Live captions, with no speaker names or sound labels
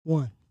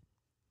One.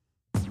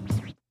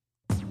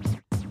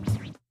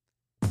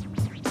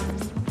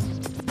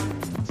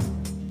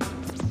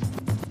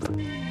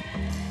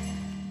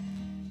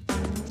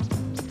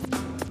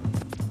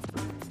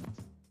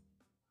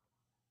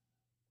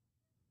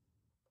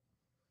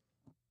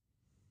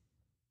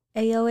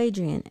 Hey, yo,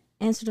 Adrian,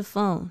 answer the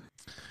phone.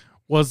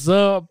 What's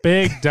up,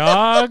 big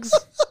dogs?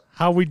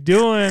 How we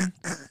doing?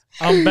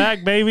 I'm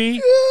back,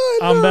 baby.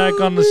 I'm back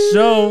on the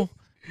show.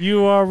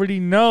 You already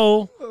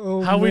know.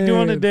 How we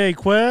doing today,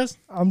 Quest?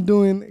 I'm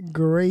doing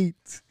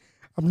great.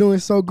 I'm doing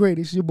so great.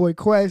 It's your boy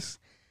Quest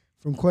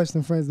from Quest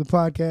and Friends, the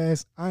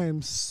podcast. I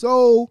am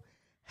so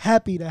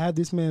happy to have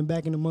this man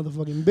back in the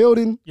motherfucking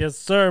building. Yes,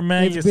 sir,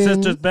 man. It's your been-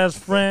 sister's best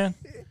friend.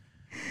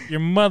 Your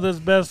mother's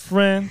best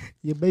friend.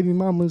 Your baby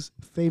mama's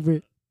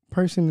favorite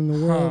person in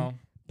the world.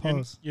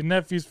 Pause. Your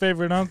nephew's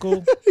favorite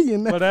uncle. Your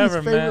nephew's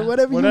Whatever, favorite, man.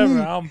 Whatever you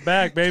need. I'm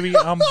back, baby.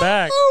 I'm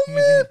back.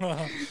 Oh,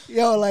 man.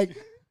 Yo, like,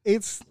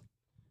 it's...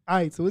 All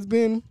right, so it's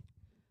been...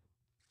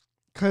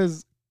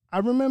 Because I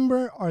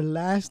remember our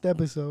last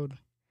episode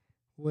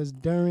was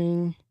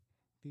during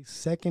the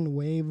second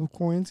wave of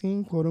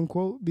quarantine, quote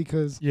unquote,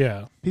 because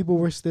Yeah. people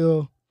were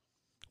still...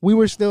 We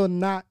were still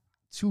not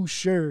too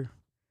sure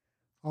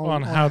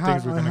On how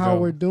things were on gonna how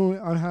go. we're doing,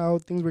 on how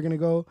things were going to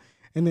go.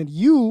 And then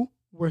you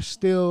were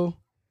still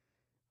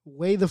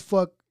way the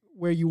fuck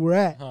where you were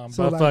at.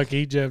 But fuck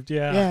Egypt,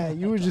 yeah. Yeah,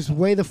 you were just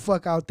way the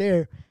fuck out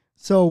there.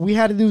 So we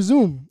had to do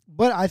Zoom.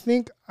 But I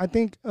think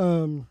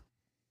you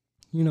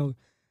know,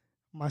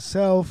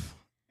 myself,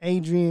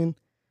 Adrian,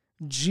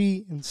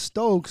 G, and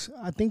Stokes,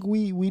 I think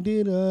we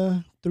did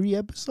 3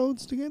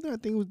 episodes together. I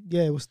think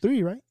it was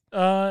 3, right?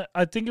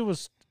 I think it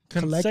was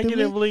Collectively?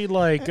 consecutively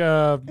like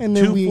And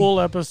then 2 full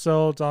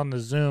episodes on the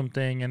Zoom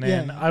thing, and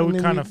then Yeah, I and would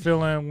then kind we- of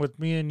fill in with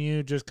me and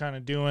you just kind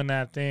of doing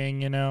that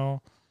thing, you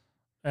know,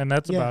 and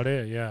that's Yeah. about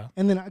it. Yeah.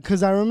 And then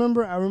because I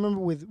remember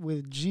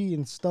with G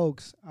and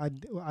Stokes,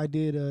 I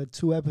did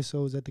 2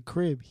 episodes at the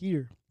crib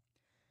here.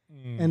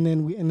 And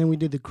then we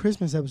did the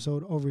Christmas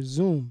episode over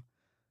Zoom.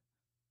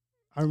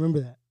 I remember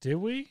that. Did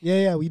we?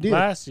 Yeah, we did.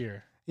 Last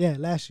year. Yeah,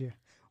 last year.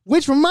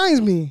 Which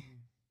reminds me,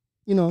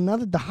 you know, now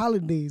that the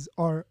holidays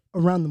are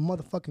around the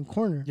motherfucking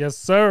corner, Yes,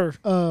 sir.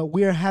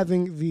 we are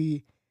having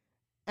the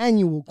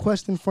annual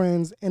Quest and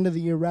Friends end of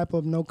the year wrap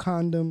up, no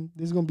condom.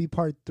 This is gonna be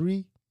part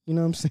 3. You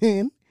know what I'm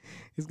saying?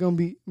 It's gonna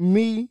be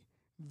me,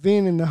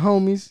 Vin, and the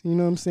homies. You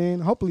know what I'm saying?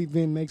 Hopefully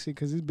Vin makes it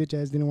because his bitch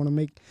ass didn't want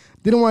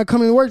to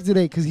come into work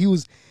today because he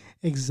was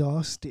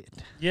exhausted.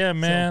 Yeah,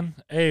 man.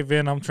 Hey,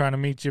 Vin, I'm trying to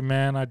meet you,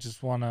 man. I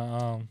just want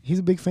to. He's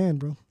a big fan,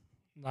 bro.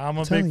 I'm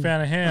a telling big you.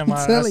 fan of him. I'm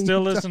I telling still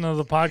you. listen to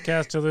the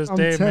podcast to this I'm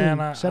day, telling man.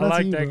 you. I Shout out to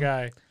like you, that bro.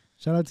 guy.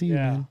 Shout out to you,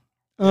 Yeah. man.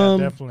 Yeah,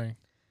 definitely.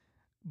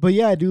 But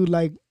yeah, dude,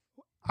 like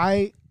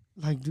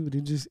dude,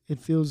 it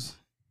feels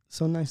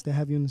so nice to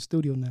have you in the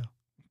studio now.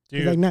 'Cause,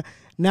 Dude, like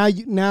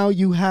now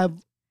you have,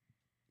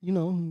 you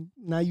know,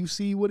 now you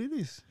see what it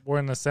is. we're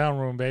in the sound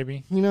room,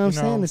 baby. You know what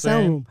I'm saying? The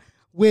sound room,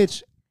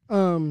 which,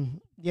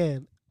 yeah,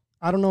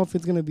 I don't know if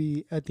it's gonna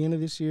be at the end of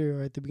this year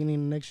or at the beginning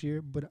of next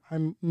year, but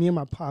me and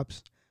my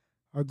pops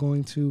are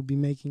going to be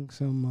making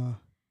some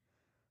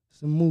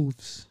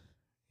moves,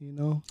 you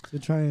know, to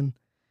try and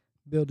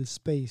build a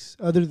space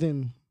other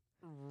than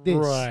this.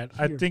 Right.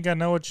 I here. think I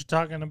know what you're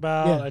talking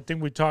about. Yeah. I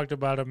think we talked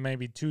about it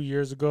maybe 2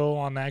 years ago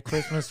on that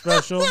Christmas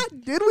special.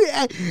 Did we?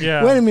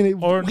 Yeah. Wait a minute.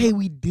 Or- Wait,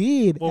 we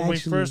did. When we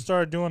actually. first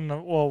started doing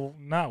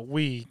not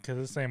we, because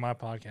this ain't my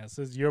podcast.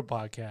 This is your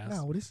podcast.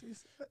 No,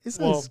 it's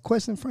Well, a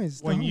Question Friends.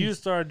 It's the When you homies.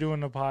 started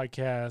doing the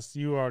podcast,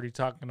 you were already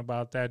talking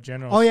about that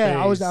general. Oh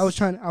yeah, space. I was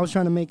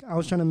trying to make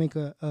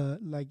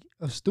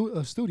a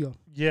studio.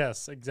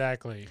 Yes,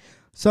 exactly.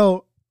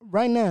 So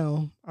right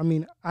now, I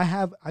mean,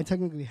 I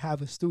technically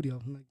have a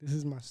studio. Like this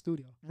is my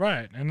studio.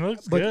 Right, and it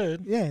looks But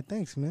good. yeah,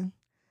 thanks, man.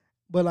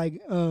 But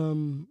like,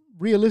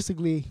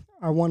 realistically,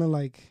 I want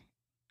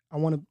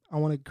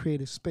to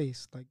create a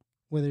space, like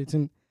whether it's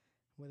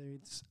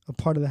a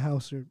part of the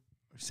house or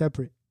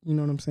separate. You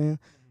know what I'm saying?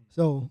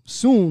 So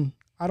soon,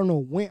 I don't know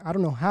when, I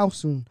don't know how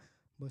soon,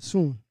 but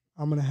soon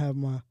I'm gonna have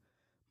my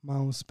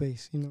own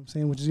space. You know what I'm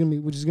saying? Which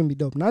is gonna be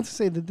dope. Not to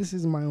say that this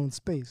isn't my own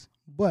space,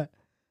 but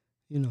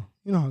you know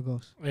how it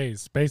goes. Hey,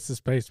 space is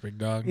space, big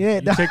dog. Yeah,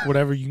 you take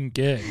whatever you can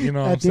get. You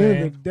know what I'm At the end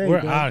saying? of the day,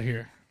 We're dog. out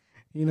here.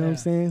 You know what I'm Yeah.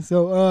 saying?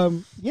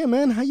 So yeah,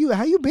 man, how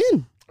you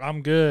been?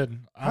 I'm good.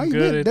 How I'm you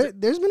good. been?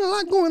 There's been a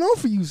lot going on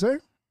for you, sir.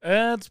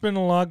 It's been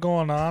a lot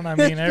going on. I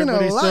There's mean, been a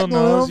everybody lot still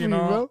going on knows, for you you,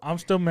 know, bro. I'm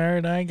still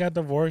married. I ain't got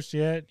divorced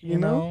yet, you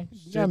know.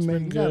 You got Shit's married.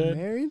 been You got good.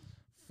 married.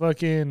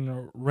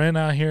 Fucking rent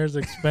out here is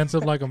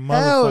expensive like a Hell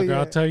motherfucker. yeah.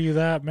 I'll tell you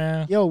that,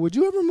 man. Yo, would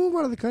you ever move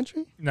out of the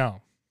country?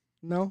 No.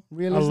 No, I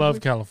realistically. love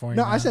California.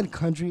 No, I man. said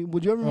country.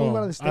 Would you ever move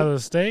out of the state? Out of the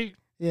state?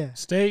 Yeah.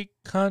 State,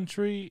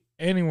 country,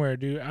 anywhere,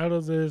 dude. Out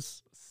of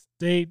this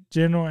state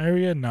general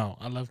area? No.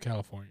 I love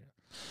California.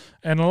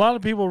 And a lot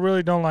of people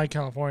really don't like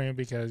California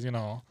because, you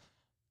know,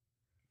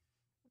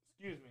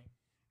 excuse me,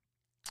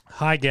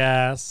 high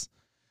gas,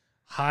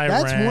 high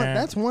rent.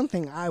 That's one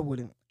thing I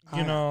wouldn't.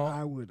 You know,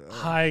 I would.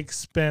 High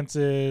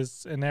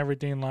expenses and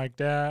everything like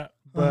that.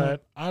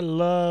 But I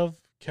love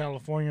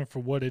California for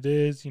what it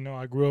is. You know,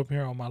 I grew up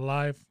here all my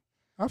life.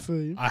 I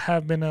feel you. I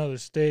have been to other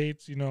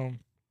states, you know,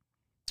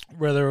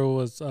 whether it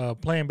was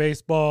playing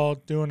baseball,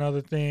 doing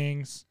other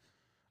things.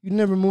 You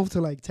never moved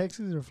to like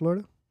Texas or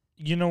Florida?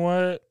 You know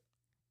what?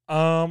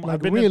 Like,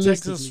 I've been to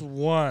Texas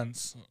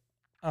once.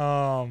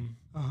 Uh-huh.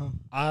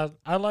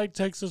 I like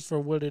Texas for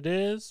what it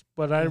is,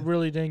 but I Yeah.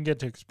 really didn't get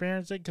to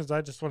experience it because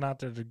I just went out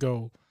there to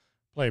go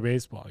play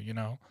baseball, you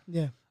know?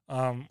 Yeah.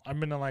 I've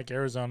been to like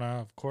Arizona,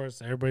 of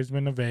course. Everybody's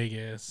been to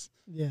Vegas.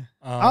 Yeah.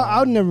 I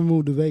would never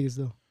move to Vegas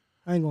though.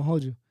 I ain't gonna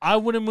hold you. I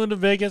wouldn't move to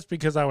Vegas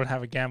because I would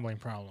have a gambling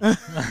problem.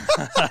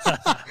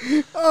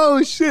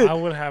 Oh shit. I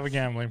would have a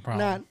gambling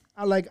problem.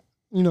 I like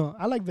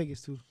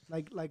Vegas too.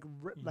 Like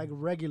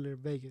regular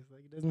Vegas.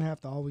 Like it doesn't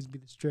have to always be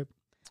the Strip.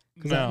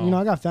 Cause No.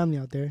 I got family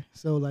out there,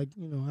 so like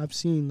I've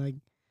seen like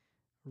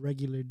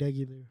regular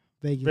Vegas.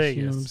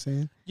 You know what I'm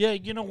saying? Yeah,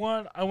 you know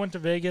what? I went to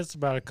Vegas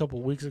about a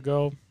couple weeks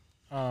ago.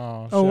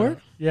 Where?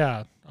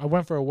 Yeah, I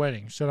went for a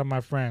wedding. Shout out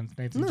my friends,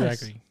 Nathan and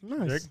Nice. Jackie.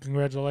 Nice.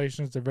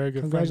 Congratulations. They're very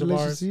good friends of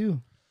Congratulations ours. to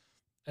you.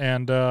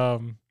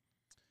 And,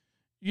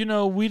 you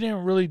know, we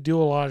didn't really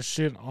do a lot of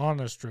shit on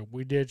the strip.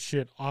 We did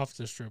shit off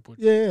the strip,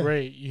 which is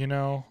great, you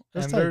know.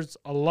 That's and tight. there's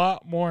a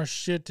lot more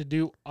shit to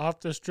do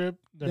off the strip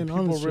than Than on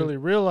the people strip. really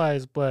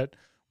realize. But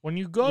when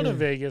you go to Yeah.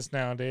 Vegas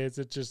nowadays,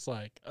 it's just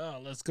like, oh,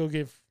 let's go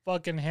get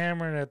fucking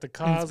hammered at the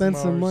Cosmo And spend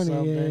some or money.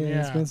 something.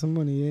 Yeah. Spend some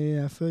money.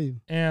 Yeah, I feel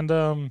you.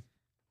 And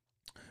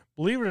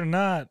believe it or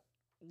not,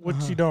 what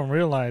Uh-huh. you don't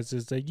realize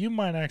is that you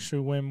might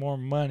actually win more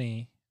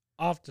money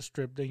off the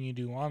strip than you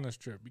do on the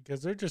strip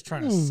because they're just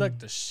trying to suck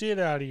the shit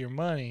out of your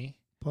money.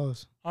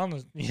 Pause. On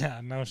the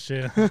no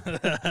shit.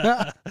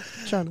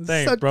 Trying to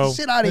Thanks, suck bro. the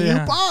shit out of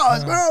Yeah. you.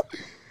 Pause, bro.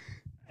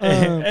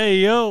 Hey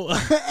yo.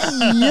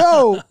 Hey,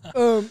 yo.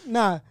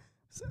 Nah.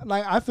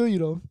 Like I feel you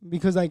though,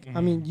 because like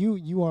I mean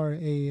you are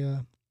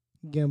a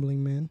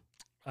gambling man.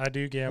 I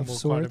do gamble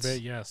Of quite a sorts.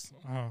 bit, yes.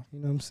 You know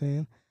what I'm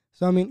saying?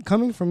 So I mean,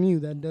 coming from you,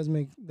 that does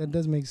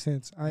make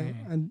sense.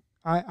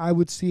 I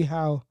would see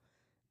how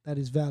that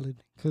is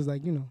valid because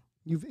like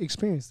you've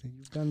experienced it.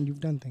 You've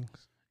done things.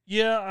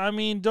 Yeah, I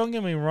mean, don't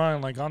get me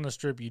wrong. Like on the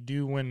strip, you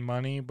do win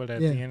money, but at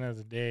the end of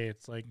the day,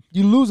 it's like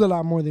You lose a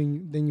lot more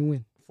than you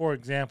win. For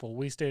example,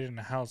 we stayed in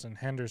a house in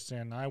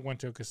Henderson. I went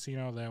to a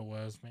casino that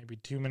was maybe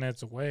 2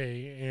 minutes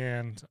away,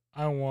 and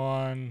I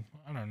won,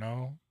 I don't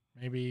know,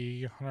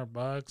 maybe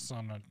 $100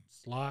 on a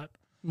slot.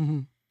 Mm-hmm.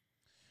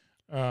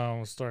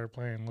 Started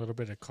playing a little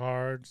bit of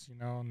cards,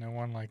 and then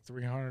won like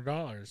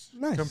 $300.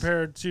 Nice.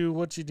 Compared to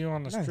what you do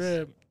on the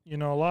strip, a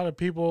lot of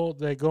people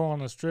that go on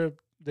the strip,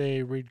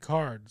 they read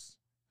cards.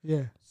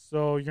 Yeah.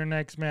 So your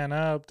next man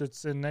up that's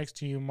sitting next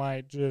to you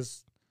might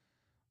just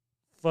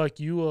fuck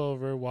you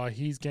over while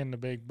he's getting the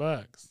big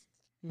bucks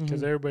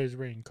because everybody's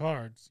reading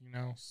cards,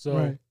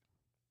 So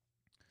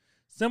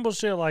simple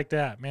shit like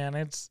that, man.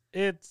 It's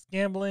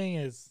gambling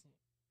is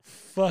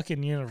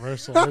fucking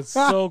universal. It's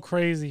so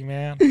crazy,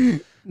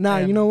 man. Nah,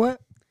 you know what?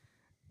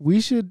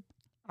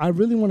 I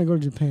really want to go to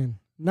Japan.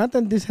 Not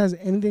that this has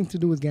anything to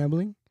do with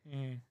gambling,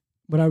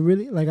 but I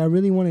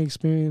really want to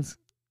experience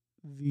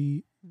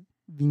the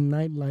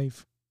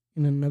nightlife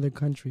in another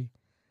country,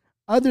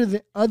 other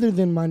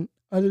than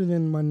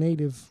my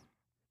native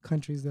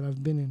countries that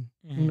I've been in.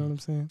 You know what I'm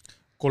saying?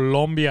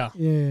 Colombia.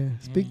 Yeah.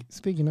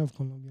 Speaking of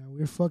Colombia,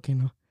 we're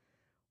fucking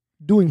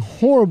doing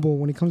horrible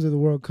when it comes to the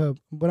World Cup.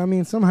 But I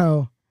mean,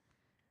 somehow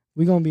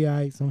we're gonna be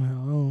alright.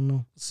 Somehow, I don't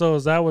know. So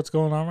is that what's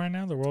going on right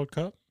now? The World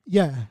Cup?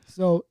 Yeah.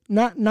 So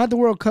not the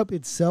World Cup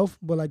itself,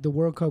 but like the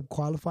World Cup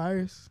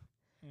qualifiers.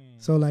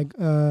 So like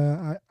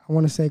I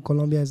want to say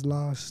Colombia has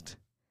lost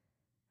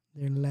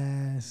their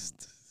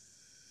last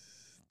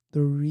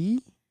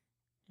three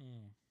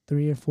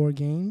or four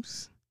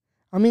games.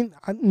 I mean,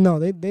 no,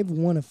 they've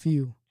won a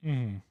few,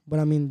 but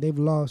I mean they've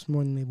lost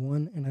more than they've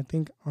won, and I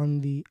think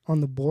on the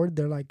board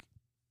they're like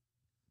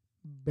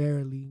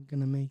barely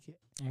gonna make it.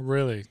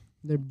 Really?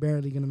 They're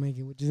barely gonna make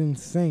it, which is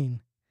insane.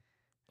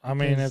 I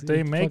mean, if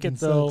they make it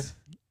though, sucks.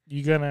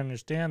 you gotta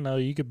understand though,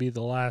 you could be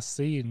the last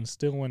seed and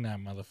still win that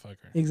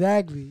motherfucker.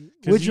 Exactly.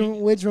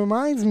 Which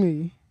reminds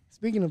me,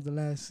 speaking of the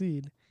last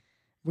seed,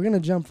 we're gonna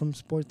jump from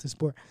sport to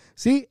sport.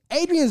 See,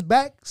 Adrian's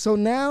back, so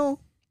now,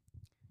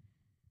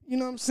 you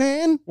know what I'm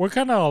saying? We're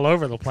kind of all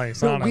over the place,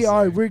 So honestly. we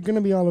are. We're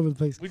gonna be all over the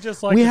place. We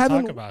just like to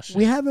talk about shit.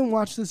 We haven't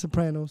watched The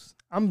Sopranos.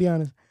 I'm gonna be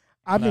honest.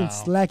 I've been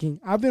slacking.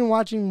 I've been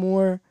watching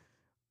more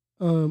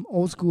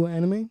old school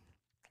anime.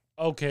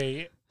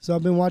 Okay. So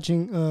I've been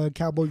watching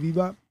Cowboy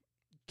Bebop.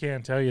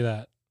 Can't tell you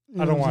that. You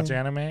know I don't what I'm watch saying?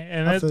 anime,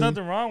 and I there's feel you.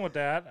 nothing wrong with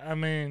that. I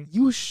mean,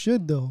 You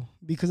should though,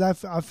 because I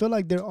feel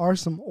like there are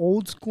some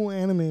old school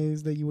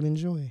animes that you would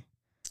enjoy.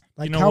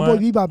 Like You know Cowboy what?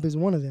 Bebop is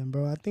one of them,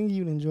 bro. I think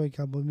you'd enjoy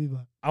Cowboy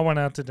Bebop. I went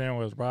out to dinner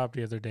with Rob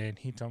the other day, and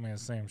he told me the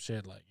same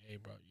shit. Like, hey,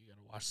 bro, you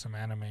gotta watch some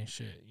anime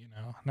shit,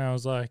 And I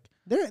was like,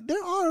 There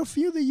are a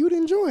few that you'd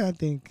enjoy. I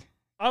think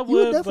I you would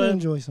would, definitely but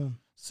enjoy some.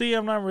 see,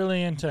 I'm not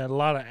really into a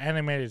lot of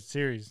animated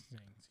series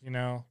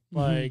things,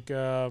 Like,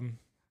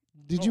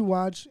 Did you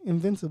watch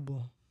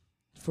Invincible,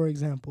 for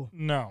example?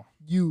 no.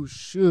 You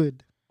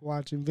should.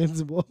 watch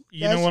Invincible.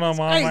 You know what I'm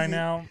on crazy. right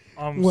now?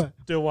 I'm What?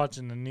 still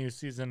watching the new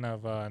season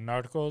of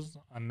Narcos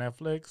on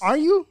Netflix. Are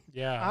you?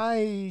 Yeah.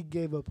 I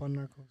gave up on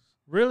Narcos.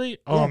 Really? Yeah.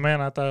 Oh man,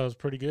 I thought it was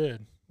pretty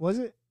good. Was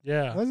it?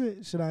 Yeah. Was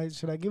it? Should I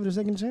give it a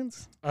second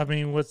chance? I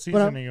mean, what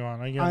season are you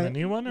on? Are you on the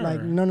new one or?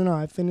 Like no.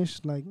 I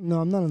finished no,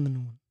 I'm not on the new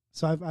one.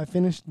 So I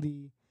finished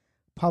the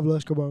Pablo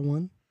Escobar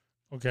one.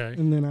 Okay.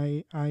 And then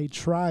I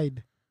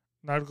tried.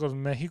 Narcos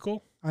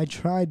Mexico. I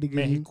tried to give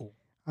Mexico.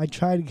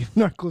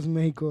 Narcos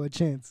Mexico a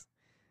chance,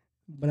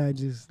 but I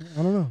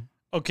don't know.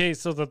 Okay,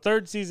 so the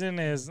third season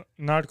is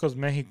Narcos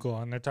Mexico,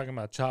 and they're talking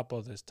about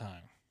Chapo this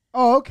time.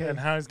 Oh, okay. And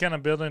how he's kind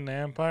of building the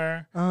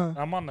empire. Uh-huh.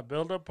 I'm on the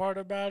build-up part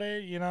about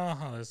it, you know,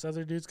 how this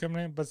other dude's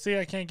coming in. But see,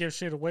 I can't give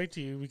shit away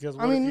to you because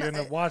what if you end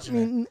up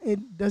watching it?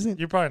 It doesn't.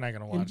 You're probably not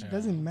going to watch it. It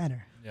doesn't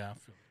matter. Yeah. I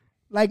feel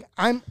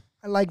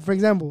Like for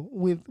example,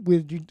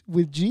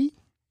 with G,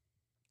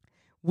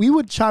 we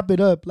would chop it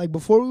up. Like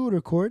before we would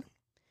record,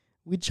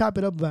 we'd chop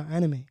it up about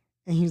anime.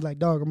 And he's like,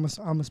 dog, I'm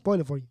gonna spoil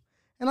it for you.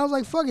 And I was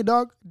like, fuck it,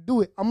 dog,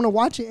 do it. I'm gonna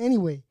watch it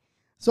anyway.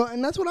 So,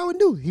 and that's what I would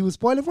do. He would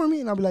spoil it for me,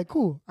 and I'd be like,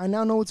 cool, I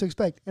now know what to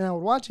expect. And I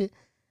would watch it,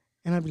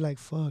 and I'd be like,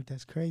 fuck,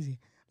 that's crazy.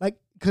 Like,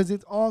 because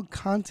it's all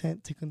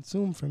content to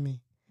consume for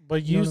me.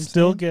 But You know you what I'm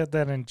still saying? get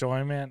that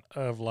enjoyment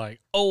of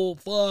like, oh,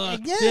 fuck,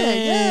 Yeah,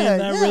 damn,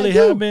 that yeah, really I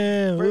do.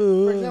 happened.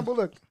 For example,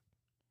 look.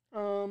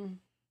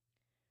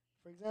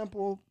 For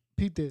example,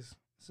 peep this.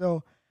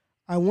 So,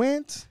 I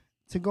went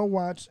to go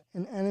watch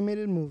an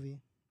animated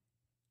movie.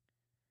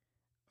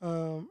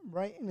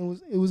 Right,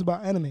 and it was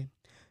about anime.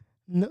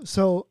 No,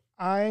 so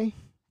I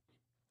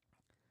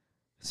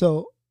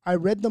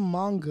read the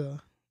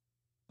manga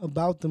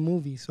about the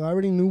movie, so I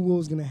already knew what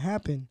was gonna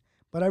happen.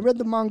 But I read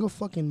the manga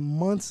fucking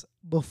months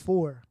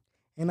before,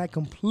 and I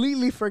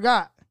completely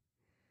forgot.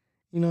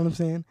 You know what I'm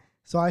saying?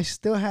 So I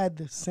still had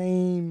the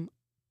same,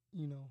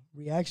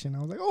 reaction. I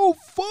was like, "Oh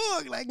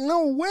fuck!" Like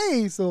no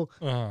way. So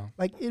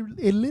like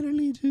it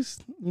literally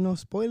just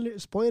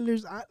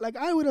spoilers.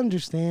 I would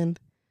understand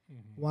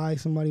why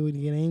somebody would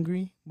get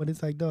angry, but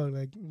it's like, dog,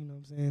 like, you know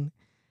what I'm saying?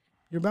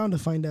 You're bound to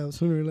find out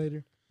sooner or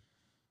later.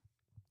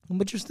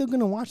 But you're still going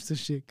to watch this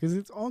shit because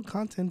it's all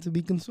content to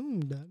be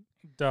consumed, dog.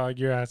 Dog,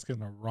 you're asking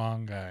the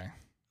wrong guy.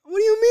 What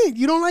do you mean?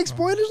 You don't like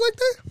spoilers like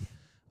that?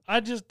 I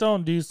just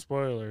don't do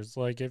spoilers.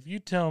 Like, if you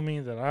tell me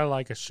that I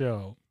like a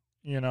show,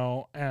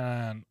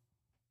 and,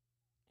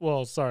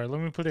 well, sorry,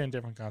 let me put it in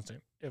different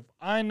context. If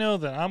I know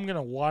that I'm going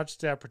to watch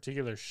that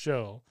particular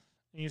show,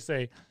 and you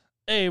say,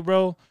 hey,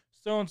 bro,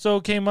 so-and-so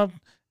came up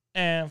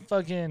and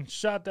fucking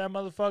shot that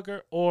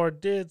motherfucker or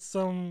did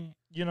some,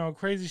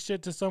 crazy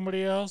shit to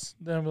somebody else,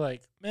 then I'm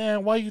like,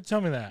 man, why you tell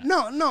me that?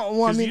 No.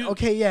 Well, I mean,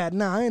 okay, yeah,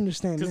 I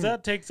understand. Because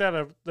that takes out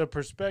of the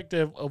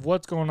perspective of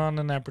what's going on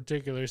in that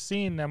particular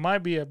scene. That might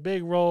be a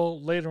big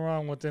role later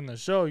on within the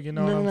show. You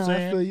know what I'm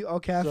saying? I feel you.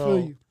 Okay,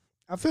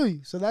 I feel you.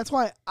 So that's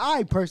why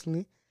I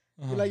personally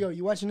be like, yo,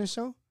 you watching this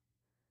show?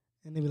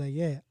 And they be like,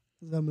 yeah.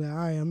 So I'm like, all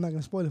right, I'm not going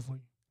to spoil it for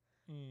you.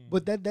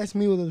 But that's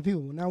me with other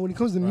people. Now, when it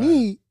comes to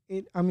me,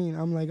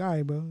 I'm like, all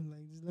right, bro,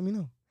 like, just let me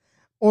know.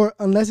 Or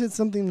unless it's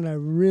something that I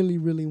really,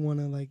 really want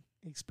to like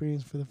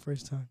experience for the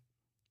first time.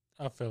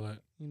 I feel it.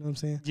 You know what I'm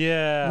saying?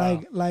 Yeah.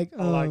 Like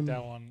I like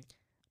that one.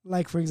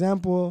 Like, for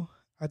example,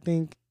 I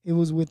think it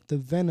was with the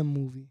Venom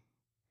movie,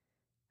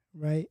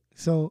 right?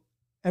 So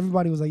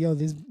everybody was like, yo,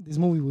 this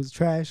movie was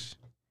trash.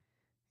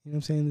 You know what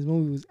I'm saying? This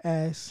movie was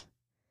ass.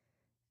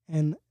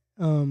 And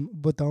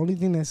but the only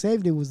thing that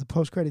saved it was the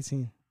post-credit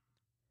scene.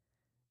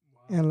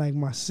 And like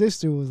my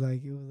sister was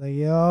like,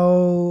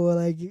 yo,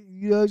 like,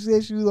 you know what I'm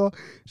saying? She was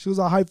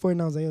all hyped for it,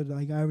 and I was like, yo,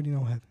 like, I already know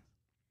what happened.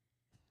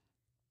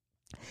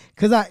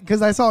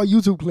 Cause I saw a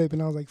YouTube clip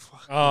and I was like,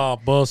 fuck. Oh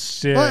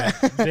bullshit.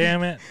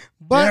 Damn it.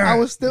 But I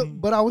was still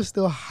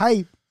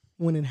hyped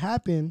when it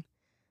happened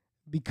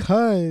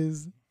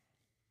because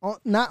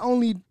not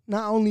only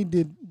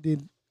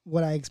did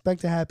what I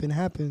expect to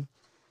happen,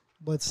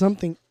 but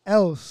something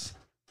else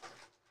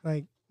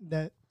like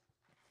that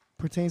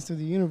pertains to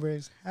the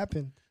universe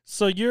happened.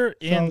 So you're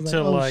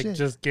into like, oh,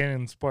 just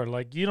getting spoiled.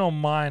 Like you don't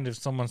mind if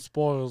someone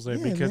spoils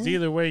it because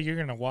either way you're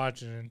gonna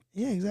watch it and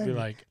exactly.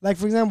 be like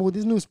for example with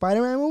this new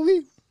Spider-Man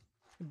movie,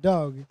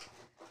 dog,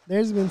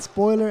 there's been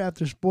spoiler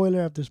after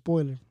spoiler after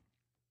spoiler.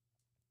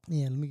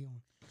 Yeah, let me go.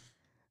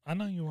 I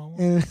know you want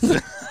one. And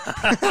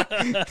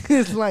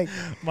it's like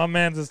my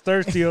man's is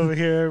thirsty over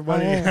here,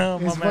 everybody.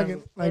 It's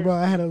fucking like, bro,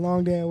 I had a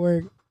long day at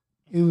work.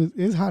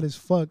 It's hot as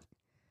fuck,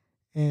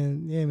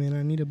 and yeah, man,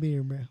 I need a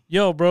beer, bro.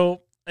 Yo,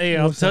 bro. Hey,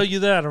 I'll tell you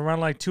that around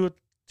like 2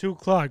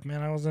 o'clock,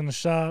 man. I was in the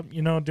shop,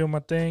 doing my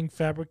thing,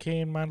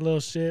 fabricating my little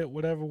shit,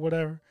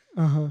 whatever.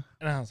 And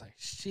I was like,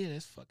 shit,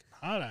 it's fucking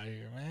hot out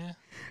here, man.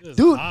 It's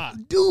hot.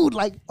 Dude,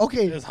 like,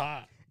 okay. It's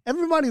hot.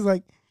 Everybody's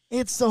like,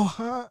 it's so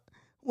hot.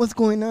 What's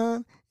going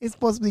on? It's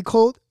supposed to be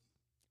cold.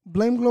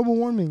 Blame global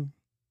warming.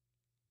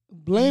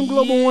 Blame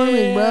global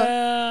warming,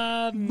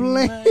 bro.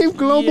 Blame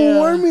global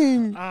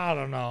warming. I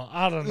don't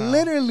know.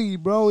 Literally,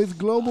 bro, it's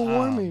global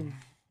warming.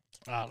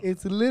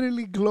 It's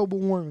literally global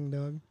warming,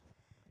 dog.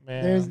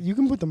 Man. You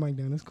can put the mic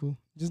down. It's cool.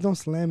 Just don't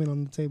slam it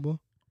on the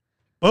table.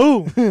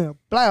 Boom.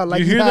 Plow, like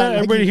you hear have, that? like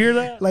Everybody you, hear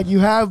that? like you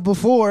have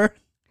before.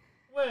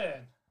 When?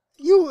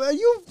 You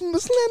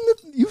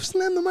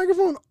slam the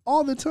microphone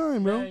all the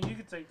time, bro. Man, you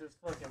can take this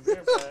fucking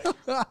beer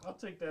back. I'll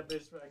take that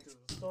bitch back to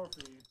the store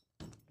for you.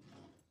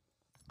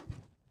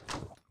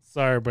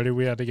 Sorry, buddy.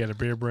 We had to get a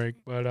beer break,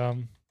 but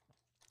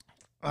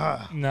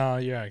no,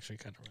 you're actually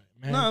kind of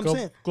right, man. No, I'm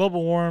saying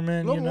global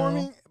warming. Global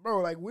warming, bro.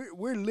 Like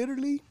we're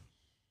literally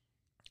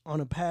on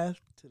a path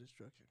to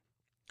destruction.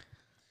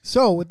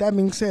 So, with that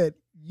being said,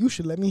 you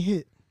should let me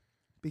hit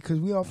because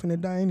we all finna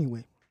die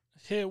anyway.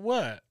 Hit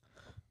what?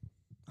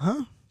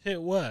 Huh?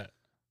 Hit what?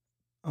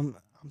 I'm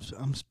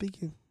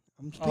speaking.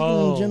 I'm speaking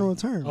in general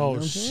terms. Oh, you know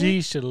what I'm she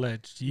saying? should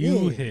let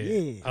you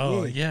hit. Yeah,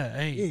 oh yeah.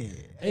 Hey,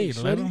 Hey,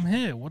 let him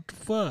hit. What the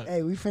fuck?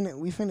 Hey, we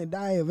finna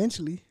die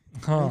eventually.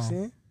 You know what I'm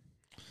saying?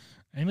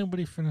 Ain't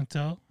nobody finna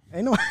tell.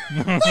 Ain't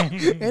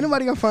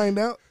nobody gonna find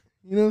out.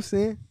 You know what I'm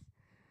saying?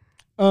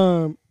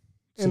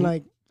 And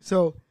like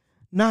so,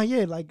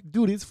 like,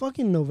 dude, it's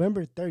fucking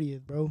November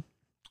 30th, bro.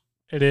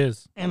 It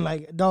is. And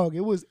like, dog,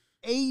 it was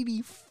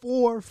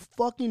 84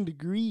 fucking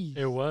degrees.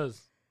 It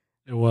was.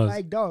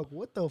 Like, dog,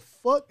 what the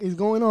fuck is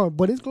going on?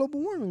 But it's global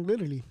warming,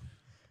 literally.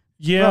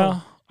 Yeah.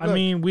 Bro, I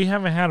mean, we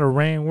haven't had a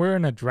rain. We're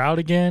in a drought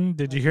again.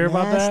 Did you hear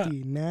about that?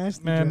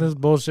 Nasty, man, drought. this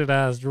bullshit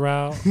ass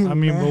drought. I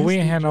mean, but we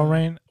ain't had no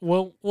rain.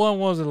 Well, what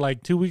was it,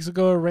 like 2 weeks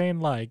ago? It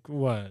rained like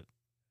what?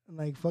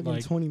 Like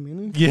fucking 20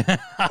 minutes? Yeah.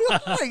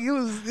 Like, it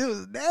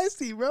was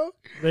nasty, bro.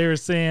 They were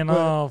saying,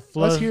 flood.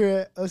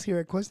 Us here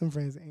at Question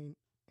Friends ain't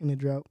in a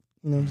drought.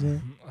 You know what I'm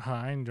saying?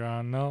 I ain't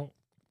drawing. No.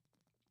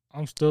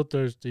 I'm still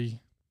thirsty.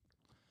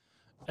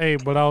 Hey,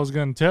 but I was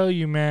gonna tell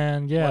you,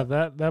 man. Yeah,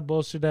 that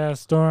bullshit ass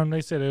storm.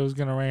 They said it was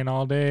gonna rain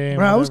all day.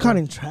 Bro, I was caught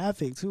in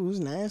traffic too. It was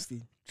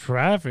nasty.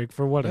 Traffic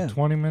for what? Yeah. A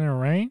 20-minute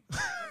rain?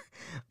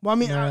 Well, I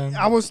mean,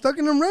 I was stuck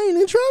in the rain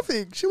in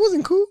traffic. She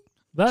wasn't cool.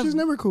 She's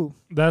never cool.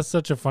 That's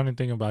such a funny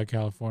thing about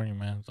California,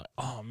 man. It's like,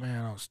 oh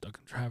man, I was stuck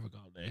in traffic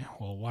all day.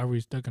 Well, why were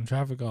you stuck in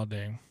traffic all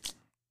day?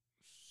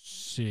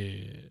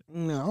 Shit.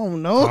 No, I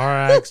don't know.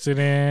 Car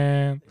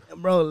accident.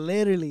 Bro,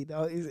 literally,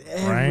 dog. It's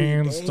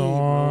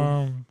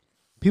Rainstorm. Day,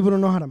 people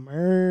don't know how to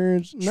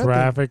merge.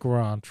 Traffic. We're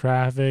on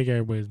traffic.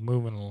 Everybody's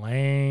moving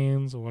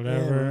lanes or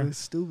whatever. Yeah, it's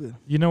stupid.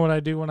 You know what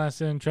I do when I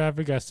sit in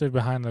traffic? I sit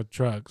behind the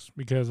trucks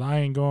because I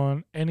ain't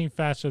going any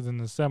faster than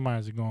the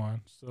semis are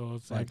going. So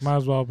it's like, might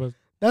as well. But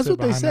that's what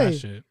they say. That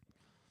shit.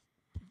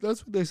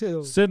 That's what they say.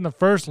 Though. Sit in the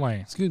first lane.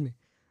 Excuse me.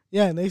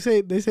 Yeah, they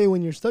say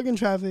when you're stuck in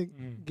traffic,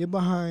 get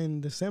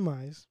behind the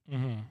semis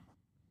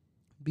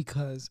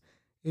because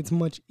it's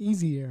much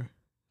easier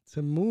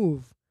to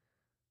move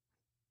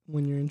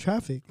when you're in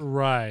traffic.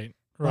 Right.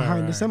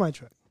 Behind the semi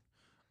truck.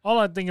 All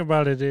I think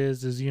about it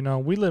is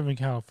we live in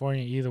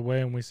California either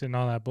way, and we sit in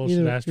all that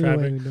bullshit ass Either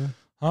traffic. way we do.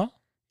 Huh?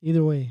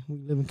 Either way, we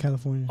live in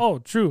California. Oh,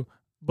 true.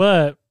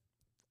 But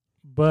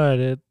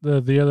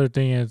the other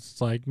thing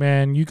is like,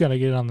 man, you gotta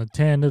get on the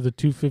 10 to the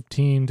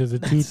 215 to the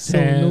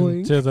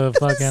 210 to the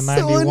fucking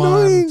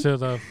 91 to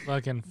the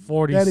fucking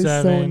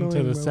 47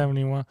 to the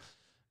 71.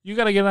 You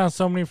gotta get on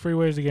so many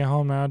freeways to get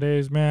home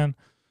nowadays, man.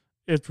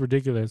 It's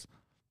ridiculous.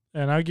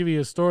 And I'll give you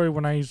a story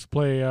when I used to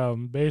play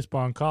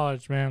baseball in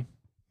college, man.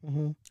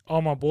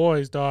 All my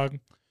boys, dog.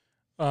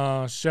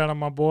 Shout out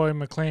my boy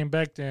McLean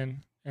Becton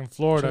in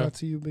Florida. Shout out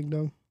to you, big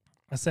dog.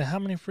 I said, how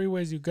many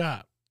freeways you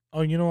got?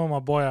 Oh, you know what? My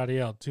boy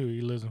Ariel, too.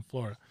 He lives in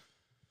Florida.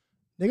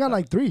 They got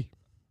like 3.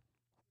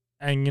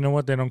 And you know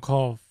what? They don't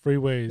call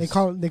freeways. They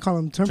call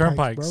them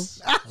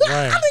turnpikes, bro.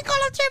 Right. They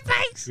call them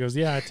turnpikes. He goes,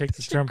 yeah, I take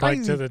the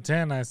turnpike to the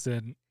 10. I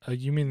said,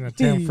 you mean the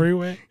 10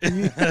 freeway?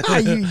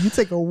 you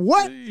take a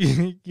what?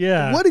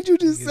 Yeah. What did you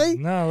just say?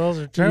 No, those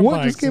are turnpikes.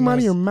 What just came out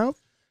of your mouth?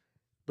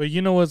 But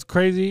you know what's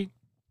crazy?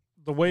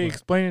 The way he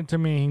explained it to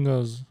me, he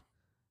goes,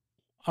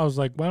 I was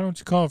like, why don't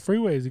you call it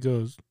freeways? He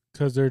goes,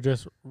 because they're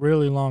just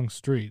really long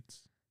streets.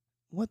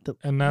 What the?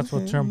 And that's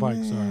what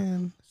turnpikes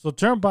are. So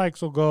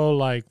turnpikes will go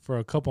like for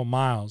a couple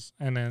miles,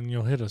 and then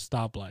you'll hit a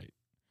stoplight.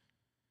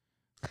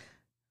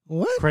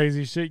 What?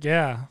 Crazy shit.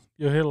 Yeah,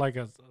 you'll hit like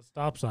a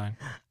stop sign.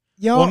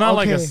 Yo, well, not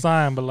like a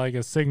sign, but like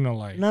a signal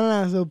light.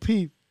 No. So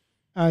peep.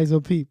 All right,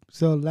 so peep.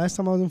 So last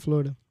time I was in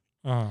Florida,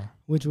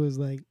 which was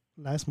like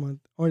last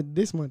month or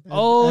this month. At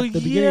the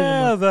beginning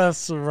of the month.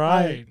 That's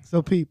right.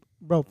 So peep,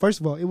 bro. First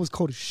of all, it was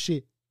cold as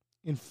shit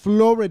in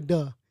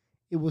Florida.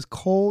 It was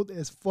cold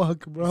as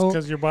fuck, bro.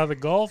 Because you're by the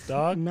Gulf,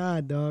 dog. Nah,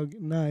 dog.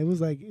 Nah, it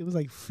was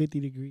like 50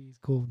 degrees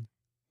cold.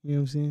 You know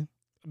what I'm saying?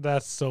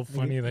 That's so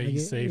funny that you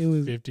say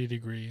 50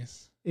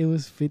 degrees. It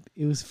was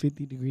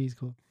 50 degrees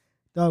cold.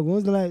 Dog, when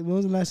was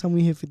the last time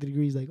we hit 50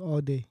 degrees like all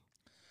day?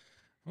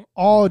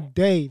 All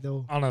day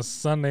though. On a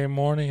Sunday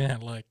morning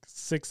at like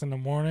 6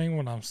 a.m.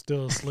 when I'm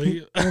still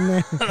asleep.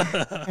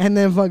 and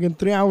then fucking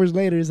 3 hours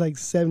later it's like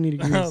 70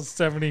 degrees.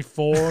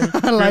 74.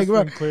 Like,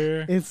 bro,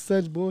 clear. It's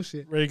such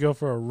bullshit. Ready to go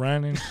for a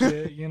run and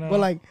shit, you know?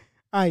 But like,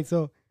 all right,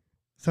 so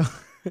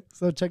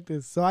check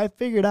this. So I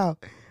figured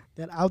out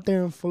that out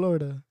there in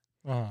Florida,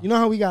 you know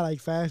how we got like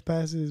fast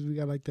passes, we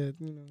got like the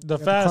the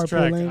fast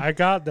track lane. I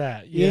got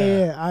that.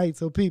 Yeah. All right,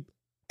 so peep,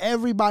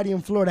 everybody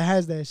in Florida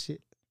has that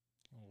shit.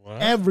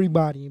 What?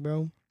 Everybody,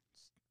 bro.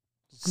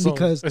 So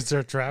because is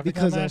there traffic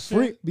because on a that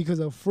shit? because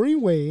a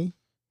freeway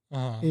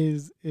Uh-huh.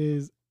 is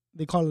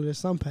they call it a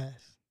sun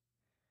pass.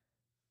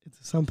 It's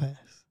a sun pass.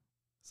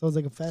 So it's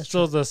like a fast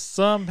So track. the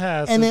sun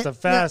pass And is then- the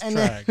fast and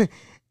then- track.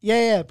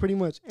 yeah, pretty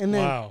much. And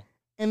then Wow.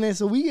 and then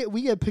so we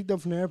get picked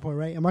up from the airport,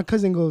 right? And my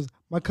cousin goes,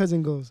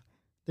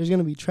 there's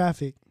gonna be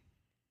traffic.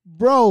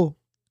 Bro,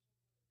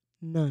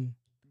 none.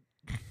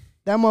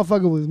 That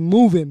motherfucker was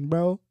moving,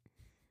 bro.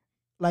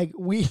 Like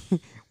we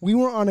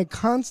were on a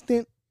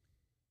constant,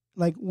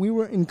 like we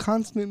were in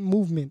constant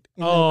movement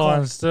in that Oh, car.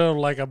 instead of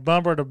like a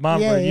bumper to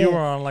bumper, Yeah, you yeah. were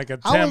on like a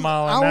I 10 was-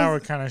 mile I an was- hour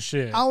kind of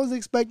shit. I was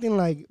expecting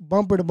like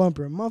bumper to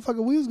bumper.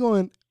 Motherfucker, we was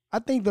going, I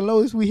think the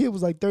lowest we hit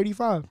was like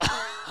 35.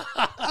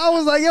 I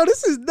was like, yo,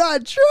 this is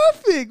not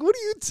traffic. What are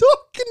you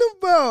talking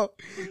about?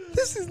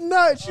 This is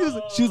not. She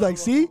was like,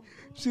 see?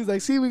 She was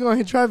like, see, we're going to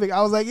hit traffic.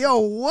 I was like, yo,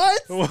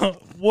 what?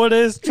 Well, what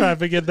is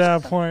traffic at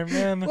that point,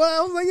 man? Well,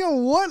 I was like, yo,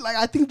 what? Like,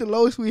 I think the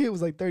lowest we hit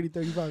was like 30,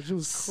 35. She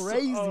was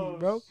crazy,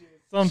 bro.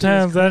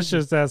 Sometimes that's crazy.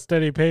 just that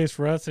steady pace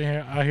for us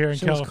out here in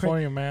Shit was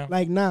California, man.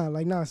 Like,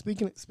 nah.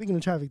 Speaking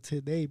of traffic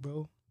today,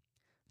 bro.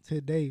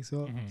 Today.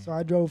 So Mhm.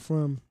 I drove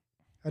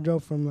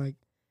from like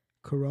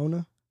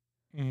Corona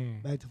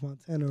Mm. back to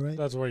Fontana, right?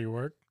 That's where you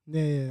work?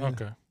 Yeah.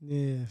 Okay.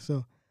 Yeah.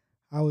 So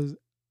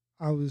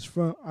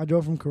I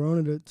drove from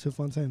Corona to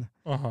Fontana.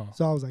 Uh-huh.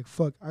 So I was like,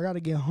 fuck, I gotta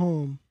get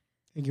home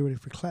and get ready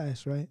for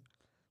class, right?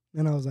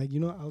 And I was like, you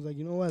know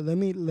what? Let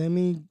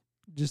me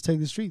just take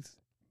the streets.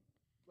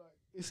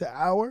 It's an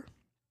hour.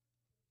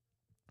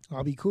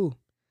 I'll be cool.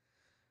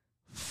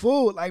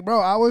 Full, like, bro,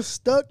 I was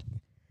stuck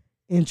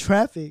in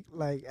traffic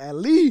like at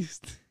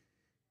least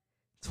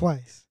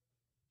twice.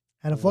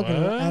 At a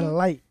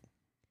light.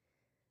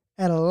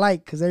 At a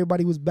light, because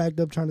everybody was backed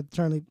up trying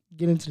to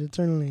get into the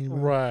turn lane, bro.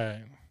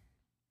 Right.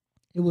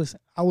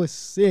 I was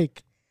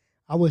sick.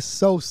 I was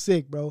so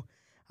sick, bro.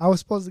 I was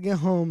supposed to get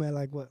home at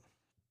like what?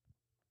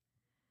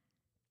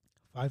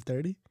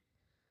 5:30?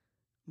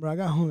 Bro, I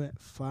got home at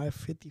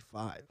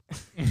 5:55.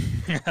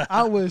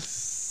 I was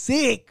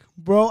sick,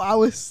 bro. I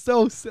was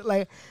so sick.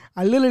 Like,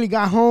 I literally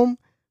got home,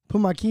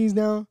 put my keys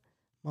down.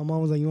 My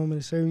mom was like, you want me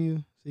to serve you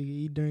so you can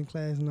eat during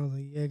class? And I was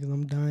like, yeah, because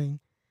I'm dying.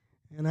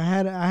 And I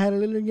had to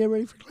literally get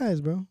ready for class,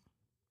 bro.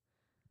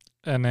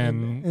 And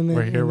then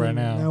we're here right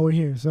now. Now we're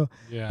here. So,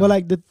 Yeah. but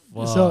like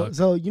Fuck.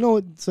 so you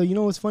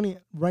know what's funny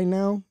right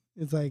now?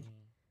 It's like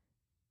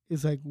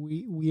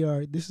we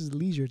are. This is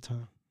leisure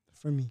time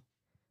for me.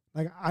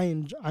 Like I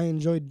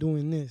enjoy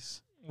doing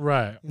this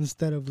Right.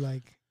 instead of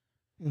like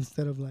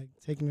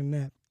taking a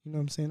nap. You know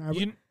what I'm saying?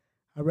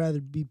 I'd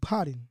rather be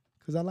potting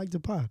because I like to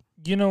pot.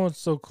 You know what's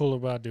so cool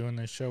about doing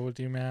this show with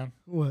you, man?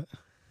 What?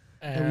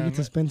 That we And get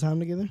to spend time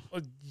together.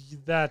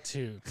 that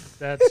too.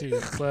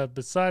 But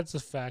besides the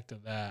fact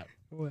of that,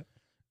 What?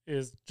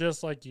 is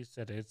just like you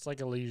said, it's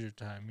like a leisure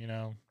time, you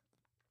know?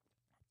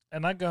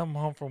 And I come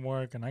home from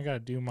work and I got to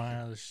do my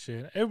other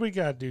shit. Everybody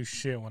got to do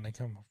shit when they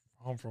come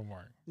home from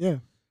work. Yeah.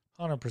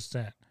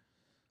 100%.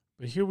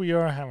 But here we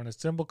are having a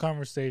simple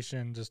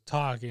conversation, just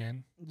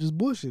talking, Just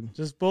bullshitting.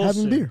 just bullshit.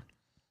 Having beer.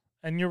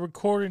 And you're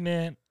recording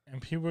it and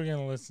people are going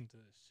to listen to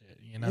this shit,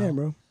 you know? Yeah,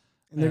 bro.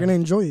 And they're Yeah. gonna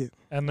enjoy it.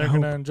 And they're I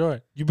going to hope. enjoy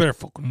it. You better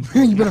fucking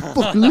You better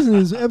fucking listen to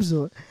this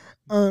episode.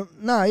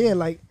 Nah, yeah,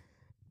 like,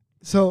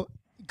 so,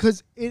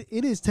 because it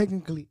is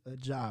technically a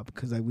job,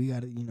 because like we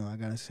gotta, I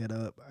gotta set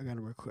up, I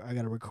gotta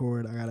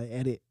record, I gotta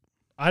edit.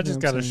 I just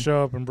what got I'm to saying?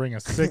 show up and bring a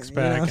six You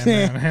know what pack I'm and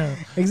saying? then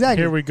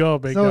Exactly. here we go,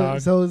 big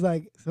dog. So it's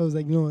like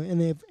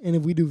and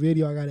if we do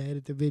video, I gotta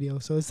edit the video.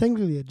 So it's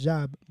technically a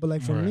job, but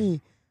like for Right.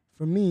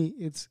 me,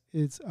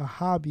 it's a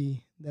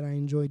hobby that I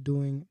enjoy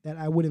doing that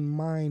I wouldn't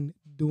mind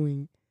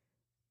doing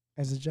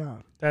as a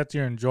job. That's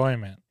your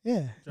enjoyment.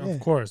 Yeah, yeah. Of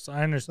course.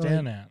 I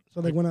understand that.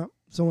 So like when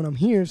I'm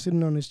here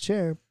sitting on this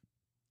chair,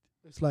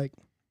 it's like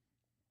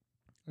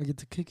I get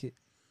to kick it.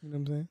 You know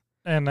what I'm saying?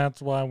 And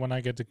that's why when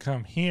I get to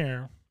come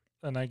here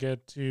and I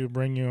get to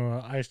bring you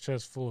an ice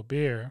chest full of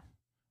beer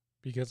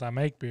because I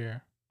make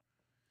beer.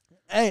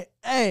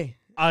 Hey.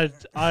 I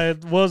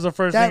was the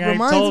first That thing I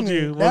reminds told me.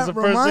 you. That Was the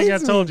first thing I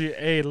reminds told me. you.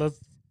 Hey,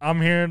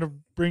 I'm here to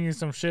bring you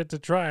some shit to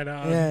try it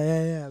out.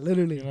 Yeah.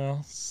 Literally. You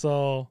know.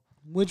 So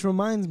Which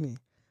reminds me.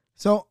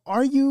 So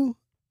are you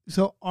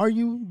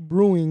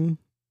brewing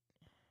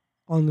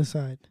on the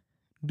side?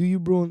 Do you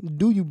brew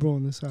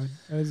on the side?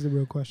 That is the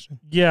real question.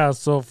 yeah.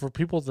 So for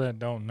people that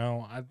don't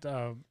know,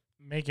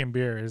 making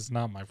beer is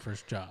not my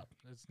first job.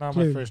 It's not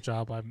Clearly. my first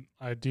job.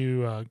 I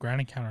do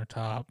granite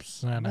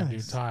countertops and I do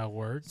Nice. tile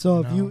work.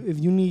 So you if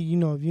know.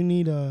 you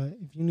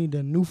need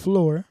a new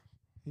floor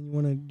and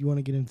you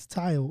wanna get into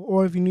tile,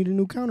 or if you need a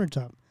new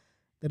countertop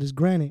that is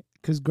granite,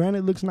 because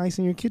granite looks nice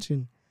in your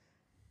kitchen,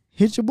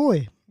 hit your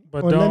boy.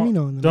 But or let me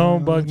know. and then Don't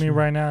I'll bug let me you know.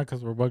 right now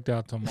because we're booked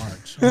out till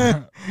March.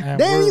 Damn,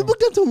 you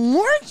booked up to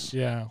March?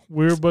 Yeah,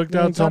 we're booked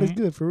Man, out till. God is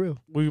good for real.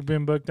 We've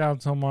been booked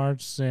out till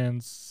March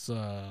since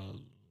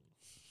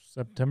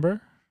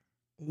September.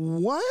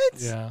 What?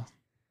 Yeah,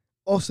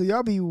 Oh, so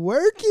y'all be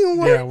working?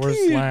 yeah, we're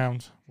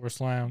slammed. We're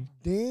slammed.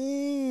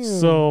 Damn.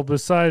 So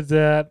besides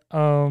that,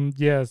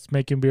 yes,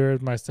 making beer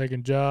is my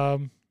second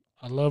job.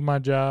 I love my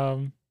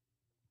job.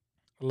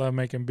 I love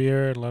making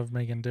beer. I love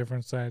making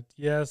different sides.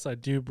 Yes, I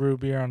do brew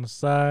beer on the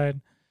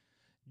side.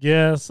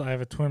 Yes, I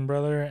have a twin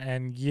brother,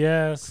 and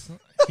yes,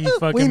 he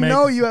fucking we makes.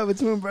 know you have a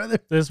twin brother.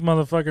 This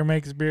motherfucker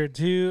makes beer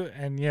too,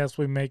 and yes,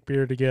 we make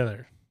beer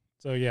together.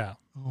 So yeah.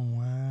 Oh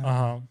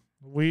wow.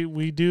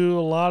 We do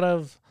a lot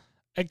of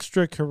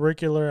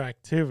extracurricular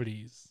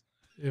activities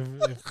if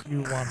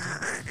you want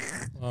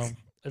to.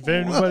 If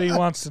anybody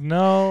wants to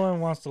know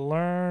and wants to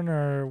learn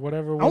or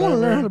whatever, I want to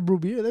learn how to brew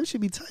beer. That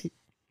should be tight.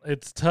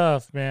 It's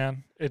tough,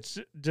 man. It's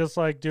just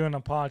like doing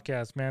a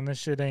podcast, man. This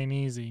shit ain't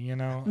easy, you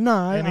know.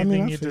 No,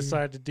 anything I you feel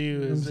decide to do You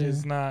know what I'm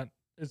is not.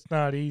 It's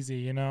not easy,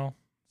 you know.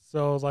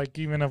 So like,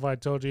 even if I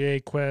told you, hey,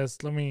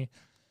 Quest, show me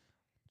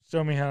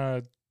how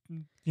to,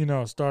 you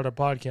know, start a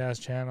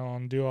podcast channel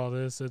and do all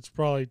this, it's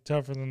probably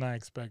tougher than I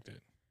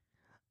expected.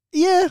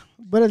 Yeah,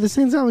 but at the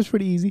same time, it's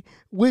pretty easy.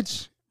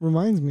 Which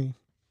reminds me,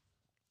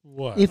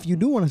 What? if you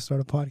do want to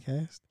start a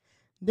podcast,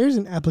 there's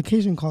an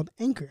application called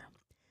Anchor,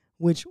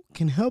 which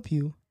can help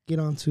you get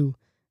onto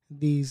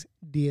these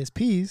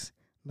DSPs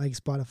like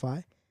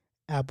Spotify,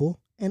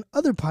 Apple, and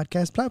other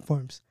podcast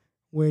platforms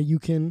where you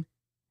can,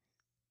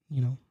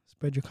 you know,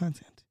 spread your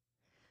content.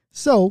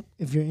 So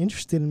if you're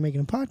interested in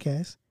making a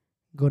podcast,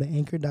 go to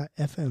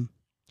anchor.fm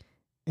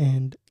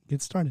and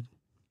get started.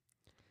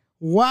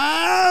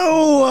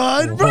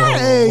 Wow, bro!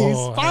 Hey,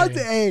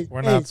 sponsor. Hey,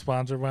 we're not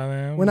sponsored by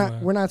them.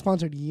 We're not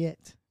sponsored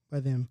yet by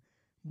them,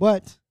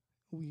 but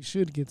we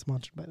should get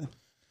sponsored by them.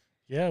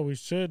 Yeah, we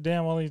should.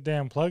 Damn, all these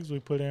damn plugs we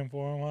put in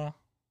for them,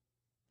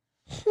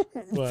 huh?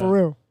 For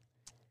real.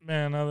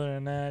 Man, other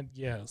than that,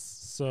 yes.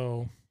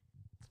 So,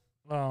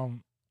 I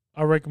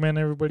recommend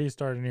everybody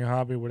start a new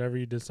hobby, whatever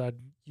you decide,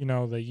 you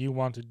know, that you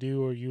want to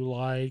do or you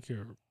like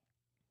or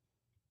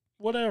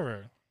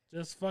whatever.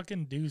 Just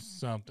fucking do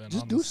something.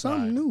 Just do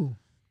something new.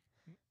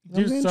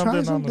 Do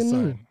something on the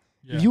side.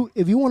 Yeah.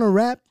 If you want to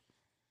rap,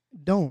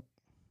 don't,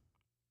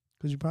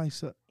 because you probably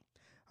suck.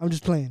 I'm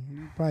just playing.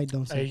 You probably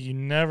don't suck. Hey, you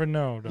never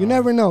know, dog. You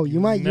never know.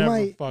 You might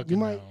know.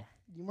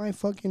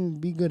 fucking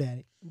be good at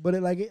it. But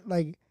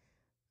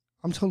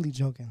I'm totally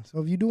joking.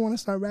 So if you do want to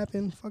start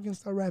rapping, fucking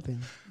start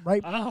rapping.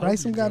 Write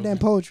some goddamn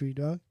poetry,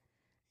 dog.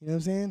 You know what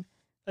I'm saying?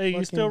 Hey,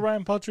 you still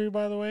writing poetry,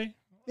 by the way?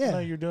 Yeah. I know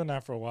you're doing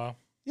that for a while.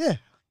 Yeah.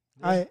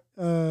 I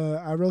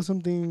wrote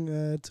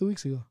something 2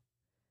 weeks ago.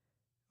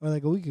 Or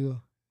like a week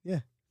ago.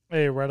 Yeah.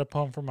 Hey, write a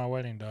poem for my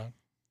wedding, dog.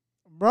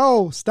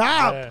 Bro,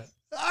 stop. Yeah.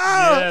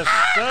 Oh. Yes,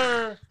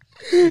 sir.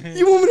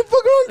 You want me to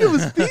fuck around and give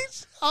a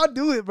speech? I'll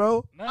do it,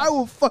 bro. Nice. I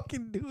will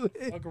fucking do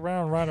it. Fuck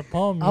around, write a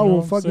poem. I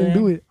will fucking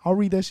do it. I'll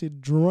read that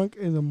shit drunk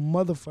as a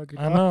motherfucker.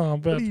 I know. I'm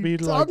about What are to you be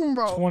like talking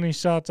about? 20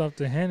 shots off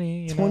the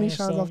Henny. 20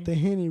 shots off the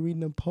Henny,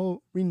 reading the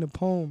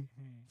poem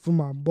for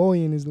my boy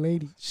and his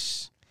lady.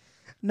 Shh.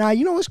 Now,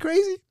 you know what's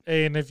crazy?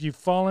 Hey, and if you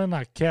fall in,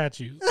 I catch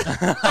you.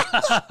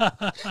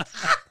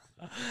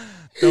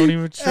 Don't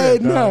even trip. Hey,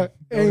 dog. no.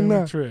 Don't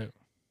even trip.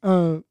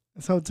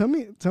 So tell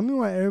me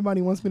why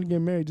everybody wants me to get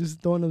married.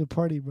 Just throw another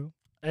party, bro.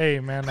 Hey,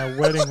 man, that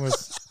wedding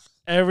was...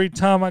 Every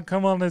time I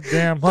come on this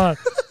damn hunt,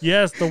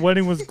 yes, the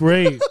wedding was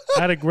great.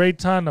 I had a great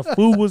time. The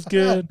food was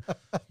good.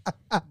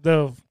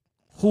 The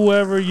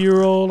whoever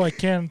year old, I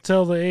can't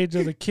tell the age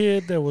of the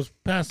kid that was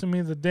passing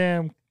me the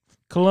damn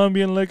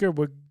Colombian liquor,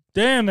 but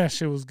damn, that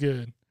shit was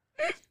good.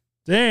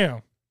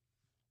 Damn.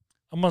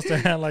 I must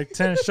have had like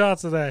 10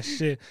 shots of that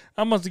shit.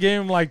 I must have gave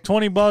him like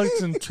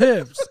 $20 in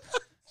tips.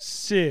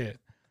 Shit.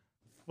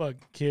 Fuck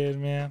kid,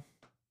 man.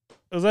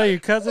 Was that your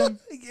cousin?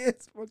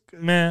 Yes, my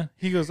cousin. Man,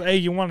 he goes, hey,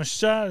 you want a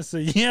shot? I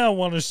said, yeah, I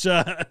want a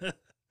shot.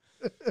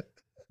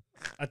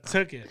 I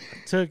took it.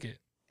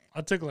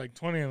 I took like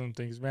 20 of them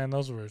things, man.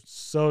 Those were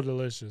so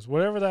delicious.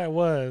 Whatever that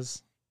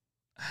was,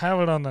 have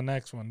it on the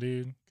next one,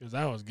 dude, because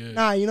that was good.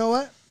 Nah, you know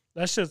what?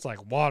 That shit's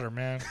like water,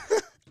 man.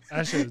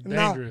 That shit is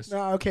dangerous.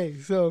 Nah, okay.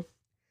 So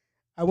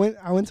I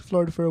went to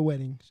Florida for a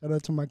wedding. Shout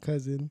out to my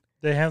cousin.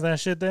 They have that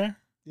shit there?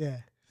 Yeah.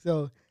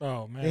 So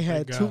oh man, they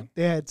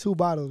had two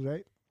bottles,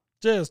 right?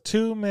 Just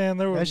two, man.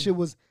 That shit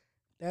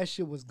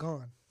was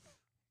gone.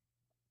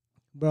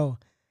 Bro,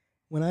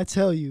 when I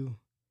tell you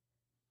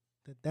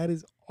that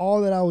is all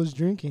that I was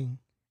drinking,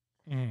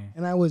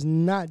 and I was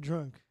not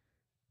drunk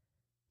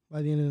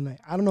by the end of the night.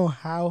 I don't know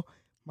how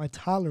my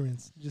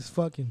tolerance just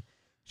fucking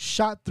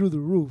shot through the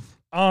roof.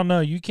 Oh no,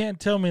 you can't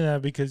tell me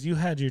that because you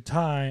had your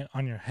tie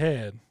on your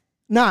head.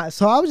 Nah,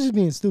 so I was just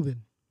being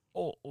stupid.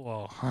 Oh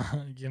well,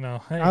 you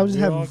know, hey, I was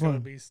just having all fun.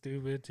 gotta be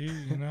stupid too,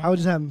 you know. I was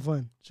just having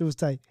fun. Shit was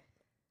tight.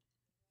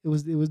 It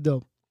was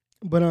dope.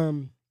 But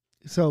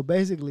so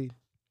basically,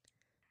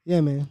 yeah,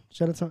 man.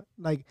 Shout out to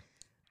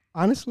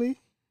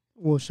honestly,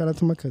 well, shout out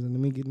to my cousin. Let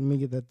me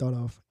get that thought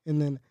off.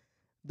 And then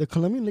the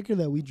Colombian liquor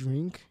that we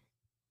drink,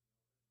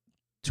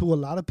 to a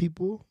lot of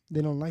people,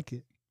 they don't like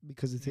it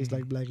because it tastes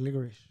like black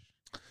licorice.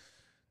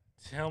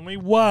 Tell me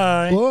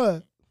why.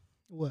 But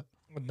what?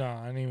 No,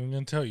 I ain't even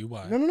gonna tell you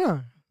why.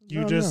 No.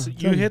 You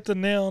hit the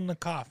nail in the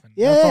coffin.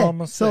 Yeah. That's all I'm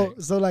gonna say.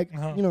 So like,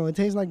 you know, it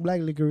tastes like black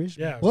licorice.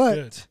 Yeah, but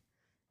good.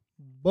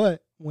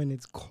 But when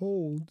it's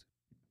cold,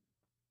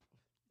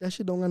 that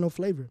shit don't got no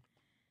flavor.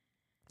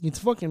 It's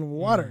fucking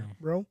water,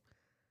 bro.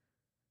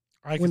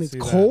 When it's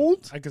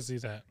cold, I can see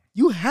that.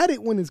 you had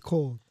it when it's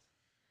cold.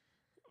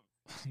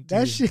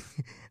 That shit.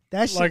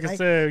 That shit. Like I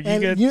said,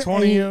 you get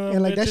 20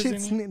 and like that bitches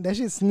shit. in you. That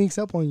shit sneaks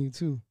up on you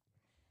too.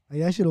 Like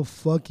that shit'll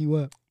fuck you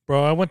up.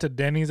 Bro, I went to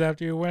Denny's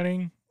after your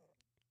wedding.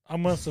 I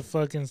must have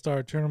fucking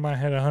started turning my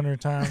head 100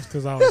 times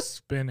because I was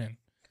spinning.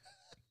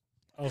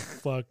 I was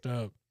fucked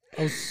up.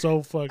 I was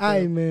so fucked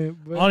up. Man,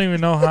 I don't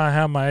even know how I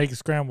had my egg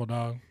scrambled,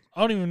 dog.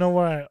 I don't even know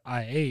what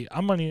I ate.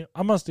 I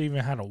must have even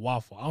had a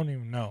waffle. I don't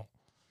even know.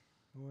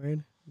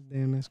 Word.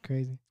 Damn, that's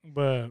crazy.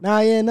 But Nah.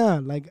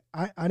 Like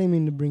I didn't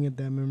mean to bring up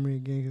that memory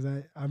again because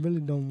I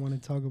really don't want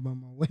to talk about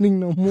my wedding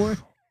no more.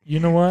 you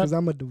know what? Because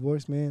I'm a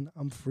divorced man.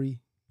 I'm free.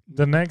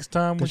 The next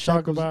time we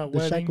talk about the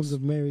weddings, shackles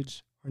of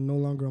marriage are no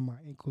longer on my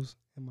ankles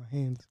and my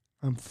hands.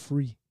 I'm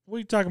free. what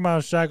you talking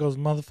about shackles,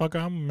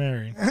 motherfucker? I'm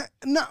married.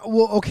 No,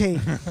 well, okay.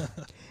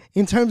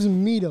 In terms of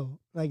me though,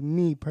 like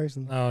me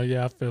personally, Oh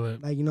yeah, I feel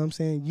it. like you know what I'm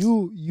saying.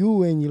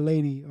 You and your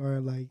lady are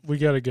like, We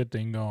got a good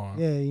thing going.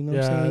 yeah, you know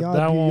what Yeah, I'm saying. that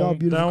Y'all one-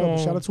 beautiful that couple.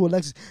 one- Shout out to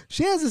Alexis.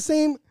 She has the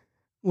same.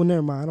 Well,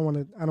 never mind. I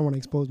don't want to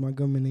expose my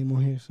government name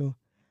on here. So,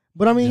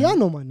 but I mean, Yeah. y'all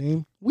know my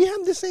name. We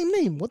have the same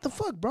name. What the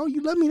fuck, bro?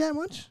 You love me that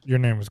much? Your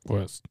name is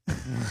Quest.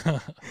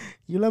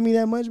 You love me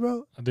that much,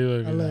 bro? I do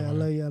love you. I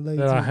love you. I love you.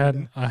 That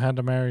too, I had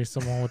to marry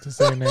someone with the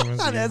same name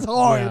as you. That's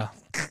hard. Yeah,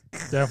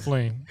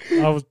 definitely.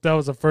 That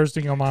was the first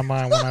thing on my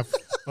mind when I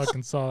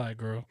fucking saw that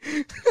girl.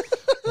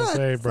 Let's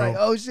say, It's bro. like,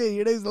 oh shit,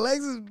 your name's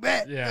Alexis.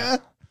 Bet. Yeah.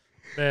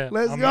 Bet.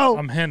 Let's go.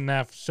 I'm hitting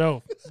that for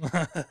sure.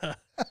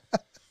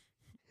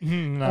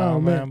 No,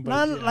 Oh man. But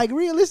Nah, yeah. like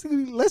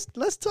realistically,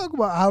 let's talk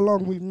about how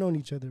long we've known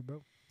each other,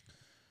 bro.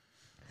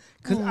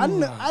 Because I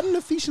didn't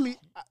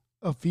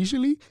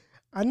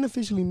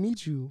officially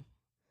meet you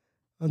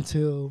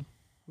until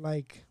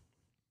like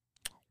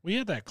we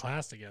had that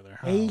class together,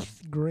 huh?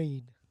 8th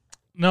grade.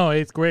 No,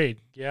 8th grade.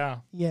 Yeah.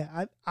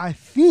 Yeah, I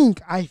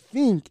think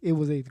it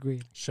was 8th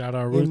grade. Shout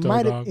out Ruth,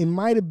 dog. It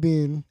might have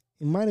been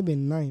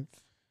 9th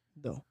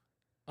though.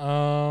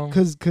 Um,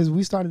 Cause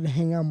we started to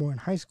hang out more in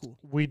high school.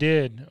 we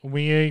did.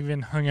 We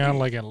even hung out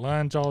like at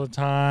lunch all the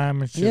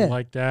time and shit Yeah.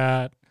 like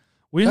that.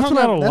 We That's hung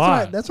when out a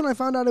lot. That's when I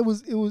found out it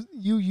was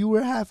you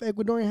were half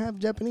Ecuadorian, half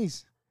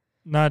Japanese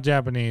Not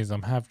Japanese.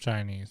 I'm half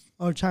Chinese.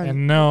 or Chinese.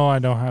 And no, I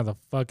don't have the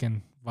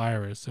fucking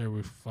virus. Or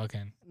we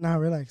fucking. Nah,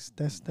 relax.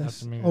 That's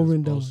to me, over that's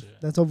and done with.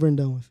 bullshit. That's over and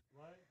done with.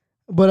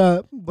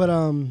 But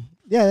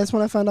yeah, that's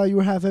when I found out you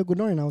were half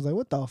Ecuadorian. I was like,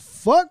 what the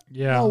fuck?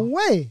 Yeah. No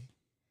way.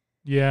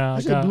 Yeah. I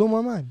That shit got, blew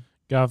my mind.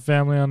 got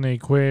family on the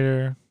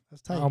equator.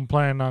 That's tight. I'm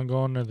planning on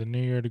going to the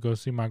New Year to go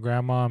see my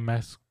grandma in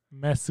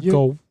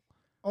Mexico.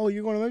 Oh,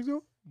 you're going to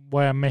Mexico?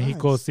 Where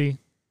Mexico, Nice. see?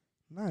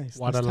 Nice. That's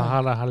tight.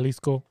 Guadalajara,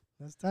 Jalisco.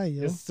 That's tight,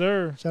 yo. Yes,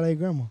 sir. Shout out your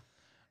grandma.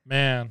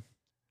 Man,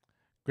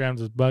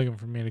 Grams is bugging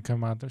for me to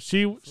come out there.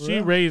 She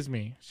real? raised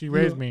me. She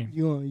raised me.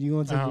 You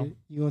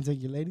gonna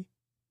take your lady?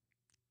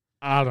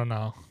 I don't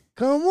know.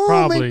 Come on,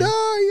 Probably. big dog.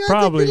 You gotta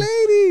Probably. take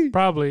your lady.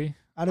 Probably.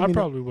 I I didn't mean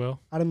probably will.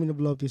 I didn't mean to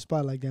blow up your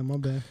spot like that. My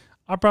bad.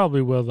 I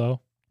probably will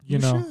though. You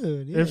know,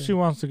 should, yeah. if she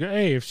wants to go.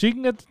 Hey, if she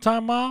can get the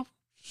time off,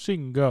 she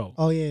can go.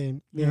 Oh yeah,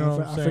 yeah. know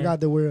what I'm I saying? forgot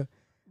that We're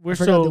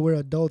we're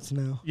adults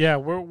now. yeah,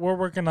 we're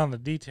working on the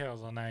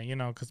details on that. You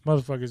know, because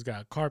motherfuckers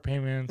got car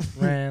payments,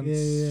 rents,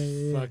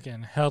 yeah.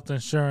 fucking health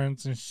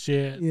insurance and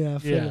shit. Yeah, I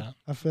feel it. Yeah.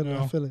 I feel it.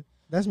 No. I feel it.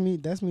 That's me.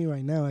 That's me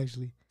right now,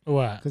 actually.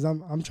 What? Because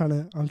I'm trying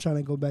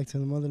to go back to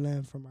the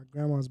motherland for my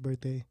grandma's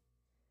birthday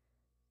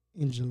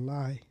in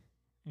July.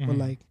 But Mhm.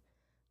 like,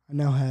 I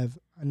now have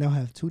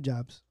 2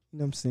 jobs. You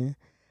know what I'm saying?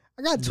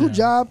 I got 2 Yeah.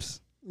 jobs.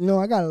 You know,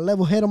 I got a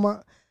level head on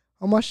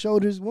my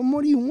shoulders. What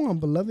more do you want,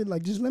 beloved?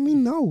 Like, just let me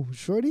know,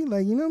 shorty.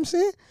 Like, you know what I'm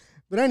saying?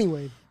 But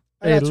anyway,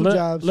 I Hey, got 2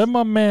 jobs. let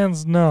my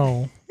mans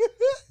know.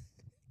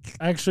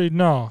 Actually,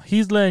 no.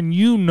 He's letting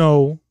you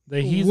know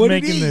that he's What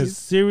it making this is.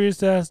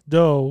 serious ass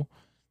dough.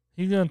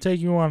 He's gonna take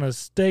you on a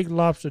steak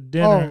lobster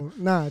dinner. Oh,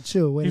 nah,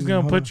 chill. Wait. He's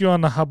gonna put you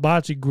on the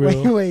hibachi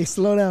grill. Wait,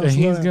 slow down. and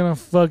slow he's down. gonna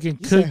fucking You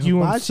cook said you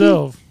hibachi?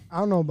 himself. I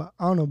don't know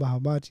about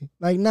hibachi.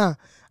 Like, nah,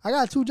 I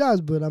got 2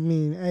 jobs, but I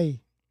mean, hey,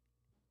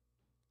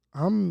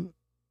 I'm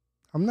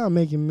not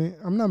making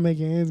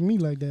ends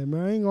meet like that,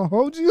 man. I ain't gonna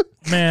hold you.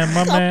 Man,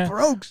 my I'm man,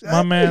 broke. son.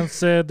 my man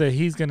said that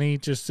he's gonna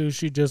eat your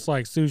sushi just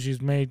like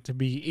sushi's made to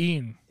be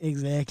eaten,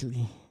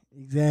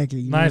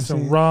 Exactly. You know nice what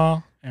I'm and saying?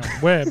 raw and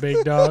wet,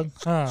 big dog.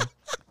 Huh?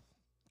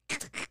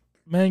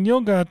 Man, you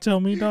don't gotta tell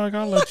me, dog.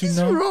 I'll let you What's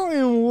know. wrong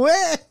and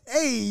wet?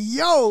 Hey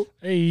yo,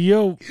 Hey,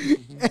 yo.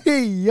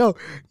 hey yo.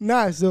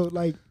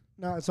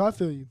 So I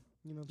feel you.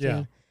 You know what I'm Yeah.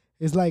 saying?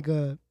 It's like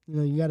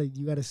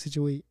you gotta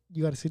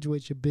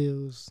situate your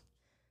bills,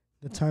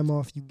 the time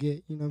off you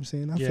get. You know what I'm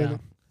saying? I feel Yeah.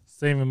 it.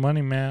 Saving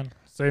money, man.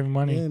 Saving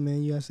money. Yeah,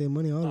 man. You gotta save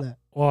money, all that.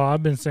 Well,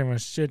 I've been saving a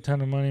shit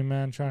ton of money,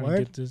 man, trying Word?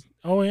 to get this.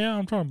 Oh, yeah,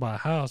 I'm trying to buy a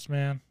house,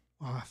 man.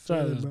 Oh, I feel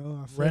Tired it, of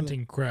bro. I feel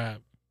renting crap.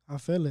 it. I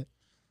feel it.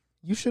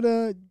 You should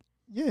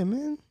yeah,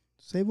 man.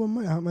 Save more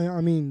money.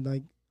 I mean,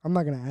 like, I'm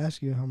not gonna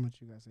ask you how much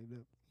you guys saved up.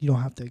 You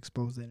don't have to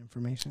expose that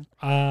information.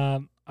 I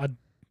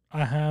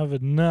I have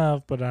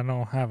enough, but I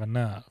don't have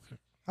enough.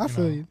 I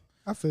feel you.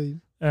 I feel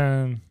you.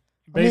 And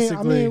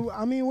basically,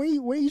 I mean,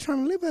 where you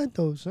trying to live at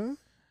though, son?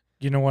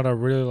 you know what? I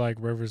really like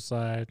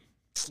Riverside.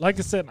 Like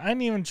I said, I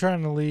ain't even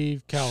trying to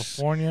leave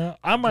California.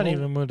 I might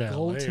even move to LA.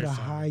 Go to the or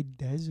something. high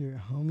desert,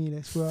 homie.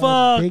 That's where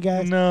all the big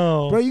ass.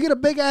 No, Bro, you get a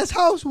big ass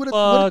house with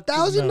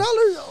 $1,000 a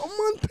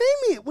month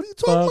payment. What are you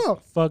talking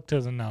about? Fuck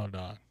doesn't know,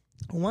 dog.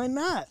 Why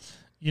not?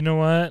 You know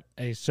what?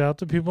 Hey, shout out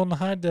to people in the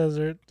high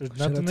desert. There's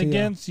Shout out nothing to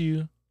against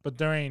you, but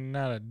there ain't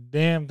not a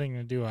damn thing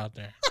to do out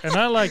there. And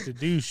I like to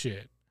do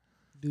shit.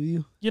 Do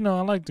you? You know,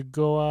 I like to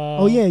go out.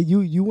 Oh yeah,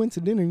 you went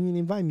to dinner. You didn't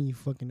invite me. You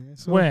fucking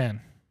ass. So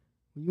When?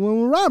 you went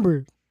with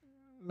Robert.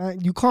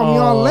 Like you called me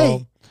all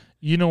late.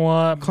 You know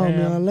what? Called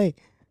me all late.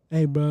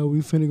 Hey, bro, we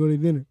finna go to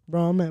dinner.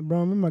 Bro, I'm at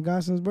my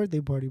godson's birthday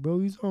party, bro.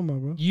 What you talking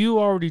about, bro? You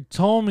already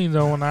told me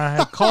though when I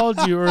had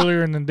called you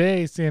earlier in the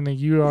day saying that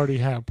you already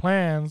had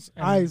plans.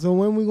 All right, so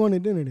when we going to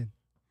dinner then?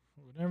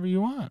 Whatever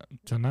you want.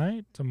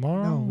 Tonight,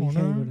 tomorrow. No, we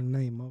whenever. can't go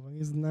tonight, motherfucker.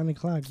 It's 9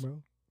 o'clock,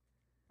 bro.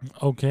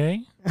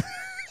 Okay.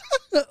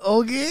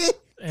 Okay.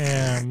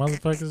 And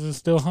motherfuckers are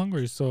still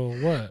hungry. So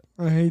what?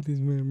 I hate this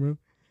man, bro.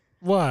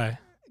 Why?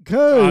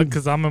 Cause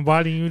Because I'm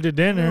inviting you to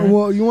dinner.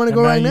 well, you want to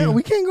go And right now now? you-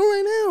 We can't go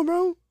right now,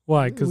 bro.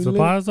 Why? Because we the live-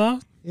 pod's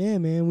off? Yeah,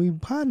 man, we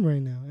potting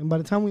right now, and by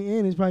the time we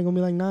end, it's probably gonna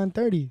be like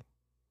 9:30. You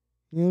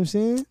know what I'm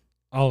saying?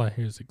 All I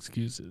hear is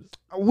excuses.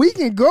 We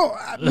can go,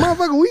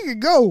 motherfucker. We can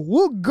go.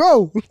 We'll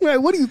go.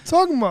 Like, what are you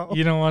talking about?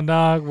 You know what,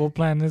 dog? We'll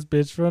plan this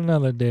bitch for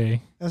another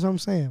day. That's what I'm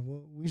saying.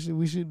 Well,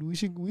 we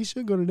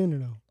should go to dinner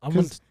though. I'm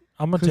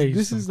gonna tell you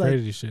this some is like-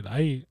 crazy shit.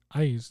 I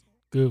eat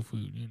good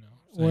food. You know,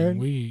 what I'm saying? Word.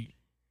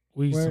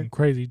 we eat Word. some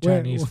crazy Word.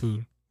 Chinese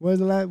food. What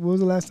was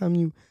the last time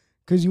you?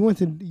 Because you went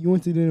to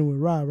dinner with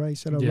Rob, right?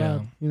 Shout out Yeah.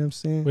 Rob. You know what I'm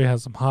saying? We had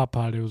some hot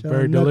pot. It was Shout out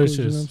very Knuckles, delicious.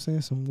 You know what I'm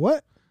saying? Some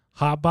what?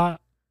 Hot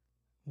pot?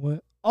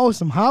 What? Oh,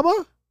 some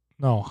haba?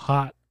 No,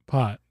 hot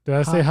pot. Did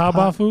I say Hot hot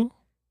pot. food?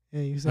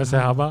 Yeah, you said I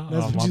said haba. haba?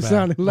 That's Oh, what my you bad.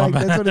 sounded My like.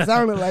 bad. That's what it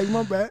sounded like.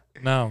 My bad.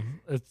 No,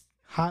 it's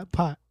Hot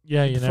pot.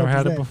 yeah. You What the never fuck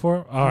had is it that?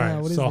 before. All Nah, right.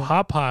 what is So that?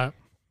 hot pot.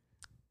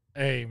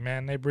 Hey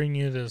man, they bring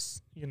you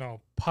this,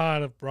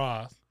 pot of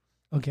broth.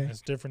 Okay.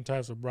 It's different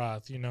types of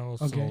broth, So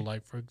Okay.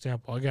 like for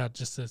example, I got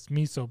just this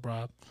miso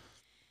broth,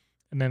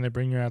 and then they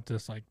bring you out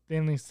this like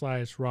thinly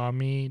sliced raw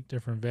meat,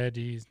 different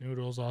veggies,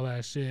 noodles, all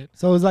that shit.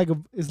 So it's like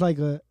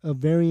a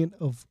variant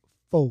of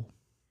pho.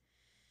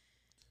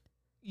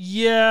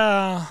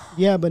 Yeah,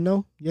 Yeah, but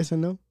no. Yes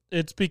and no.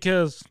 it's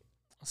because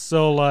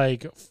so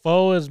like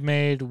pho is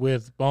made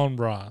with bone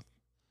broth,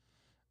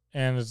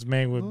 and it's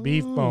made with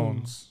beef Oh.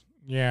 bones.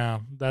 Yeah,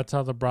 that's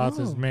how the broth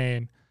is Oh.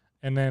 made,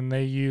 and then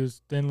they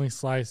use thinly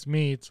sliced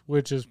meats,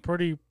 which is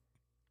pretty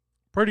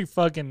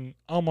fucking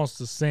almost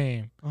the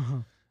same.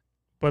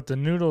 But the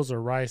noodles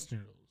are rice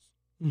noodles.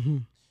 Mm-hmm.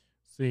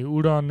 See,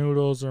 udon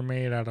noodles are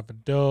made out of a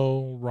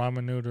dough.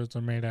 Ramen noodles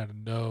are made out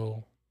of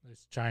dough.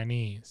 It's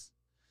Chinese.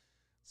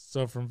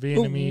 So from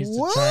Vietnamese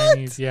What? to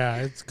Chinese, yeah,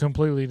 it's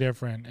completely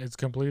different. It's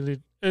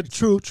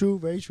True.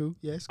 Very true.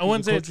 Yes. I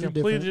wouldn't say it's cultures are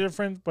completely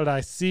different, but I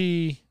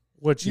see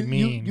what you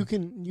mean. You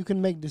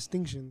can make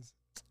distinctions.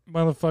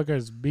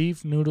 Motherfuckers,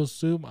 beef noodle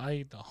soup, I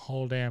eat the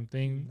whole damn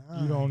thing.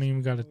 You don't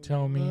even got to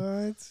tell me.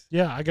 What?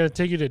 Yeah, I got to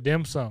take you to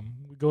dim sum.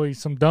 We go eat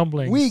some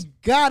dumplings. We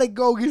gotta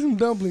go get some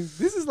dumplings.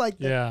 This is like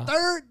the Yeah.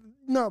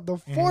 the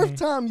fourth Mhm.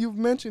 time you've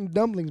mentioned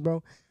dumplings,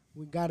 bro.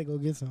 We gotta go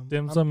get some.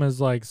 Dim sum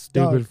is like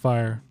stupid Dog.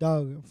 fire.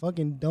 Dog,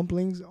 fucking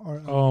dumplings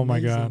are Oh my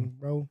amazing, God.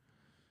 bro.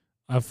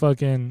 I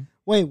fucking...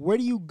 Wait, where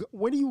do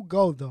you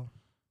go though?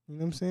 You know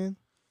what I'm saying?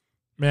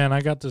 Man,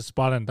 I got this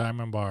spot in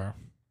Diamond Bar,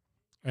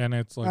 and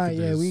it's like All right,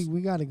 yeah, this,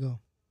 we gotta go.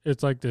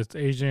 it's like this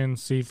Asian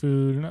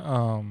seafood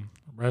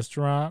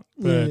restaurant,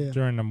 but Yeah.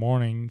 during the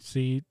morning,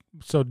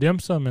 so dim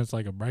sum is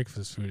like a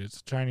breakfast food. It's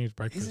a Chinese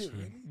breakfast it food.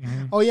 really?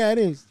 Mhm. Oh yeah, it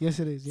is. Yes,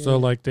 it is. Yeah, So yeah.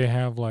 like they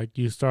have like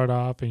you start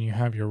off and you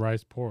have your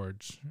rice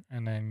porridge,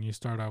 and then you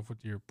start off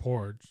with your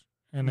porridge,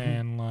 and Mhm.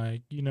 then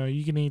like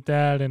you can eat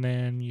that, and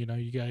then you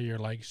got your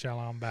like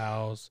xiaolong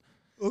baos,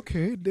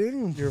 Okay,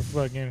 damn. your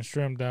fucking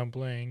shrimp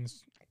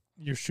dumplings,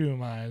 your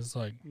shumais,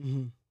 like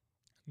Mm-hmm.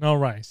 no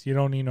rice. You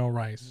don't need no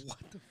rice.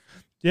 What the?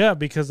 Yeah,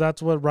 because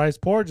that's what rice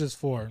porridge is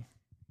for.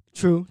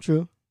 True.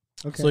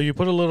 Okay. So you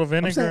put a little I'm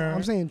vinegar.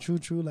 saying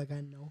true. Like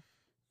I know.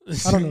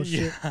 I don't know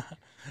shit.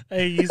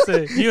 Hey,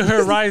 you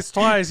heard rice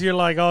twice. You're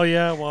like, oh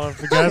yeah, well, I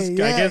guess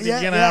Yeah,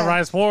 you're gonna yeah. have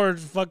rice porridge.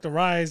 Fuck the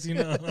rice,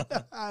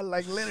 I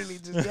like literally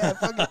just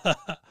fuck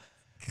it.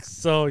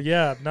 So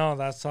yeah, no,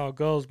 that's how it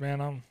goes,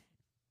 man.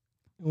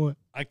 What?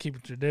 I keep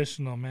it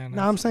traditional, man.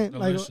 No, I'm That's saying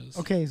delicious. like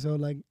okay, so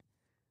like,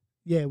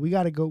 yeah, we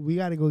gotta go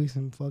eat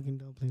some fucking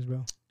dumplings,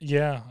 bro.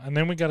 Yeah, and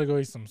then we gotta go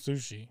eat some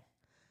sushi.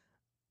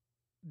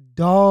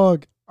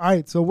 Dog. All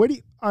right, so where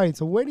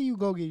do you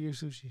go get your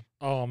sushi?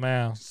 Oh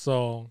man,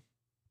 so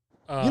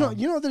You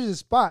know, there's a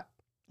spot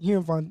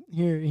here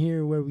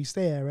here where we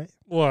stay at, right?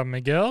 what,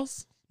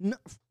 Miguel's? No.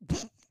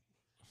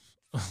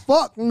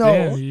 Fuck no.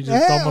 Damn, you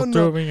just Hell almost no.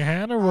 threw it in your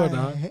hand or what?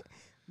 Huh?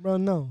 Bro,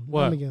 no.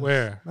 What? Not Miguel's.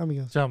 Where? Not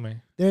Miguel's. Tell me.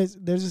 There's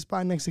a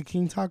spot next to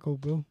King Taco,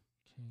 bro.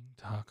 King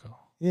Taco.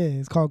 Yeah,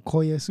 it's called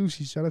Koya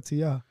Sushi. Shout out to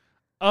y'all.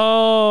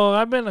 Oh,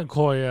 I've been to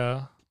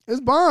Koya.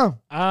 It's bomb.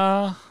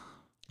 Uh,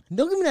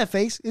 Don't give me that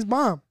face. It's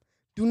bomb.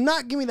 Do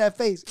not give me that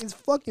face. It's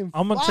fucking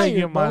I'm gonna fire, take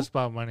you bro. my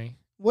spot money.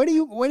 Where do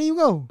you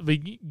go? But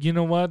you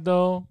know what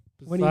though?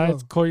 Where do you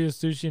Besides Koya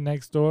Sushi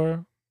next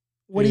door.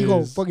 Where do you go?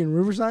 is- Fucking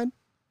Riverside?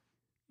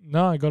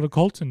 No, I go to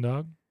Colton,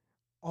 dog.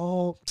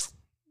 Oh,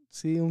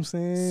 see what I'm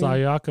saying?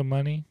 Sayaka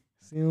money.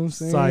 See what I'm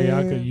saying?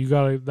 Sayaka, you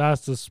gotta.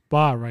 That's the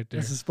spot right there.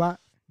 That's the spot.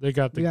 They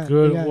got the We got-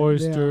 good we got-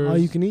 oysters. all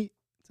you can eat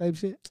type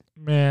shit.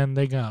 Man,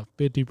 they got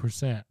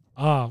 50%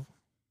 off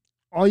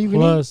All you can eat?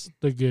 plus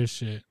the good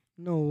shit.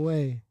 No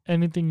way.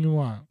 Anything you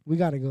want. We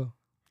gotta go.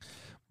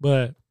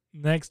 But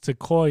next to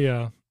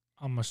Koya,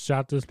 I'm gonna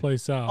shout this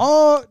place out.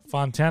 Oh,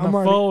 Fontana I'm Pho,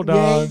 already,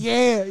 dog.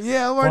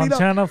 yeah. I'm already know.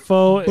 Fontana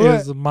Pho But-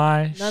 is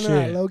my No,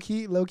 shit.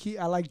 low key.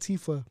 I like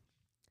Tifa.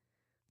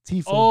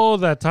 Tifa. Oh,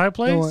 that Thai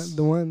place?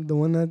 the one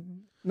that.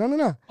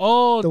 No.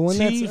 Oh, The one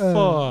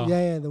Tifa.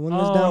 that's the one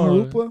that's down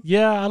Harupa.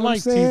 Yeah, I know what like I'm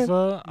saying?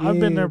 Tifa. I've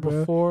been Yeah, there bro.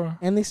 before.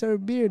 And they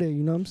serve beer there.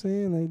 You know what I'm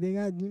saying? Like they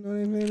got, you know what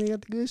I mean? They got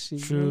the good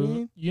shit. True. You know what I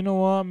mean? You know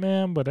what,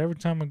 man? But every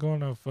time I go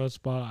into a first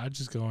spot, I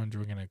just go and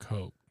drinking a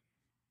Coke.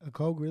 A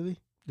Coke, really?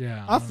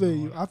 Yeah. I don't feel know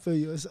you. what- I feel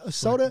you.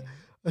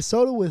 A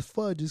soda with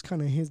fudge just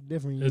kind of hits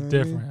different. You It's know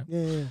what I mean? different.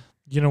 Yeah.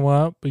 You know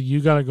what? But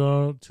you gotta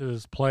go to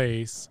this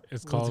place. It's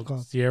What's it called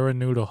called? Sierra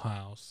Noodle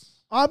House.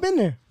 Oh, I've been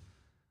there.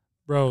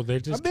 Bro, they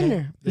just I've been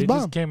there. They It's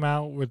just bomb. came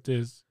out with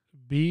this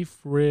beef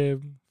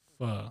rib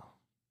pho.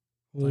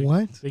 Like,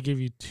 What? They give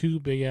you 2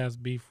 big ass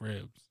beef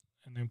ribs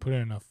and then put it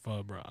in a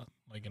pho broth,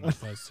 like in a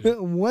pho soup.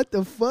 What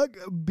the fuck?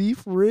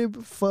 Beef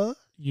rib pho?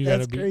 You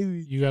That's gotta be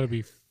crazy. You gotta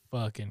be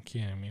fucking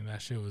kidding me.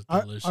 That shit was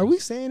delicious. Are we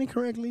saying it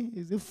correctly?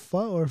 Is it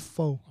pho or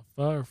pho?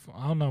 Pho or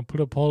I don't know. Put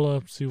a poll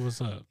up, see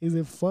what's up. Is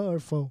it pho or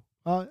pho?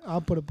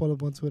 I'll put a poll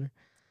up on Twitter.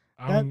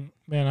 I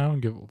don't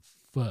give a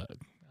fuck.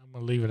 I'm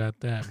gonna leave it at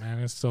that, man.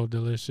 It's so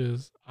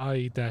delicious. I'll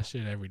eat that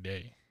shit every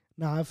day.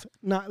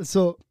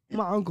 So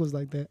my uncle's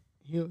like that.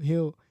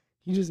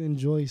 He just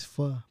enjoys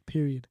pho.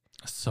 Period.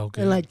 It's so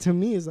good. And like to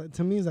me, it's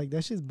like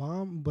that shit's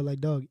bomb. But like,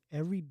 dog,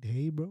 every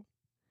day, bro.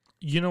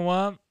 You know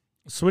what?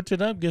 Switch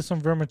it up. Get some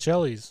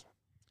vermicellis.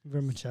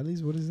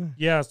 Vermicellis, what is that?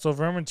 Yeah, so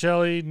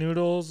vermicelli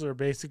noodles are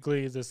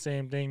basically the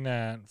same thing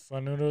that pho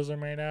noodles are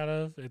made out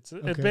of. It's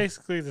Okay.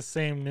 basically the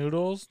same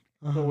noodles,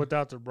 Uh-huh. but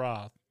without the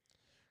broth.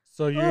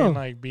 So you're Oh. eating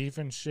like beef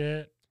and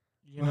shit,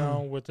 you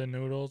know, with the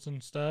noodles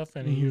and stuff,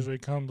 and Mhm. it usually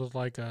comes with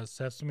like a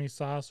sesame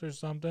sauce or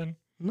something.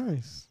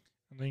 Nice.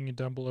 And then you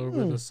dump a little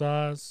bit of Mm. the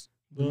sauce.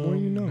 The more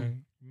you boom, know. and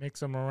then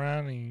mix them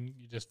around and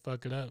you just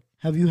fuck it up.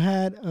 Have you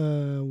had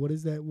what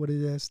is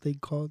that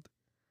steak called?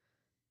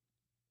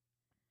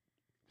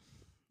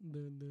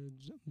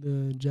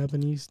 The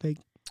Japanese steak.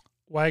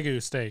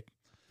 Wagyu steak.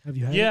 Have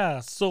you had it? Yeah,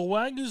 so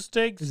Wagyu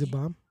steak. Is it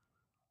bomb?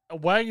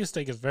 Wagyu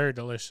steak is very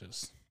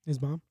delicious. It's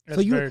bomb.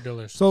 It's very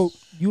delicious. So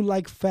you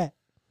like fat?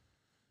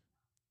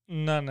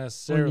 Not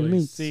necessarily.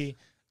 meats. See,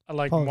 I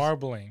like Pause.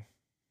 marbling.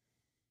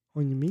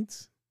 On your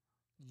meats?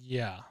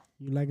 Yeah.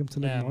 You like them to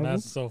look Man, marble?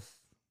 that's so.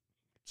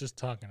 Just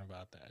talking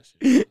about that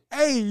shit.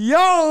 Hey,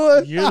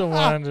 yo! You're the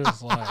one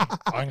that's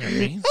like, on your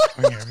meats?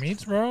 On your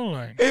meats, bro?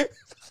 Like,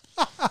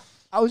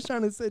 I was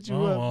trying to set you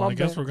oh, up. well, My I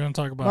guess bad. we're going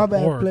to talk My about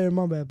bad, pork. player.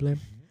 My bad, player.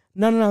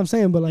 No, I'm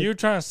saying, but like, You were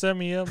trying to set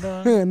me up,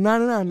 dog? no,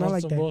 not On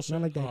like some that. bullshit?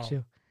 Not like that. Oh.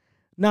 Chill.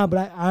 Nah,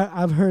 but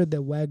I've heard that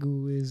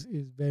Wagyu is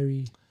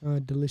very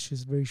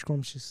delicious, very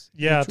scrumptious.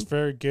 Yeah, Is it's that true?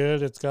 very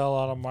good. It's got a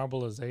lot of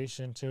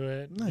marbleization to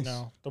it. You Nice.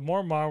 know, the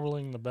more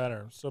marbling, the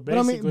better. So But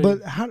I basically,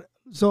 mean,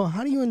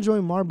 how do you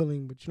enjoy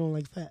marbling, but you don't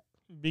like fat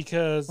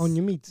because on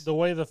your meats? the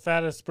way the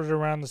fat is spread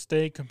around the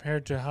steak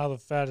compared to how the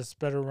fat is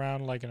spread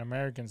around like an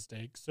American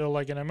steak. So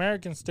like an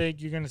American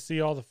steak, you're going to see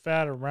all the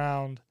fat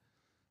around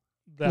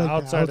the Like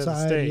outside of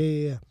the steak.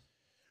 Yeah.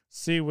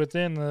 See,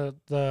 within the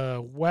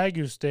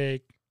Wagyu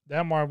steak,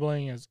 that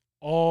marbling is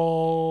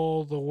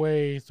all the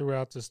way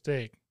throughout the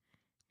steak.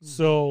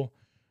 So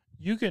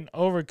you can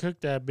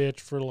overcook that bitch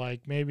for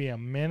like maybe a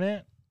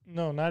minute.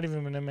 No, not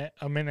even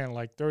a minute,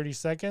 like 30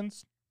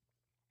 seconds.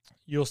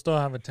 You'll still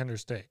have a tender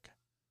steak.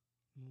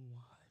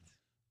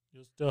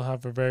 You'll still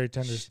have a very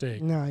tender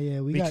steak. Nah, yeah,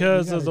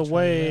 Because of the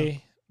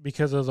way,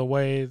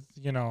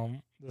 you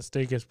know, the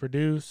steak is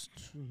produced,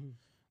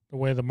 the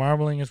way the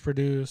marbling is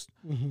produced.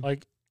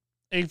 Like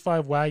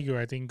A5 Wagyu,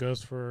 I think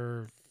goes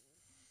for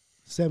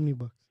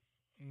 $70.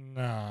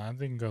 no, I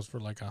think it goes for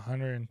like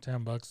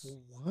 $110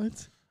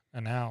 What?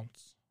 an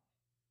ounce.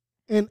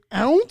 An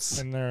ounce?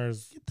 And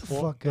there's Get the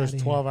fuck there's outta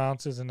here. 12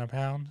 ounces in a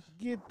pound.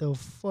 Get the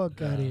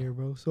fuck out of Yeah. here,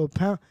 bro. So a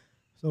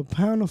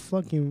pound of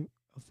fucking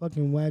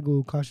Wagyu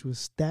will cost you a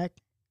stack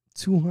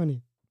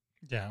 $200.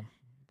 Yeah,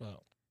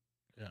 but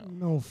yeah.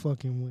 No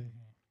fucking way.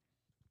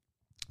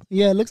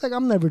 Yeah, it looks like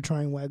I'm never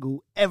trying Wagyu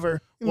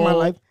ever in my Well,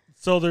 life.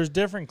 So there's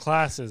different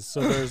classes.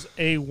 So there's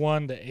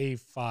A1 to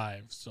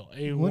A5. So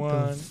A1,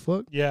 What the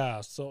fuck?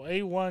 yeah. So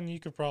A1 you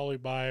could probably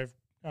buy,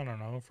 I don't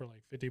know, for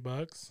like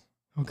 $50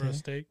 for Okay. a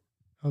steak.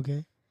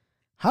 Okay.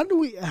 How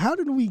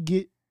did we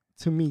get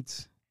to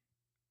meats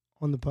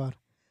on the pod?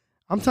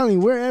 I'm telling you,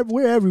 we're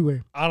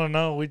everywhere. I don't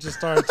know. We just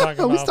started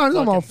talking We about started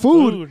talking about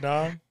fucking food.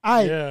 dog.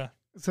 Aight. Yeah.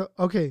 So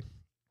okay.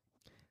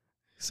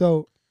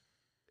 So,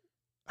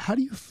 how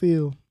do you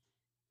feel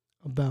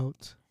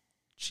about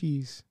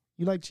cheese?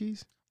 You like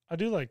cheese? I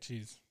do like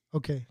cheese.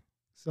 Okay.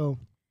 So,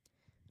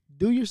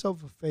 do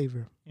yourself a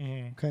favor.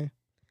 Mm-hmm. Okay.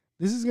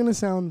 This is gonna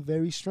sound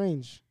very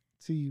strange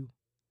to you,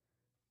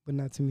 but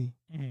not to me.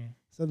 Mm-hmm.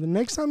 So the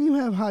next time you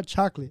have hot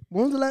chocolate,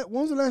 when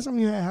was the last time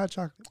you had hot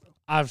chocolate?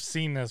 I've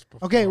seen this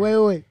before. Okay,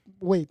 wait.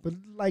 But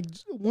like,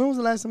 when was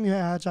the last time you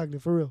had hot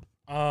chocolate for real?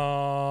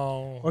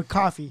 Oh. Or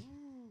coffee?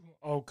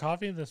 Oh,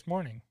 coffee this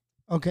morning.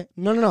 Okay,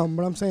 no.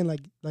 But I'm saying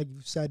like you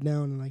sat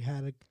down and like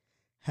had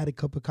a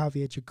cup of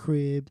coffee at your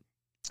crib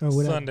or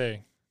whatever.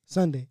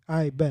 Sunday. All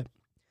right, bet.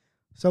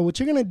 So what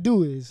you're gonna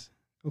do is,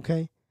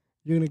 okay,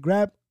 you're gonna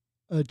grab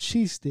a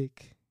cheese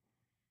stick.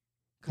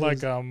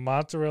 Like a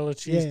mozzarella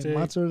cheese stick?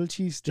 Mozzarella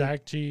cheese stick.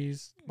 Jack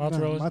cheese?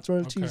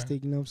 Mozzarella cheese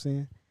stick, you know what I'm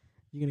saying?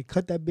 You're going to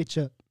cut that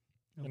bitch up.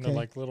 Okay? Into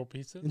like little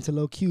pieces? Into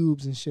little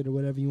cubes and shit or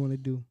whatever you want to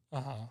do.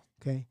 Uh-huh.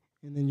 Okay?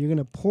 And then you're going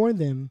to pour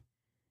them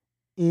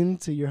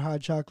into your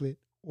hot chocolate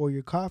or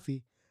your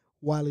coffee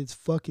while it's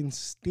fucking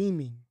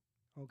steaming.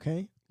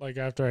 Okay? Like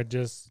after I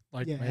just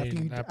made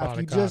that pot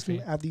of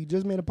coffee. After you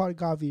just made a pot of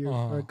coffee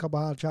or a cup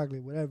of hot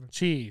chocolate, whatever.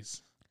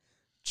 Cheese.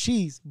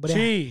 But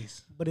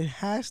it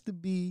has to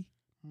be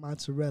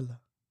mozzarella,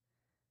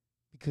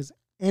 because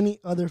any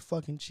other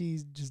fucking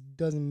cheese just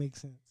doesn't make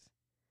sense.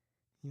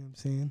 You know what I'm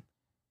saying?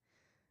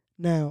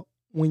 Now,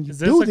 when you is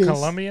do this this, a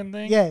Colombian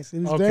thing? Yes,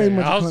 it is very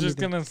much. I was just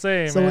gonna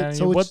say, man,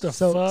 what the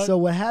fuck? So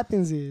what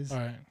happens is, all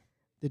right,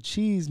 the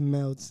cheese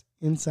melts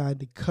inside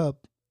the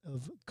cup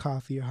of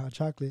coffee or hot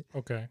chocolate.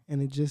 Okay,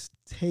 and it just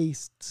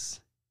tastes.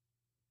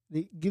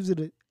 It gives it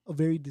a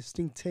very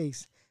distinct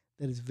taste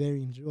that is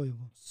very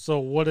enjoyable. So,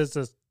 what is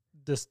this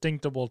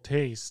distinctable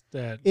taste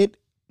that it?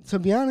 To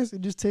be honest,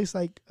 it just tastes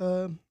like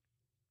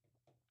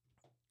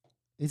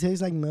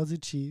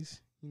melted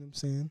cheese. You know what I'm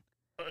saying?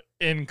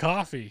 In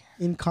coffee.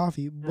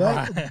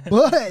 But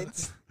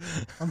but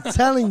I'm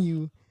telling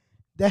you,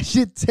 that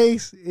shit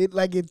tastes good.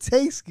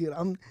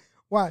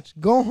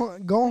 Go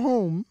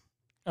home.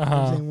 Uh-huh.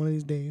 I'm saying one of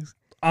these days.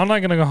 I'm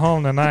not gonna go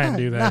home tonight and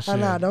do that shit.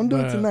 Nah, don't do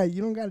it tonight.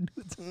 You don't gotta do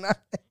it tonight.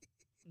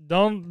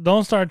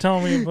 Don't start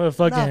telling me to put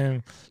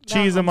fucking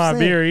cheese in my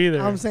beer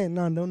either. I'm saying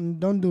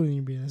don't do it in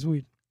your beer. That's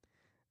weird.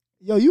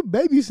 Yo, you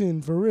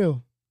babysitting for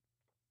real.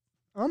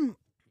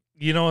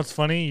 You know what's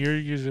funny? You're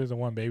usually the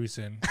one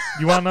babysitting.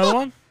 You want another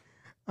one?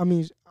 I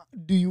mean,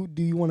 do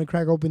you want to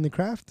crack open the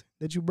craft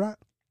that you brought?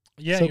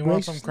 Yeah, so you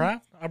want some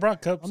craft? I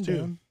brought cups too.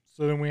 Down.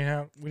 So then we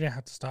didn't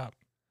have to stop.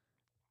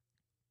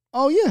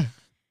 Oh yeah.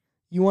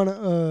 You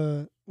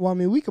wanna well, I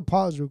mean, we could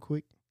pause real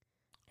quick.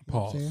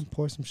 Pause.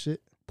 Pour some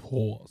shit.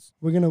 Pause.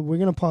 We're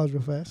gonna pause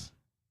real fast.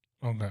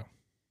 Okay.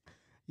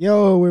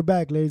 Yo, we're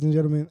back, ladies and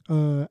gentlemen.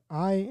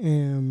 I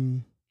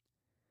am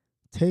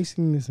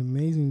tasting this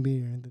amazing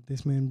beer that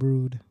this man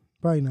brewed.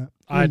 Probably not.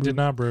 I did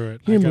not brew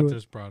it. I got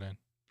this brought in.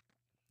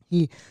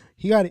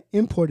 He got it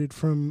imported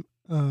from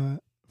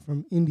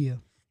India.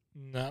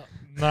 No,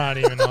 not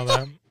even know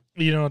that.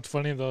 You know what's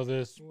funny though?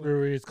 This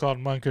brewery is called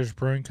Monkish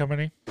Brewing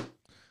Company.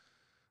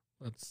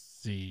 Let's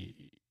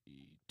see.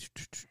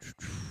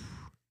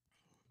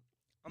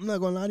 I'm not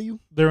gonna lie to you.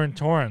 They're in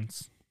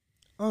Torrance.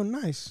 Oh,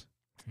 nice.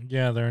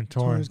 Yeah, they're in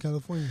Torrance,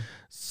 California.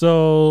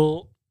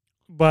 So,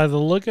 by the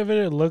look of it,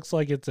 it looks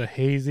like it's a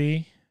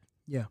hazy.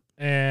 Yeah.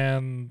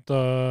 And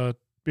the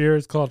beer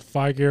is called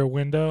 5-Year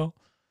Window.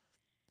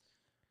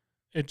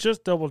 It's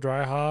just double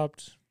dry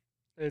hopped.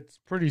 It's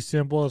pretty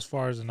simple as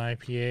far as an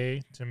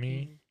IPA to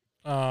me.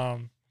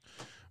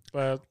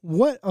 But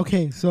what?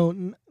 Okay,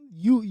 so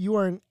you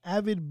are an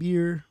avid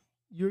beer.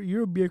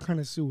 You're a beer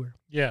connoisseur.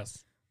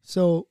 Yes.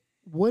 So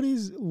what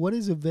is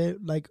a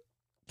like?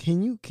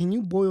 Can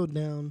you boil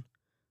down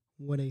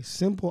what a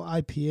simple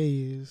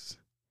IPA is,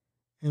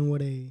 and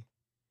what a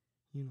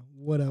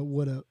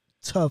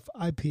tough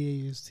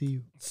IPA is to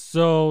you?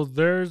 So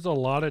there's a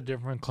lot of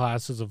different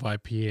classes of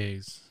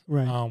IPAs,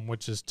 right?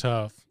 Which is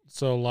tough.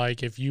 So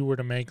like if you were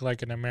to make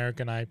like an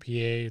American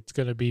IPA, it's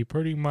gonna be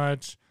pretty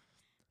much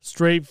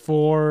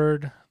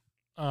straightforward,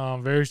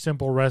 very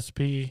simple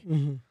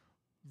recipe,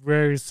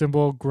 very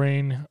simple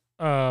grain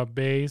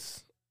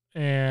base,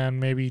 and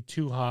maybe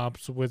 2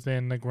 hops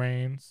within the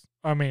grains.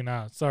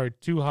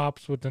 2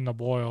 hops within the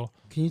boil.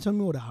 Can you tell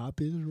me what a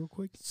hop is real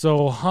quick?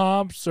 So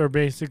hops are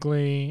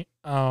basically,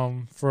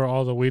 for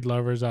all the weed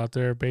lovers out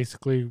there,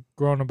 basically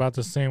grown about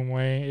the same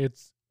way.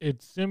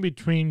 It's in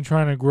between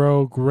trying to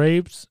grow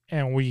grapes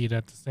and weed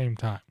at the same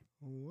time.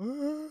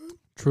 What?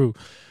 True.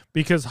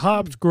 Because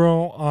hops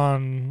grow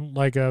on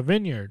like a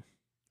vineyard.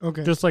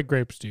 Okay. Just like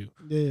grapes do.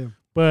 Yeah.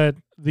 But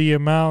the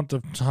amount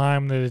of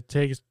time that it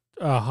takes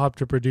a hop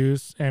to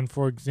produce, and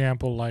for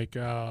example, like,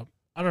 I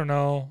don't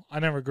know, I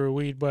never grew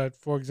weed, but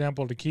for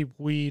example, to keep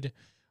weed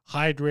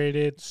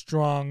hydrated,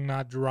 strong,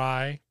 not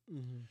dry.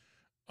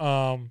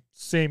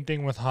 Same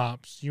thing with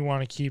hops. You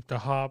want to keep the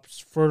hops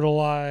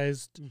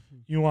fertilized.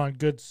 You want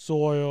good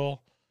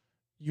soil.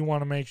 You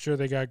want to make sure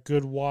they got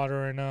good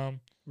water in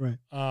them. Right.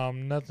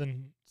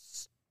 Nothing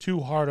too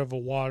hard of a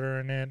water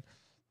in it.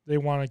 they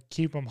want to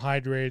keep them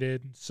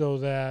hydrated so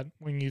that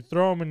when you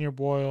throw them in your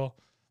boil,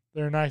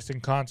 they're nice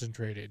and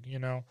concentrated, you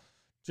know?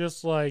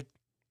 Just like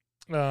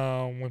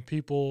when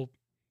people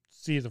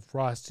see the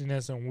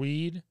frostiness in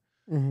weed,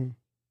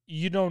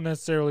 you don't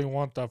necessarily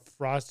want the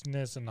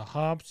frostiness in the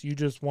hops. You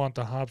just want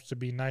the hops to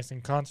be nice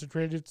and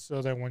concentrated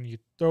so that when you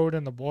throw it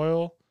in the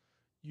boil,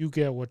 you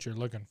get what you're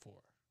looking for.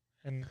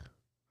 And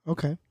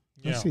okay,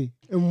 yeah. let's see.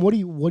 And what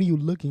are you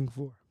looking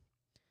for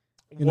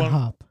in a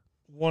hop?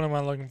 What am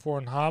I looking for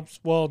in hops?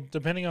 Well,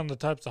 depending on the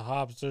types of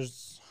hops,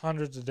 there's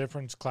hundreds of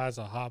different classes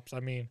of hops.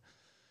 I mean,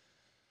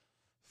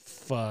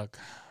 fuck.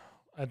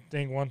 I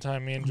think one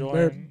time me and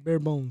Joanne, bare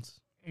bones.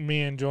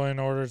 Me and Joanne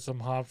ordered some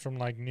hops from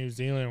like New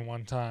Zealand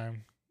one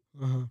time.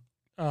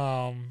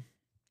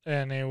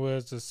 And it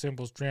was a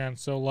simple strand.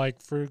 So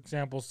like, for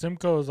example,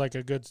 Simcoe is like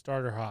a good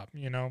starter hop,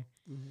 you know?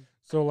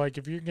 So like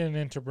if you're getting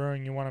into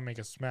brewing, you want to make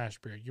a smash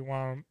beer. You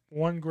want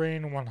 1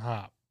 grain and 1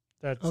 hop.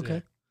 That's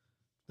it.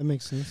 That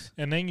makes sense.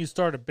 And then you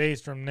start a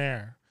base from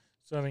there.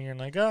 So then you're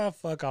like, oh,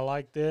 fuck, I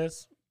like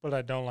this, but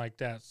I don't like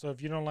that. So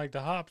if you don't like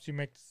the hops, you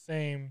make the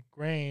same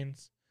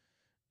grains,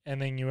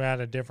 and then you add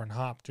a different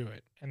hop to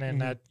it. And then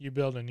that you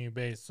build a new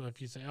base. So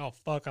if you say, oh,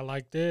 fuck, I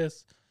like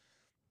this,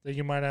 then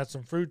you might add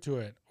some fruit to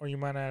it, or you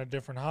might add a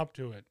different hop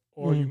to it,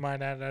 or you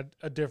might add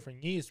a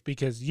different yeast,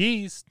 because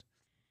yeast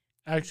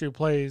actually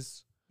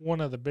plays one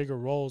of the bigger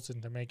roles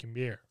into making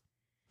beer.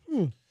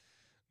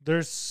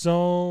 There's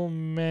so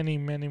many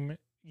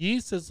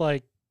yeast is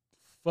like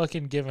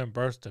fucking giving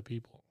birth to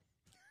people.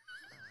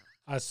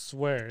 I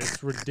swear,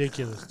 it's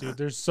ridiculous, dude.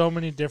 There's so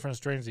many different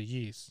strains of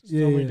yeast.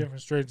 So many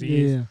different strains of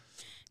yeast.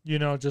 You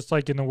know, just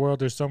like in the world,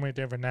 there's so many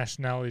different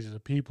nationalities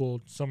of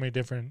people, so many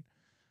different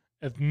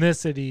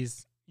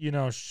ethnicities, you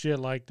know, shit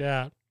like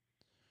that.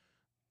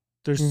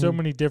 There's so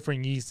many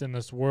different yeasts in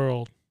this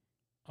world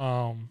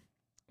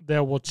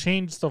that will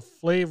change the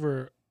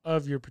flavor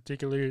of your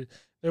particular,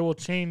 they will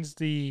change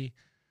the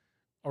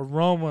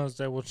aromas,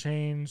 that will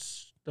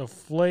change the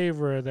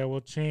flavor, that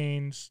will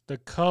change the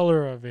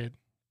color of it,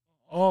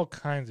 all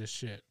kinds of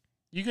shit.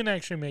 You can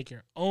actually make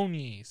your own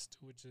yeast,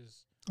 which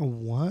is... A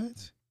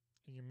what?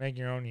 You can make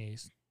your own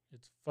yeast.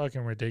 It's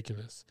fucking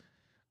ridiculous.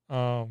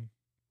 But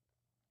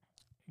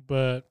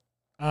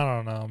I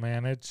don't know,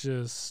 man. It's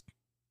just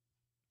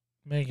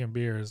making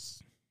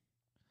beers.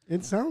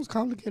 It sounds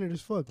complicated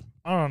as fuck.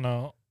 I don't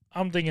know.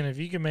 I'm thinking if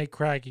you can make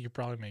crack, you could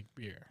probably make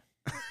beer.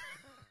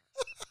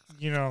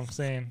 You know what I'm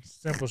saying?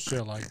 Simple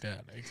shit like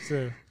that.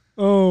 Except,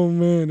 oh,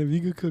 man. If you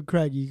could cook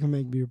crack, you can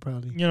make beer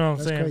probably. You know what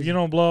I'm saying? Crazy. If you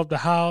don't blow up the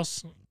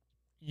house,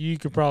 you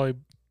could probably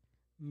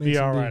be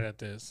all right at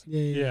this.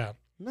 Yeah.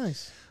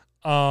 Nice.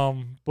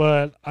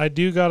 But I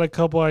do got a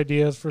couple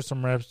ideas for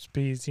some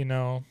recipes, you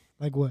know.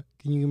 Like what?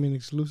 Can you give me an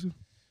exclusive?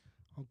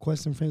 On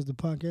Quest and Friends, the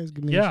podcast?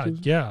 Give me an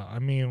exclusive? Yeah. I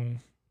mean,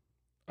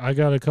 I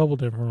got a couple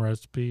different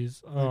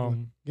recipes. Like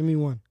give me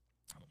one.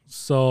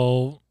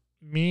 So,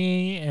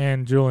 me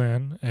and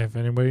Julian, if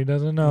anybody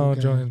doesn't know,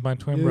 Julian's my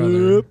twin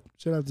brother.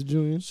 Shout out to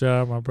Julian.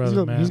 Shout out my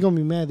brother, man. He's going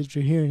to be mad that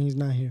you're here and he's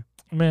not here.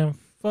 Man,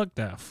 fuck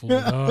that fool,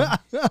 dog.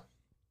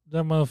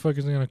 That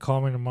motherfucker's going to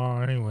call me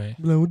tomorrow anyway.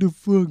 Like, what the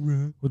fuck,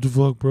 bro? What the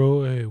fuck,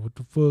 bro? Hey, what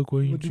the fuck?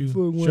 Why ain't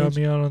you shout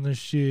me out on this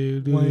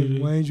shit? Why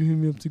ain't you hit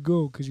me up to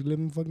go? Because you live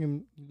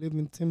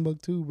in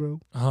Timbuktu,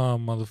 bro.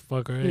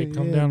 Motherfucker. Hey,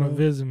 come down and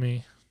visit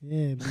me.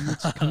 Yeah, but you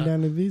just come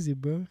down to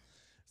visit, bro.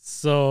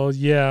 So,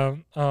 yeah.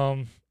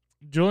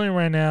 Julian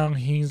right now,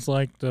 he's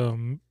like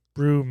the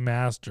brew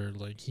master.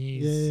 Like,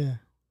 he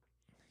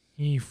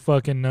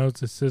fucking knows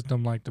the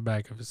system like the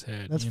back of his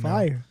head. That's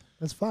fire.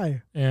 That's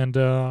fire. And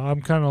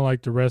I'm kind of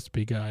like the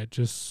recipe guy.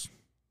 Just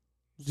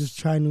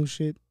try new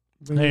shit.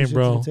 Bring hey, new shit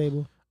bro, to the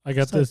table. I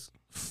got this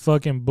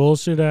fucking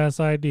bullshit ass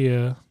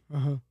idea.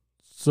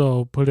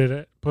 So put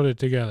it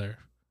together.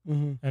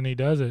 And he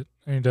does it,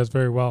 and he does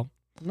very well.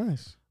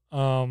 Nice.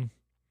 And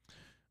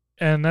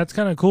that's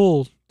kind of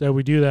cool that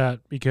we do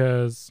that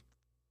because,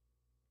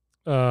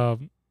 how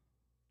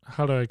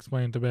do I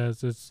explain it the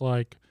best? It's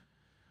like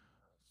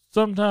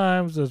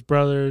sometimes as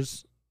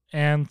brothers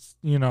and,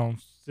 you know,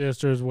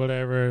 sisters,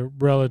 whatever,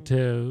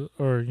 relatives,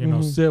 or, you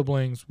know,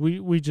 siblings,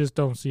 we just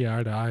don't see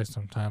eye to eye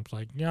sometimes.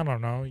 Like, I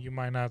don't know, you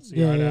might not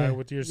see eye to eye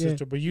with your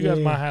sister, but you guys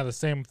might have the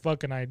same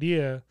fucking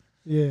idea.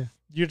 Yeah.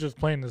 You're just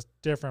playing this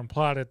different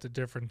plot at the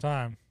different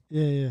time.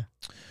 Yeah.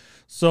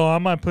 So I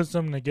might put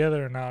something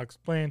together and I'll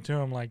explain to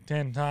him like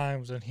 10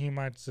 times, and he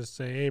might just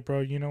say, hey, bro,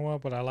 you know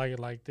what? But I like it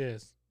like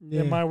this.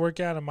 Yeah. It might work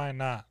out, it might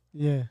not.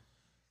 Yeah.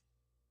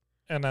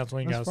 And that's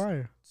when you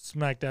gotta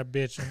smack that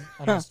bitch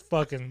on his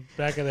fucking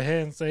back of the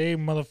head and say, hey,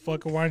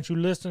 motherfucker, why didn't you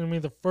listen to me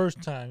the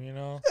first time, you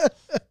know?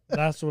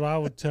 That's what I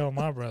would tell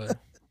my brother.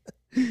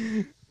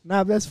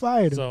 Nah, that's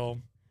fire.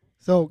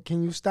 So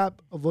can you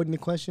stop avoiding the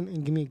question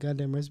and give me a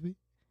goddamn recipe?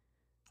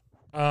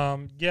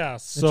 Yeah.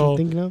 So that you're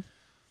thinking of?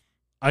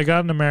 I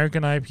got an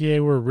American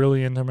IPA. We're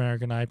really into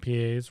American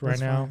IPAs right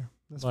now.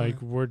 That's like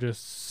fire. We're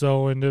just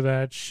so into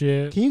that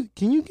shit.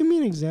 Can you give me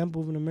an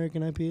example of an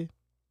American IPA?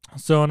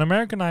 So an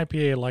American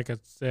IPA, like I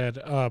said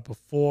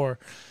before,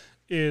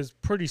 is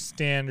pretty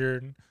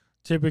standard.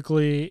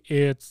 Typically,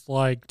 it's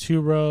like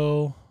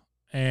 2-row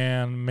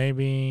and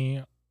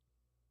maybe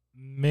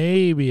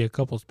a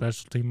couple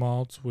specialty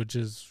malts, which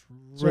is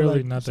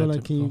really not that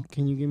typical.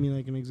 Can you give me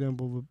like an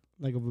example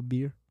of a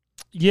beer?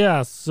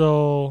 Yeah,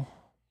 so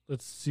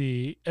let's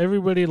see.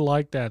 Everybody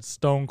liked that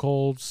Stone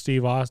Cold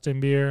Steve Austin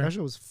beer That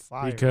shit was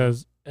fire.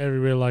 because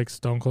everybody likes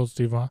Stone Cold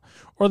Steve Austin.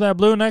 Or that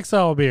Blue and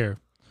Exile beer.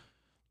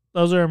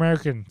 Those are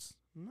Americans.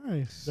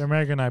 Nice. They're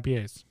American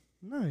IPAs.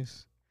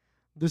 Nice.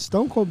 The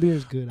Stone Cold beer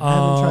is good. I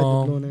haven't tried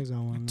the Blue and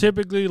Exile one.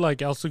 Typically,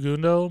 like El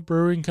Segundo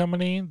Brewing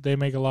Company, they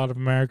make a lot of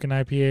American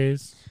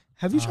IPAs.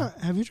 Have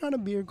you tried a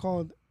beer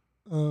called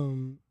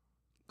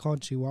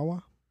Chihuahua?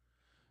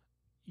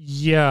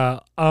 Yeah,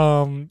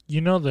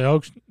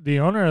 the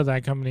owner of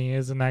that company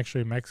isn't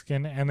actually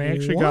Mexican, and they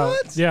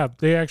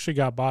actually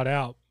got bought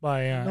out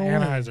by No way.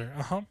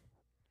 Anheuser.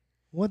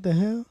 What the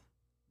hell?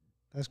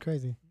 That's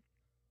crazy.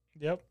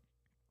 Yep.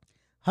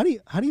 How do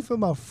you feel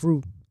about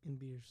fruit in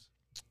beers?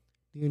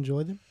 Do you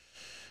enjoy them?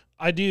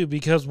 I do,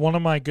 because one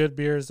of my good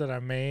beers that I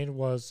made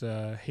was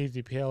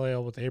hazy pale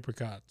ale with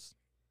apricots.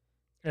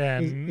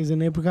 And Is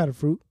an apricot a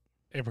fruit?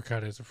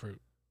 apricot is a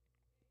fruit.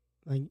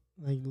 Like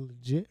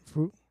legit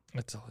fruit?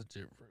 It's a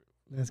legit fruit.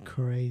 That's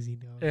crazy,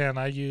 dog. And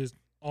I used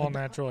all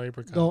natural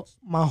apricots. Though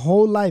my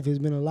whole life has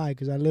been a lie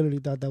because I literally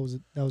thought that was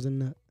a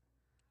nut.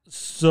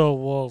 So,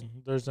 well,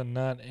 there's a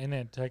nut in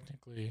it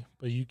technically,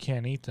 but you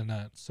can't eat the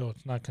nut, so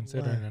it's not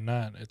considered Why? a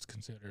nut. It's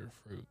considered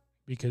a fruit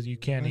because you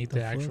can't What eat the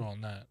the fuck? actual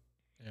nut.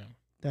 Yeah.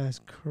 That's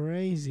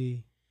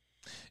crazy.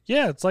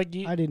 Yeah, it's like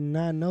I did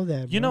not know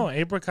that. you bro. know,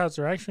 apricots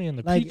are actually in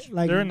the Like- peach.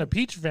 like- They're in the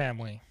peach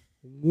family.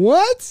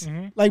 What?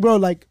 Mm-hmm. Like, bro,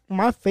 like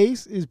my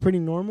face is pretty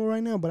normal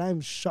right now, but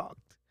I'm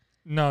shocked.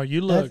 No,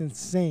 you That's look.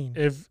 insane.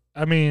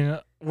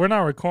 We're not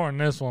recording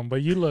this one,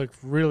 but you look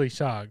really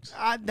shocked,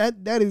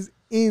 That is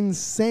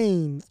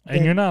insane.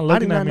 and you're not I did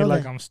looking not at me know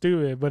like that. I'm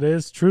stupid, but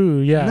it's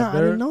true. Yeah, No,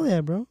 I didn't know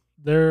that, bro.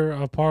 they're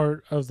a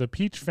part of the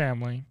peach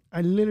family.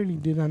 I literally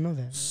did not know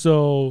that.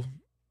 So,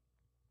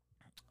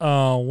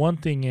 one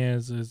thing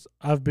is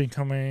I've been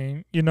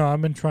trying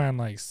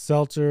like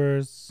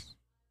seltzers,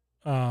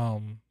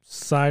 ciders.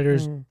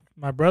 Mm.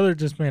 My brother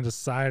just made a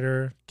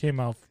cider, came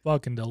out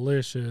fucking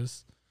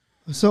delicious.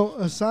 So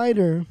a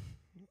cider,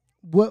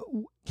 what?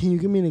 Can you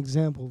give me an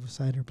example of a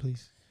cider,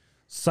 please?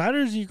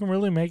 Ciders you can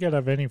really make out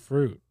of any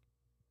fruit,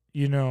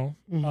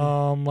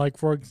 Mhm. Like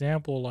for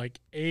example, like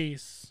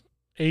Ace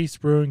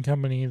Brewing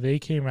Company, they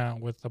came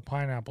out with the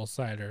pineapple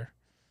cider.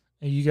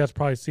 And you guys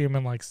probably see them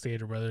in like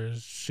Stater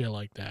Brothers, shit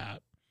like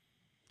that.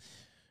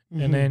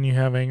 Mhm. And then you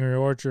have Angry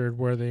Orchard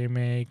where they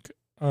make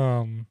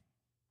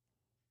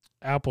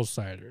apple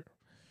cider.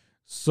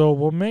 So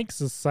what makes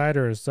a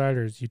cider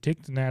is you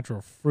take the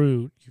natural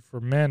fruit, you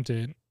ferment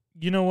it.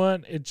 You know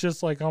what? It's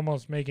just like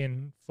almost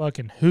making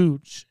fucking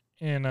hooch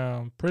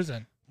in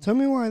prison. Tell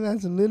me why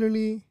that's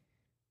literally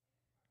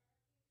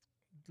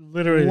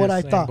Literally What the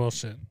I same thought.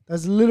 bullshit.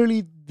 that's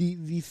literally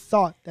the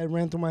thought that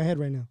ran through my head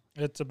right now.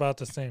 It's about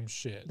the same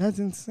shit. That's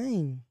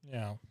insane.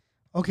 Yeah.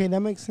 Okay, that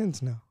makes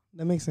sense now.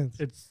 That makes sense.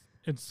 It's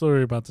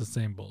literally about the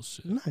same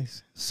bullshit.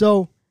 Nice.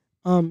 So,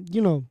 I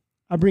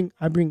bring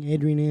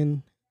Adrian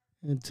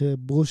in to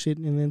bullshit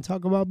and then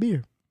talk about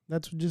beer.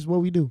 That's just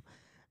what we do.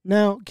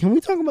 Now, can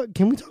we talk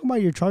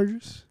about your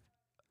Chargers?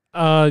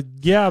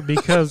 Yeah,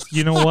 because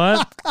you know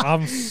what?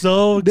 I'm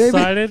so David-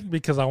 excited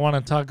because I want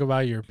to talk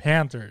about your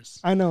Panthers.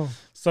 I know.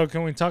 So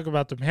can we talk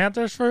about the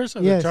Panthers first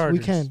or Yes, the Chargers?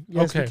 we can.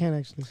 Yes, okay. we can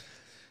actually.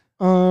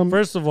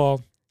 First of all,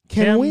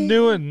 Can Cam we?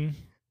 Newton.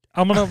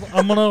 I'm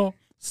gonna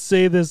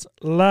say this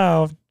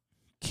loud.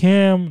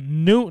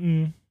 Cam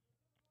Newton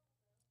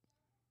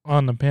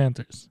on the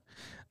Panthers.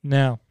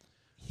 Now,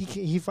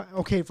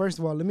 Okay, first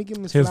of all, let me give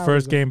him his his flowers.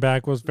 first though. game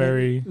back was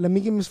very Let me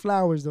give him his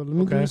flowers though. Let me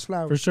give him okay his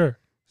flowers. for sure.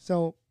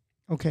 So,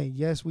 okay,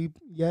 yes,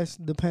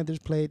 the Panthers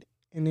played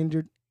an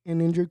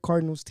injured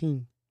Cardinals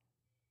team.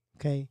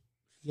 Okay,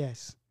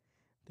 yes,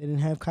 they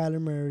didn't have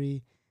Kyler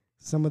Murray.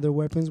 Some of their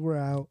weapons were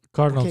out.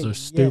 Cardinals Okay, are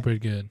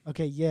stupid good.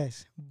 Okay,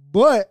 yes,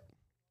 but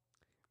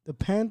the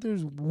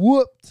Panthers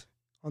whooped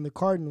on the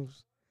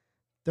Cardinals,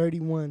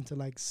 31 to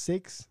like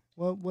 6.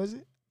 What was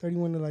it?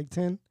 31 to like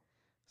 10,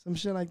 some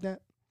shit like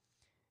that.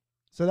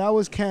 So that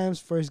was Cam's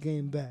first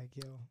game back,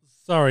 yo.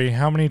 Sorry,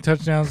 how many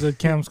touchdowns did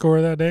Cam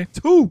score that day?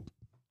 Two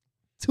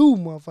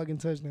motherfucking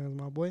touchdowns,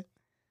 my boy.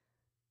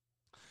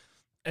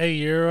 Hey,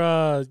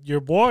 your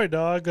boy,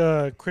 dog,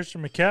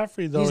 Christian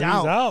McCaffrey, though, he's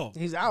out.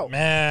 He's out.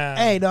 Man.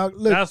 Hey, dog,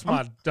 look. That's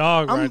my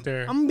dog right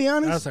there. I'm gonna be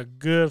honest. That's a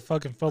good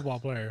fucking football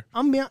player.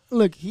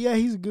 Look,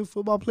 he's a good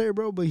football player,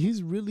 bro, but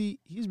he's really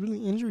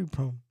injury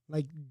prone.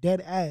 Like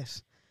dead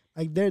ass.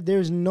 Like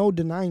there's no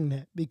denying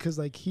that because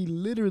like he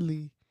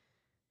literally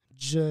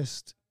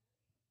just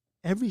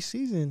every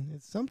season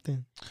it's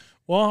something.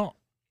 Well,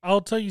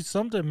 I'll tell you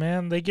something,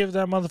 man. They give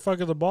that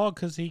motherfucker the ball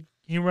because he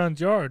runs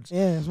yards.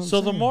 Yeah. That's what So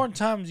I'm the saying. more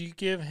times you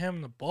give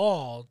him the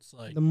ball, it's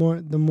like the more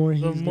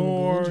he's gonna be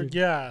injured.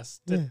 yeah,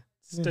 Yeah.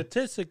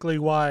 statistically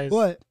wise,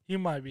 But he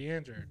might be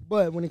injured.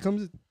 when it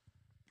comes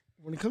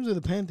to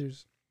the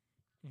Panthers,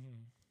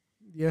 Mhm.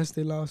 yes,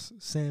 they lost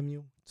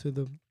Samuel to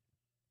the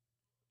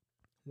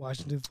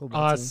Washington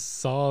football I team.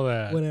 saw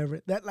that.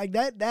 Whatever.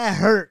 That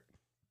hurt.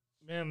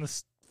 Man,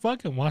 this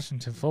fucking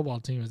Washington football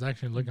team is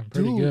actually looking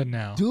pretty good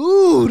now.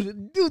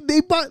 Dude,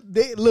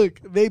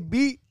 they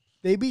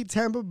beat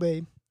Tampa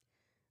Bay.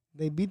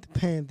 They beat the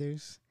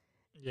Panthers.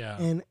 Yeah.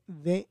 And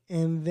they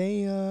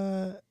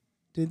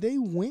did they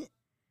win?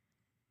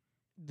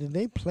 Did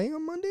they play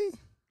on Monday?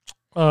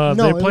 No,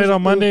 they played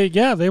on Monday.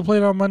 They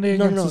played on Monday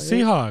against the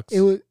Seahawks.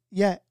 It was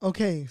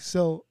okay.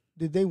 So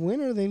did they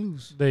win or did they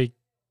lose? They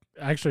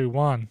actually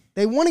won.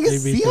 They won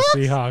against They beat Seahawks? the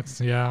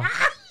Seahawks, yeah.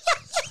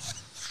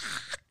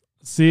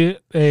 See,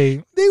 they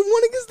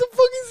won against the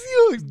fucking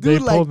Seahawks. they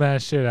Dude, pulled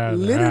that shit out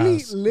of their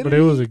ass. But it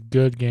was a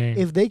good game.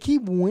 If they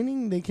keep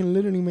winning, they can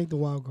literally make the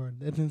wild card.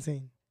 That's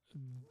insane.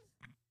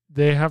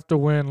 They have to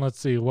win. Let's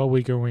see, what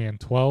week are we in?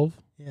 12.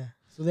 Yeah.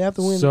 So they have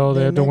to win. So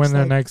they have to win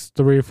their next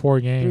 3 or 4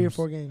 games. 3 or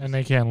 4 games. And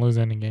they can't lose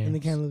any games. And they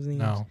can't lose any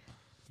games. No.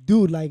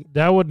 Dude, like,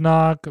 that would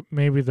knock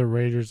maybe the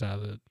Raiders out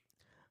of it.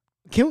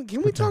 Can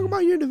we talk about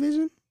your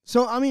division?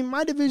 So I mean,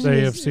 my division the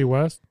is AFC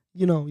West.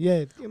 You know,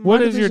 yeah.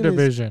 What is your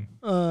division?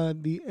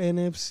 The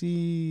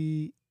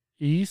NFC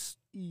East,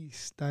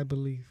 I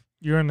believe.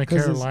 You're in the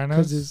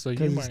Carolinas, because so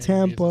you might it's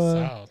Tampa. be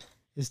the South.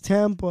 It's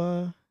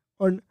Tampa,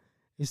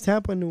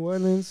 New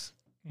Orleans,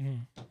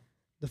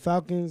 the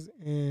Falcons,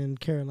 and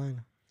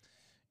Carolina.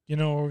 You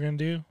know what we're gonna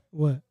do?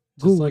 What?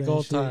 Just Google like that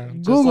old shit.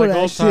 time. Google Just like that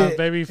old shit. time,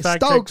 baby.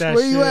 Fact Stokes, check that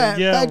where shit. you at?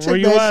 Yeah, Fact check where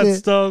you that at, shit.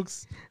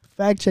 Stokes?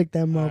 Fact check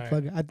that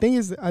motherfucker. Right. I think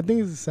it's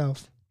the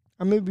South.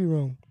 I may be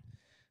wrong.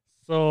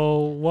 So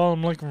while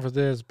I'm looking for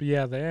this, but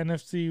yeah, the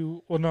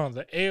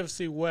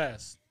AFC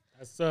West.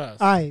 That's us.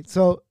 All right,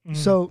 so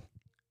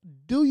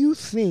do you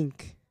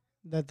think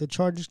that the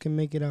Chargers can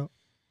make it out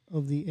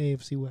of the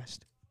AFC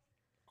West?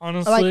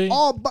 Honestly,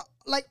 all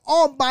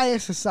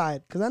bias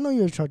aside, because I know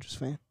you're a Chargers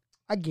fan.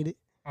 I get it.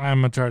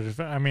 I'm a Chargers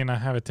fan. I mean, I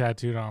have it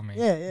tattooed on me.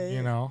 Yeah.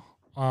 You know,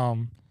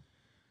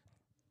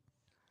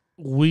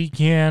 we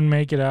can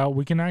make it out.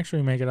 We can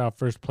actually make it out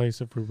first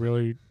place if we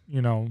really,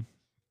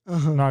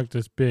 knock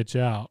this bitch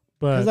out.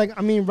 But like,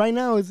 I mean, right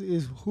now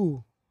is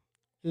who?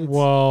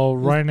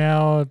 Right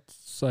now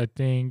it's, I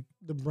think,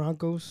 the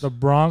Broncos. The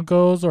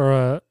Broncos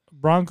are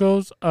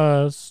Broncos,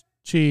 us,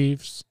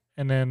 Chiefs,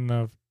 and then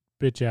the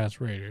bitch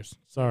ass Raiders.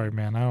 Sorry,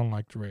 man, I don't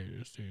like the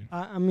Raiders, dude.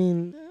 I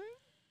mean,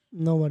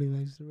 nobody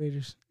likes the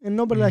Raiders, and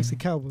nobody likes the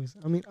Cowboys.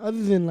 I mean,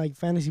 other than like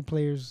fantasy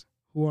players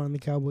who are on the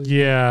Cowboys.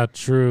 Yeah,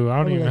 true. I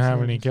don't Nobody even likes have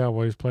the any Raiders.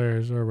 Cowboys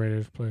players or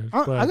Raiders players.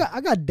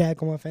 I got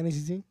Dak on my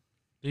fantasy team.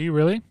 Do you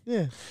really?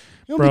 Yeah, he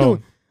don't Bro. be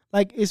doing.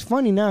 Like, it's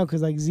funny now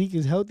because like Zeke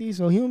is healthy,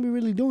 so he don't be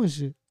really doing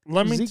shit.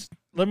 Let me They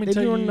tell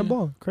be you. running the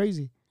ball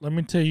crazy. Let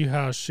me tell you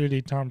how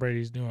shitty Tom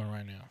Brady's doing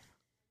right now.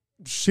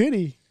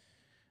 Shitty.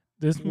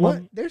 This What?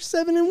 month, They're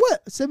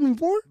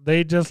 7-4,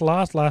 they just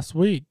lost last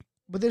week.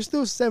 but they're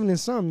still 7 and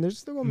something. They're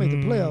still gonna make the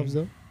playoffs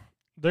though.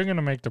 They're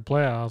gonna make the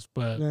playoffs,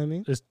 but You know what I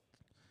mean? is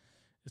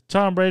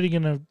Tom Brady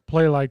gonna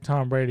play like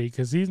Tom Brady?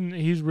 Because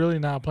he's really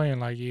not playing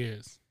like he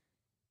is.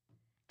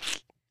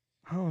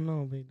 I don't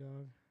know, big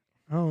dog.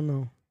 I don't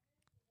know.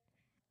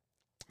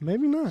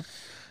 Maybe not.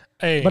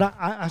 Hey, But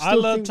I I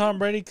still love think Tom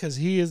Brady because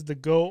he is the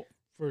GOAT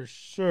for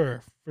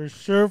sure. For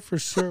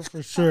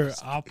sure.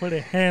 I'll put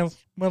it hands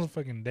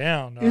motherfucking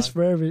down, dog. it's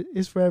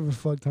forever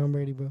fuck Tom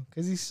Brady, bro,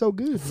 because he's so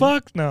good. man.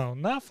 Fuck no,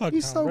 not fuck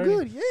He's Tom so Brady.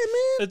 good. Yeah,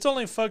 man. It's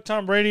only fuck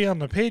Tom Brady on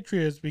the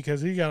Patriots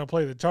because he got to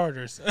play the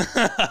Chargers.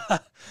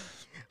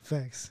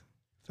 Facts.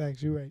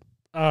 You're right.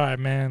 All right,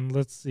 man.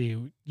 Let's see.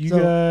 You So,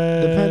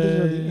 guys. The Panthers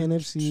are the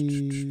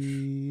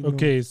NFC.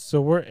 Okay,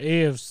 so we're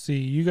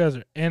AFC. You guys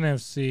are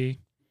NFC.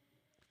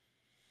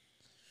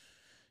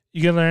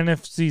 You got the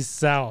NFC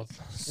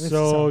South.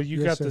 So South. you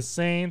Yes, got sir. the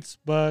Saints,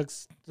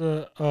 Bucks,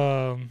 the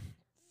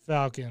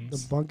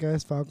Falcons. The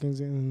bunk-ass Falcons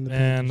and the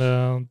And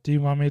Panthers. do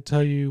you want me to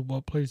tell you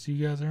what place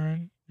you guys are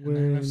in the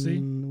NFC?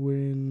 We're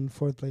in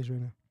 4th place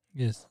right now.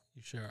 Yes,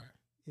 you sure are.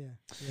 Yeah.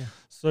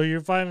 So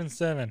you're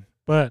 5-7,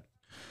 but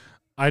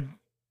I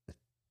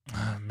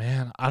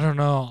don't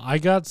know. I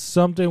got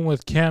something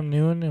with Cam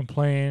Newton and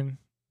playing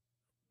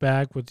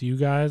back with you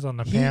guys on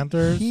the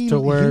Panthers to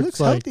where he it's looks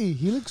like healthy.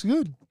 He looks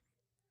good.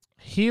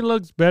 he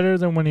looks better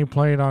than when he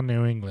played on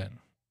New England.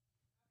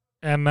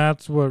 And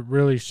that's what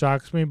really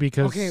shocks me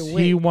because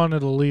he wanted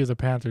to leave the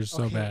Panthers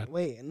so bad.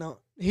 Wait, no.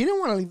 He didn't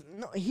want to leave.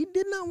 No, he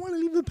did not want to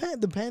leave the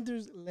Panthers. The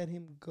Panthers let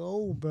him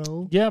go,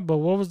 bro. Yeah, but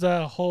what was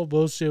that whole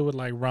bullshit with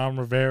like Ron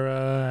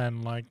Rivera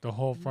and like the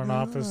whole front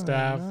office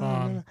staff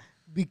on?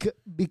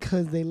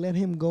 Because they let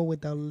him go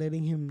without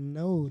letting him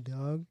know,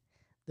 dog.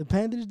 The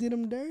Panthers did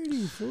him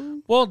dirty,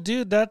 fool. Well,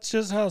 dude, that's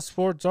just how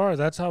sports are.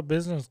 That's how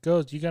business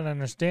goes. You got to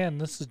understand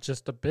this is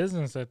just a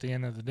business at the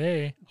end of the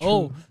day.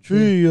 True.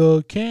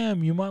 Hey,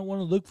 Cam, you might want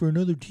to look for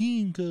another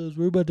team because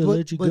we're about to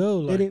let you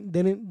go. They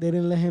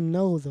didn't let him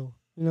know though.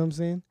 You know what I'm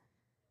saying?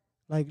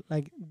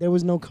 Like there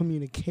was no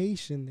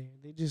communication there.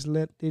 They just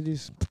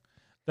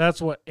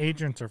That's what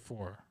agents are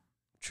for.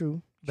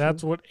 True.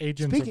 That's what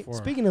agents are for.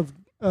 Speaking of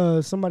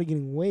somebody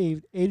getting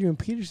waived, Adrian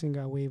Peterson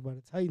got waived by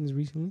the Titans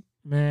recently.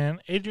 Man,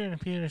 Adrian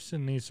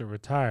Peterson needs to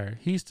retire.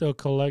 He's still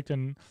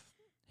collecting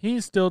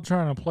He's still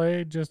trying to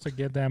play just to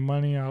get that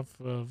money off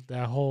of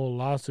that whole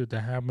lawsuit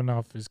that happened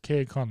off his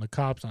kid calling the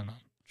cops on him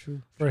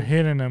True. for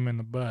hitting him in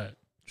the butt.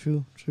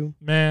 True.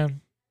 Man,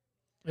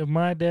 if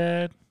my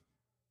dad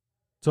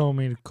told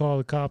me to call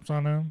the cops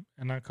on him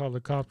and I called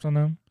the cops on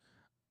him,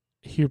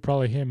 he'd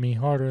probably hit me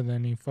harder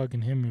than he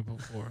fucking hit me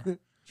before.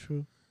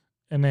 True.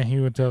 And then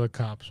he would tell the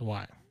cops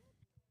why.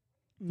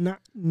 Not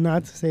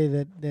to say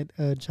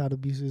that child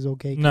abuse is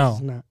okay. 'Cause No.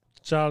 it's not.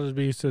 Child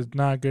abuse is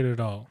not good at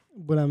all.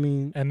 But I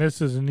mean, And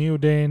this is a new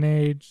day and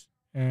age,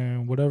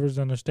 and whatever's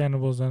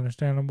understandable is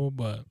understandable,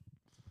 but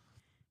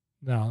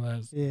no, that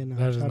is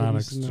child not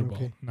abuse is acceptable.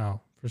 okay.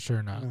 No, for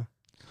sure not. No.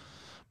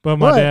 But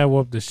my dad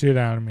whooped the shit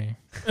out of me.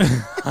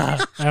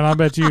 And I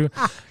bet you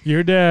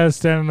your dad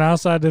standing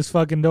outside this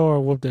fucking door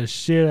whooped the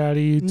shit out of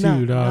you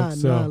too, dog.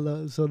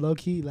 So low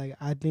key, like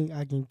I think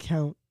I can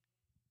count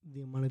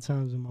the amount of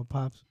times when my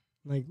pops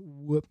like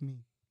whooped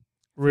me.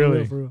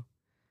 Really? For real.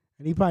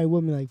 And he probably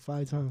whooped me like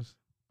 5 times.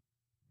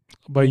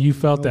 But you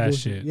felt No that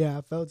bullshit. shit. Yeah,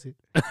 I felt it.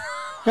 You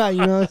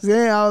know what I'm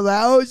saying? I was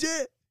like, oh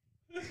shit.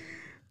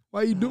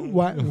 Why you doing?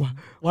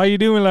 Why you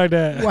doing like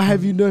that? Why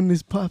have you done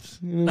this, pops?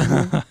 You know what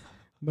I'm saying?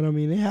 But I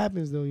mean, it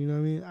happens though. You know what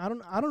I mean? I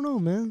don't know,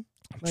 man.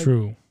 Like,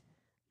 True.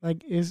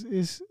 Like it's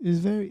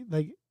very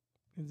like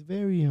it's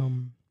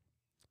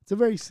a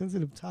very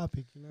sensitive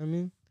topic. You know what I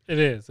mean? It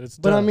is. It's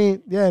But tough. I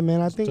mean, yeah,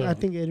 man. I think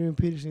tough. Adrian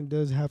Peterson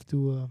does have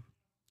to.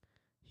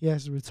 He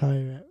has to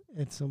retire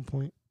at some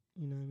point.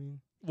 You know what I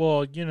mean?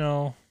 Well, you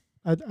know,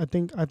 I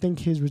think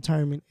his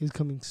retirement is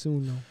coming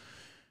soon though.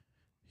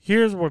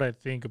 here's what I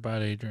think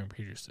about Adrian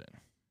Peterson.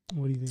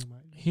 What do you think about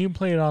it? He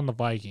played on the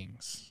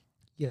Vikings.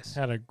 Yes.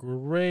 Had a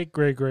great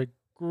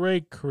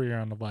career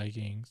on the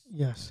Vikings.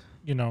 Yes.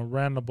 You know,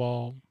 ran the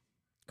ball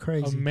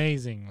Crazy.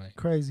 amazingly.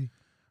 Crazy.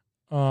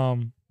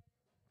 After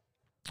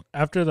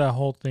that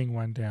whole thing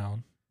went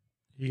down,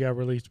 he got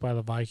released by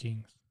the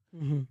Vikings.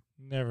 Mm-hmm.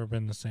 Never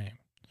been the same.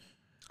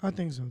 I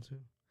think so too.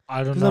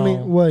 I don't 'Cause know. I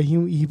mean, what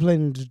he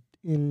played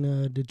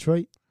in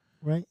Detroit,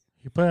 right?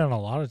 He played on a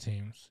lot of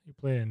teams. He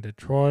played in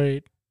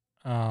Detroit.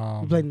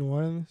 He played in New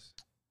Orleans.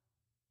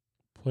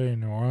 Played in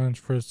New Orleans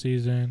for a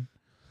season.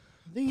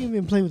 I think he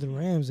even played with the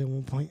Rams at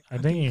one point. I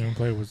think he even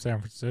played with San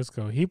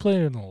Francisco. He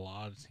played in a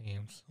lot of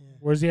teams. Yeah.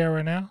 Where's he at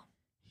right now?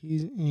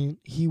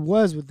 He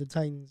was with the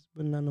Titans,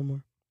 but not no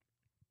more.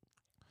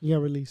 He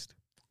got released.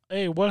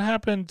 Hey, what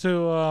happened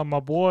to my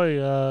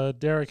boy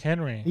Derrick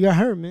Henry? He got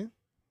hurt, man.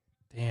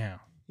 Damn.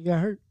 He got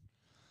hurt.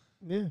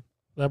 Yeah.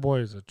 That boy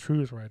is the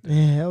truth right there.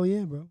 Yeah, hell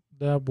yeah, bro.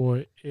 That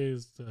boy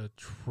is the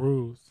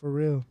truth. For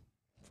real.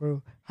 For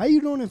real. How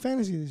you doing in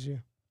fantasy this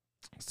year?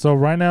 So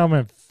right now I'm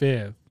in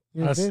 5th.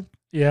 You in fifth?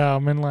 Yeah,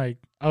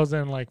 I was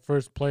in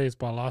first place,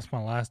 but I lost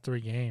my last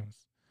 3 games.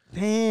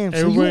 Damn. So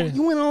Everybody-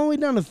 you went all the way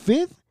down to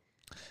 5th?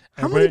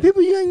 How many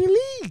people you got in your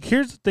league?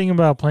 Here's the thing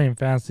about playing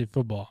fantasy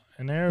football.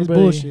 And It's everybody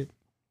bullshit.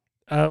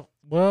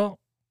 Well,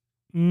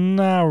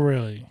 not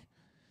really.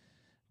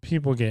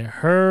 People get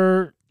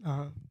hurt.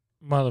 Uh-huh.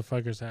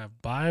 Motherfuckers have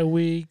bye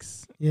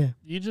weeks. Yeah.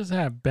 You just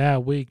have bad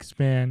weeks,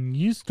 man.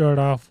 You start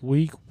off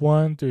week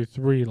 1 through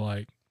 3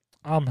 like,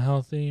 I'm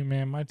healthy,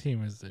 man. My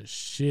team is the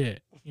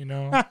shit, you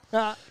know?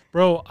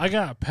 Bro, I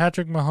got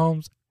Patrick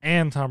Mahomes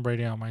and Tom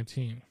Brady on my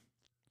team.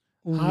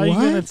 How you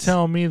going to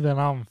tell me that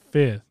I'm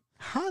 5th?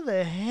 How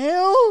the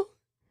hell?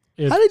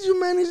 How did you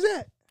manage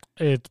that?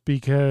 It's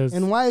because...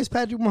 And why is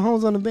Patrick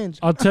Mahomes on the bench?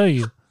 I'll tell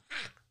you.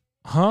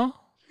 Huh?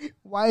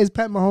 Why is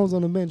Pat Mahomes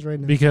on the bench right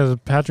now? Because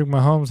Patrick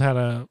Mahomes had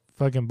a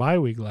fucking bye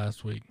week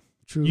last week.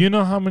 True. You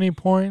know how many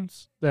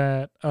points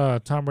that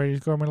Tom Brady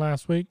scored me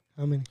last week?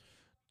 How many?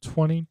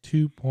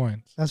 22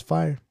 points. That's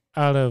fire.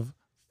 Out of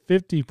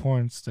 50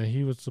 points that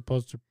he was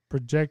supposed to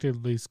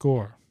projectedly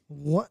score.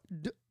 What?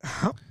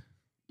 How?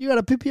 You got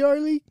a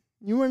PPR league?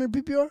 You running a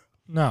PPR?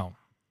 No.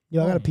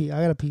 Yo, I got to pee.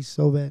 I got to pee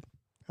so bad.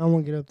 I don't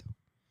want to get up there.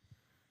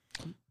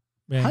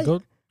 Man,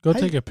 go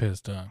take a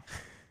piss, dog.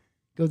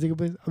 Go take a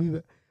piss. I'll be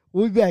back.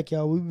 We'll be back,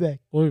 y'all. We'll be back.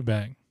 We'll be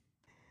back.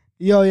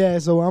 Yo, yeah,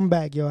 so I'm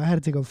back, yo. I had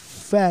to take a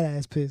fat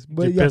ass piss.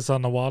 But Did you piss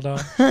on the wall,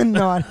 dog?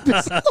 No, I didn't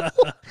piss.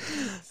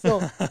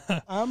 So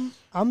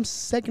I'm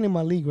second in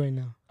my league right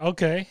now.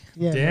 Okay.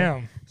 Yeah.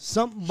 Damn.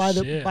 By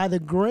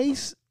the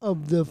grace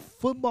of the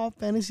football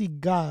fantasy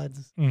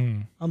gods,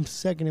 I'm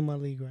second in my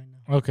league right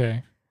now.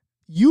 Okay.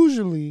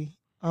 Usually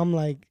I'm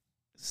like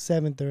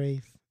 7th or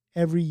 8th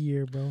every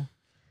year, bro.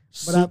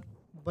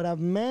 But I've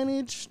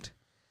managed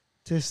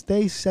to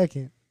stay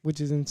second, which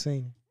is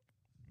insane.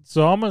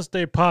 So I'm gonna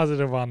stay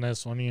positive on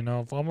this one. You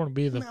know, if I'm gonna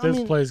be the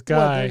 5th place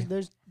guy,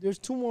 there's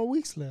 2 more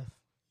weeks left.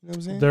 You know what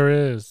I'm saying?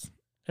 there is,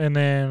 and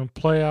then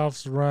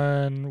playoffs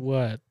run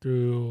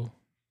through.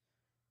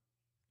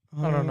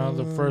 I don't know,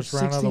 the first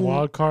round of the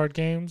wild card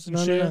games and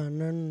shit.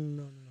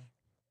 No.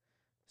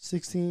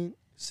 16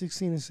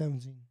 and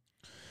 17.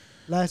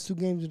 Last 2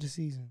 games of the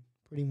season,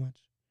 pretty much.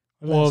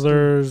 Well,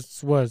 there's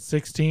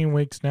 16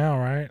 weeks now,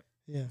 right?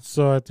 Yeah.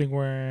 So I think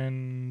we're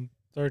in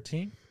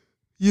 13.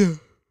 Yeah.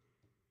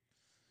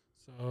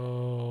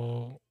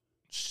 So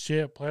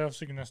shit,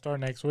 playoffs are gonna start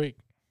next week.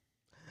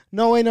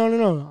 No, wait,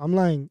 no. I'm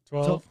lying.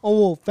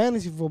 12.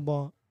 Fantasy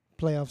football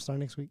playoffs start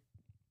next week.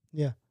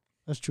 Yeah,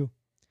 that's true.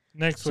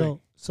 Next week.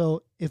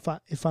 So if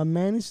I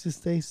manage to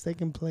stay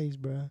second place,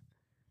 bruh,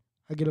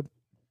 I get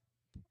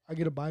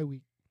a bye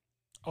week.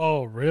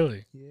 Oh,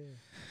 really? Yeah.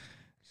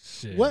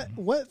 Shit.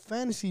 What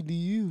fantasy do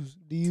you use?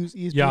 Do you use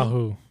ESPN?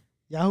 Yahoo.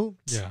 Yahoo?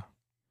 Yeah.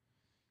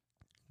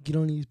 Get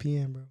on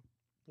ESPN, bro.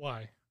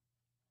 Why?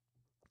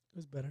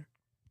 It's better.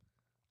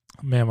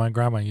 Man, my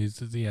grandma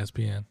uses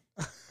ESPN.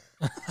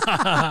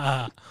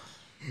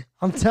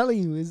 I'm telling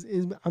you,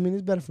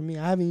 it's better for me.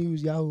 I haven't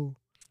used Yahoo.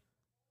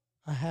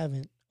 I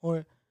haven't.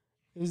 Or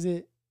is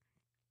it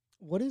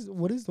what is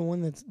the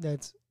one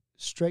that's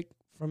straight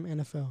from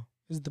NFL?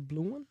 Is it the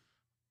blue one?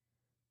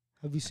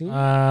 Have you seen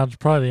it? It's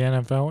probably the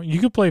NFL one. You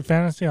could play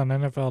fantasy on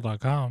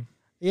NFL.com.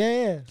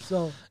 Yeah.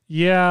 So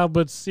Yeah,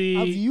 but see,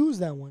 I've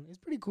used that one. It's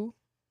pretty cool.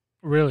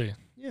 really,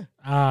 Yeah.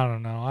 I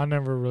don't know. I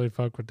never really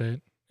fuck with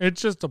it.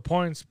 It's just the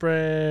point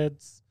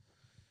spreads.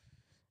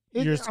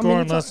 You're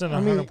scoring less than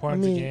 100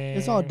 points a game.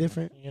 It's all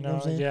different. You what know,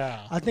 I'm saying?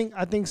 yeah. I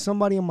think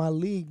somebody in my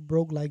league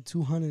broke like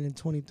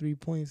 223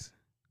 points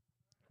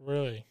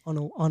Really?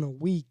 on a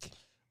week.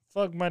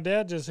 Fuck, my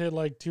dad just hit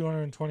like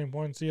 220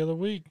 points the other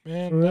week,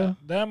 man. For real?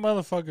 That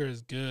motherfucker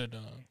is good,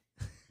 dog.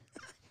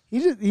 He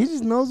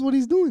just knows what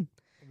he's doing.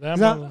 That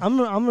I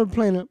remember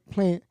playing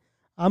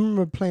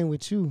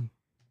with you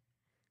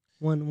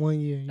one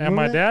year. You and my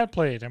remember that? dad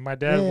played, and my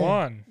dad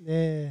won.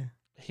 Yeah.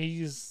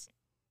 He's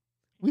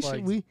We like,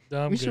 should we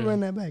dumb should good. run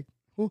that back.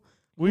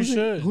 We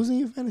should. Who's in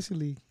your fantasy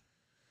league?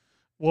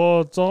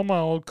 Well, it's all my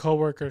old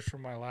coworkers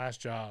from my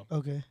last job.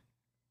 Okay.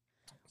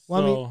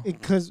 Well, So, I mean,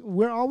 because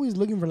we're always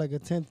looking for like a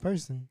 10th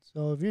person.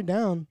 So if you're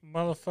down,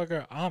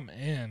 motherfucker, I'm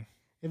in.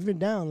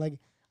 like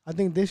I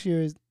think this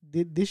year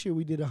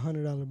we did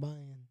 $100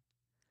 buy-in.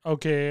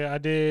 Okay, I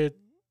did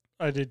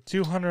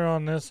 200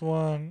 on this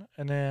one,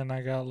 and then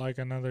I got like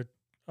another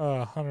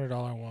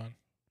 $100 one.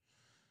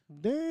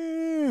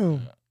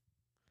 Damn.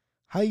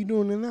 How you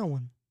doing in that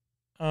one?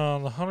 The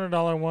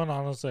 $100 one,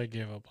 honestly, I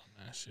gave up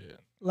on that shit.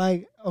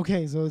 Like,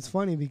 okay, so it's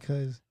funny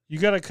because You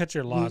gotta cut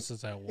your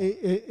losses at once.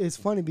 it's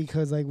funny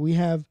because like we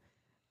have,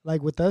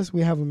 like with us,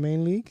 we have a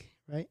main league,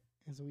 right?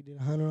 And so we did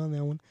 100 on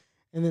that one,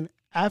 and then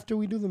after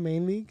we do the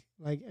main league,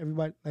 like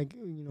everybody, like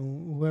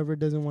whoever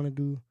doesn't want to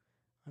do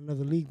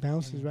another league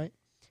bounces, right?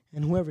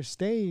 And whoever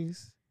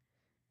stays,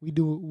 we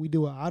do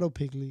an auto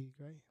pick league,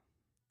 right?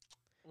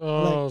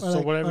 Oh,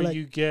 so whatever like,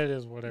 you get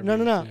is whatever. No.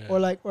 You get. Or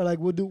like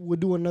we'll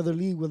do another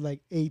league with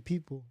like 8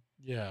 people.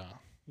 Yeah.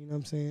 You know what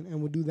I'm saying? And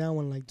we'll do that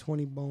one like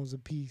 20 bones a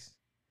piece.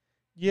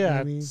 Yeah. You know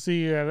what I mean?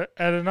 See, at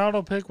an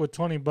auto pick with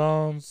 20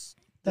 bones,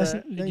 That's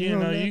you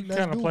can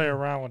kind of play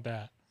around with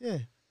that.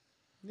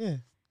 Yeah.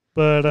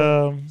 But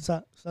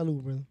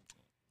salute, brother.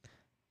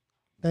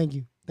 Thank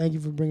you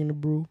for bringing the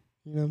brew.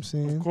 You know what I'm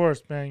saying? of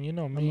course, man. You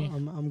know me.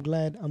 I'm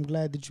glad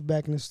that you're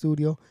back in the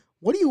studio.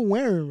 What are you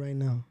wearing right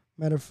now?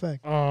 Matter of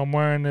fact. I'm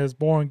wearing this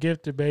Born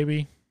Gifted,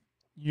 baby.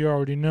 You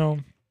already know.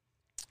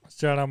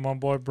 Shout out my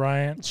boy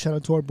Bryant. Shout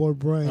out to our boy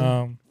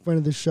Brian, friend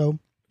of the show.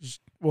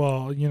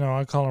 Well,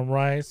 I call him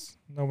Rice.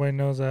 Nobody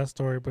knows that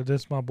story, but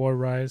this is my boy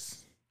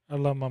Rice. I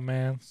love my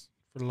mans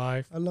for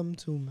life. I love him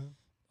too,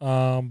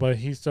 man. But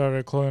he started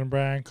a clothing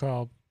brand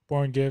called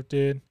Born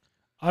Gifted.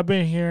 I've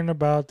been hearing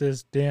about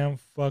this damn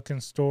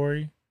fucking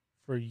story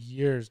for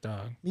years,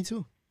 dog. Me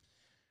too.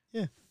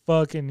 Yeah.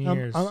 Fucking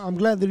years. I'm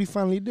glad that he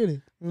finally did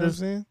it. You know what I'm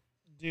saying?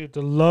 Dude,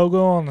 the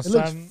logo on the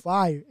side. It looks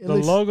fire.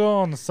 Logo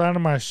on the side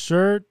of my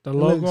shirt. The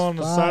logo on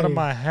the side of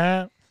my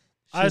hat.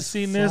 I've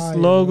seen this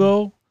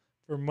logo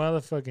for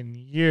motherfucking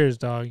years,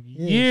 dog.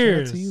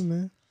 Years. Shout out to you,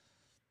 man.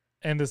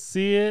 And to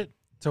see it,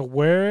 to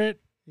wear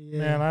it, yeah,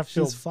 man, I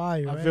feel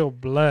fire. I feel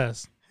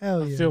blessed.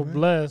 Hell yeah. I feel man.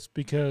 blessed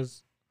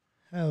because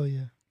hell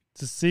yeah.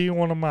 to see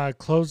one of my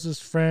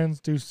closest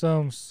friends do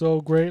something so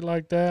great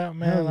like that,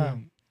 man, yeah.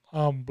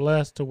 I'm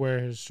blessed to wear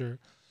his shirt.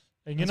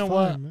 And you That's know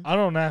fire, what? man. I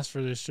don't ask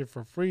for this shit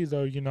for free,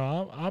 though.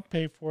 I'll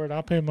pay for it.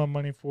 I'll pay my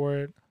money for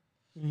it.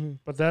 Mm-hmm.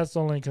 But that's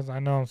only because I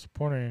know I'm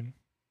supporting,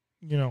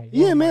 one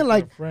Yeah, of my man. good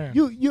Like friends.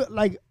 you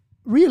like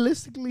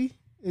realistically,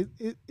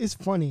 it's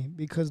funny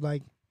because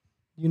like,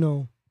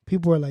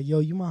 people are like, "Yo,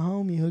 you my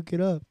homie, hook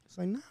it up." It's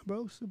like, nah,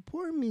 bro,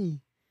 support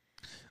me.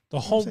 The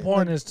whole saying?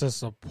 point Like, is to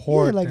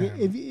support like them.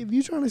 if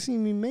you're trying to see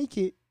me make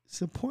it,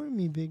 support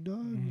me, big dog.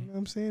 Mm-hmm. You know what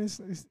I'm saying?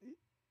 It's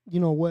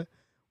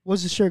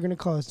what's the shirt gonna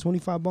cost?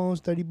 25 bones,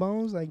 30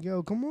 bones? Like,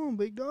 yo, come on,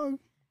 big dog.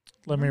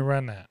 Let me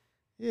run that.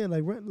 Yeah,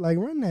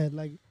 run that.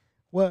 Like,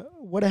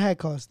 what a hat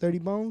cost? 30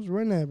 bones?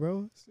 Run that,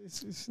 bro.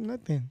 It's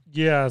nothing.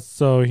 Yeah,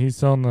 so he's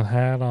selling the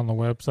hat on the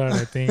website,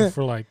 I think,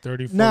 for like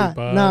 30, 40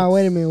 bucks. Nah,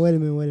 wait a minute.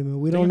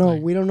 We don't know.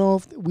 Like, We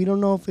don't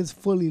know if it's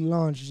fully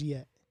launched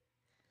yet.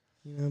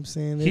 You know what I'm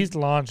saying? He's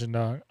launching,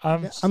 dog. I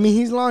mean,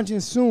 he's launching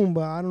soon,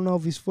 but I don't know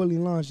if he's fully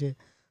launched yet.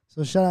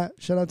 So shout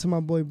out to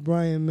my boy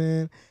Brian,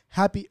 man.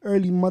 Happy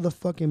early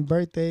motherfucking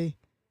birthday.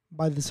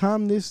 By the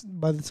time this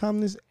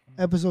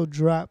episode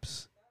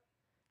drops,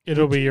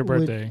 it'll be your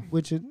birthday.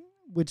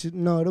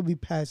 It'll be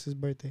past his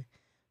birthday.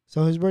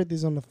 So his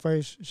birthday's on the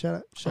 1st. Shout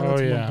out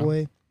to my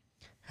boy.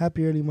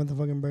 Happy early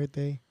motherfucking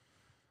birthday.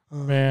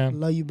 Man.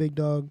 Love you, big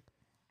dog.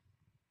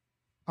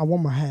 I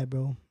want my hat,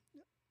 bro.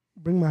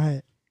 Bring my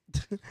hat.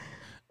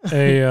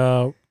 Hey,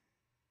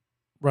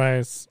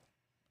 Rice,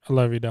 I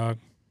love you, dog.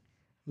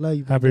 Love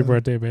you. Happy dog.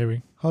 birthday,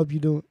 baby. Hope you're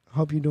doing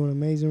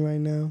amazing right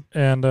now.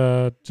 And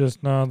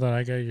just know that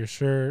I got your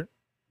shirt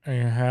and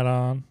your hat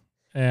on.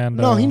 And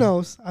No, he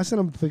knows. I sent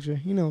him a picture.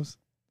 He knows.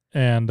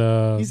 And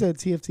he said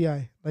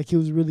TFTI, like he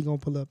was really gonna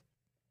pull up.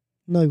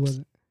 No, he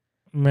wasn't.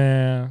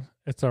 Man,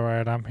 it's all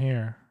right. I'm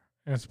here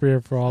in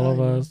spirit for all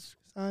of us.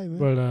 Sorry, man.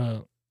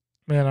 But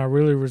man, I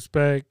really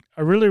respect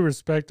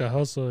the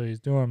hustle that he's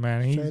doing,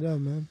 man. Straight up,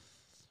 man.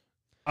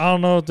 I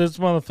don't know if this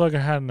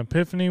motherfucker had an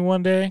epiphany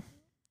one day,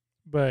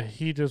 but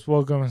he just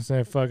woke up and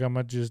said, "Fuck, I'm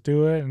gonna just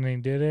do it," and he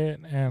did it.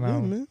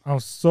 And I'm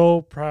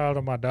so proud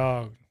of my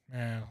dog,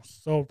 man.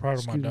 So proud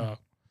of my dog.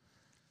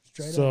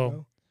 Straight up,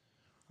 bro.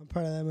 I'm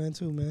proud of that man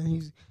too,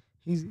 man.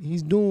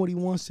 He's doing what he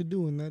wants to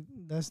do, and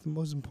that's the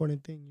most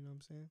important thing. You know what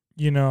I'm saying?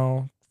 You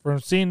know, from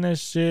seeing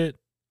this shit,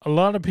 a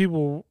lot of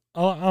people.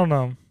 I don't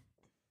know.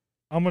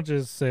 I'm gonna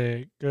just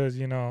say it because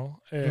Go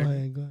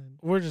ahead.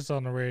 we're just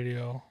on the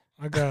radio.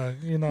 I got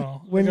we're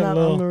not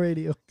on the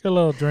radio. Get a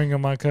little drink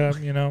in my cup,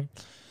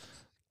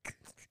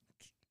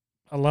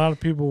 A lot of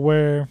people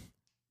wear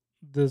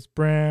this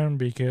brand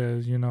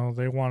because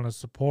they want to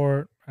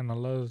support, and I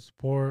love the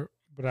support.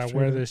 But I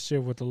wear this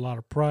shit with a lot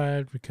of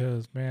pride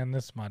because, man,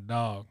 this is my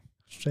dog.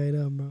 Straight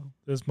up, bro.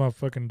 This is my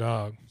fucking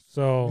dog.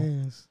 So,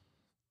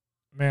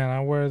 man,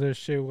 I wear this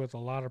shit with a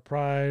lot of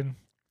pride.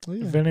 Oh,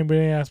 yeah. If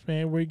anybody asks me,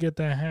 hey, where you get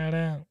that hat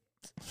at?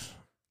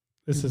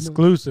 It's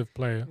exclusive,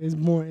 player. It's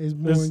more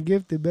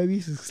gifted, baby.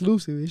 It's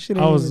exclusive. It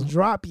shouldn't even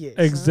drop yet.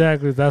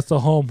 Exactly. Son. That's the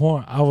whole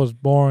point. I was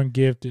born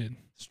gifted.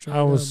 Straight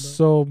I was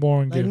so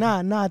born gifted.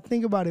 Nah,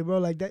 think about it, bro.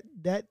 Like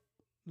that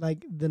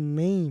like the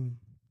name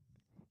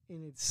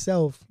in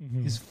itself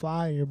is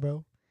fire,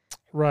 bro.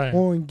 Right.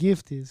 Born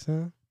gifted,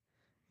 son.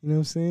 You know what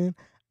I'm saying?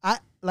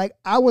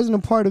 I wasn't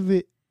a part of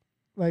it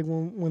like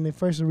when they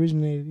first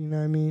originated, you know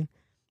what I mean?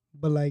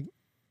 But like,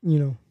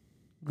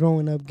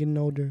 growing up, getting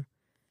older,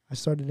 I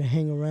started to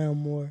hang around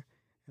more,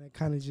 and I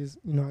kind of just,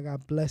 I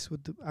got blessed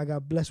with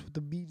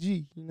the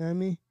BG, you know what I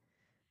mean?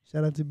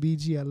 Shout out to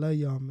BG, I love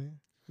y'all, man.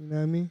 You know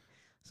what I mean?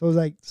 So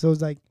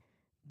it's like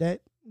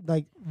that,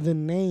 like the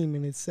name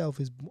in itself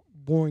is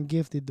born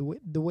gifted.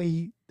 The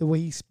way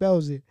he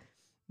spells it,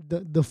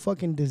 the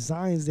fucking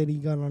designs that he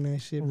got on that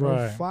shit, bro.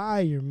 Right.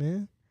 Fire,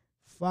 man.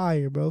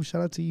 Fire, bro.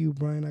 Shout out to you,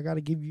 Brian. I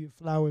gotta give you your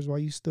flowers while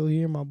you still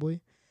here, my boy.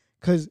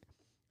 Cause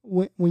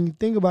when you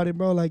think about it,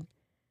 bro, like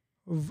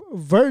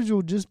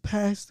Virgil just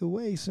passed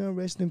away, son.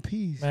 Rest in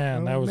peace.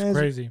 Man, bro. That was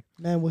crazy.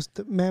 Man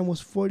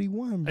was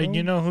 41, bro. And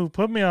you know who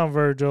put me on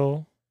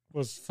Virgil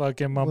was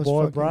fucking my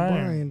boy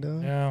Brian.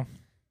 Dog. Yeah.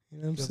 You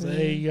know what I'm saying?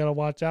 Hey, you gotta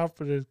watch out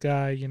for this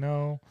guy,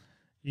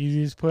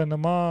 He's putting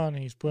them on.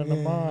 He's putting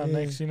them on. Yeah.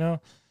 Next,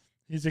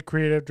 he's a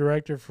creative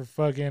director for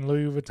fucking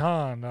Louis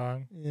Vuitton,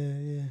 dog.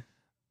 Yeah.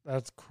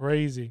 That's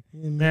crazy.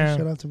 Yeah, man.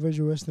 Shout out to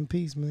Virgil. Rest in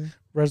peace, man.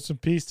 Rest in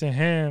peace to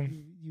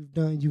him. You've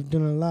done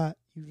a lot.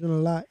 You've done a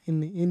lot in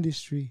the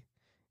industry,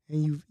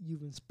 and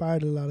you've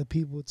inspired a lot of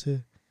people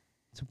to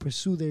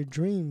pursue their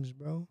dreams,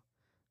 bro.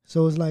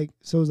 So it's like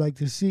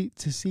to see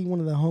one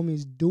of the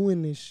homies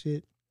doing this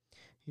shit.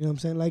 You know what I'm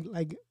saying?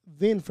 Like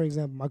Vin, for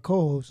example, my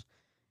co-host.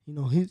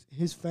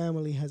 His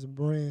family has a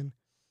brand,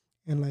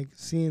 and like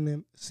seeing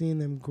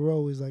them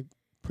grow is like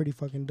pretty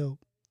fucking dope.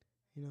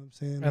 You know what I'm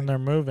saying? And they're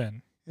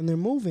moving.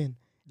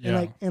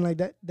 Yeah. And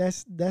like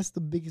that's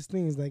the biggest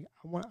thing is like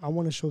I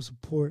want to show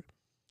support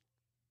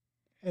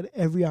at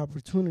every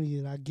opportunity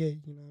that I get,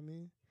 you know what I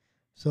mean?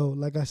 So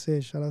like I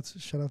said, shout out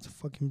to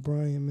fucking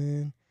Brian,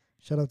 man.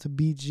 Shout out to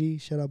BG,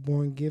 shout out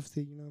Born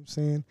Gifted, you know what I'm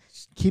saying?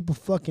 Keep a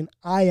fucking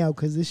eye out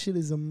cuz this shit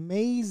is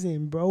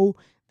amazing, bro.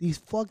 These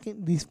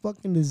fucking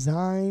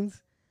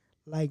designs,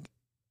 like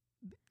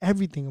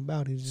everything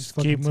about it is just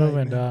fucking keep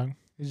moving, tight, dog.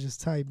 It's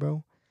just tight,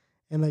 bro.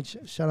 And like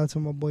shout out to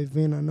my boy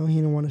Vin. I know he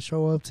didn't want to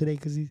show up today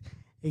because he's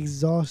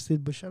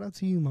exhausted, but shout out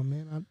to you, my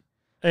man.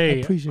 I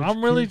appreciate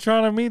I'm really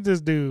trying to meet this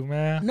dude,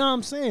 man. No,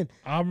 I'm saying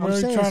I'm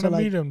really trying to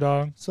meet him,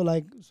 dog. So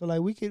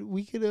we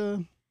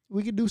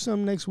could do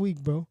something next week,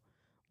 bro.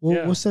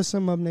 We'll set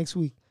something up next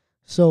week.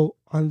 So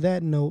on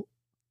that note,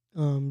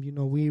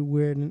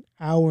 we're at an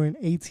hour and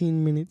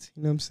 18 minutes.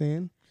 You know what I'm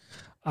saying?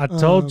 I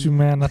told you,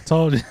 man. I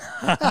told you.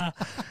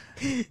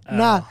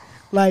 Nah,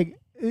 like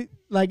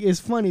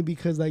it's funny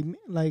because like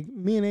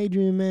me and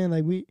Adrian, man,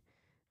 like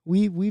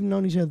we've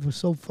known each other for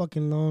so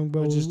fucking long,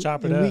 bro. We'll just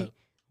chop it up.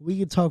 We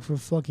could talk for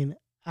fucking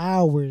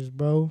hours,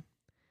 bro.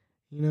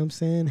 You know what I'm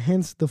saying?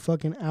 Hence the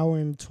fucking hour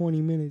and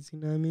 20 minutes. You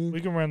know what I mean?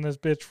 We can run this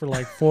bitch for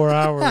like 4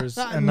 hours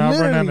and not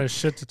run out of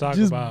shit to talk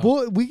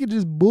about. We could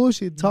just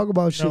bullshit, talk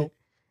about shit,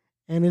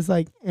 and it's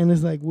like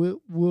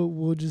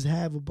we'll just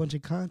have a bunch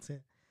of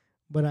content.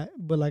 But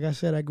like I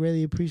said, I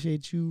greatly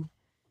appreciate you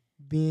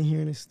being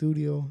here in the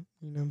studio.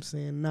 You know what I'm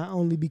saying? Not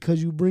only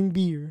because you bring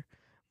beer,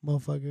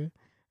 motherfucker.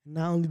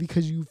 Not only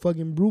because you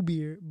fucking brew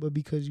beer, but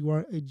because you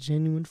are a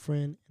genuine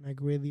friend, and I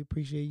greatly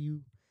appreciate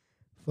you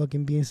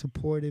fucking being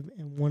supportive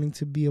and wanting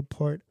to be a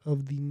part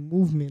of the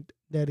movement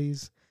that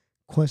is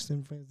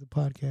Question Friends, the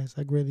podcast.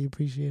 I greatly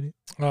appreciate it.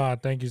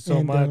 Thank you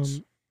so much.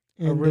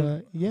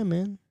 Yeah,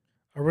 man.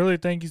 I really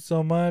thank you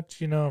so much,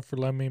 for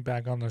letting me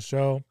back on the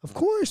show. Of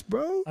course,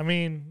 bro. I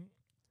mean,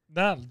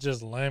 not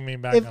just letting me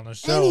back on the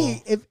show.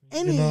 If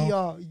any of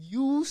y'all,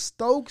 you,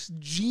 Stokes,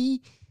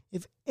 G,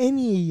 if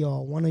any of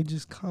y'all want to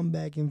just come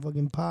back and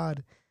fucking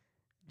pod,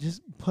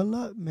 just pull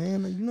up,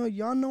 man.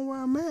 Y'all know where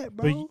I'm at,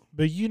 bro.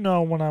 But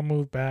when I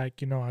moved back,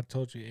 I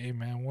told you, hey,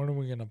 man, when are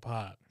we going to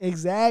pod?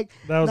 Exact.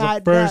 That was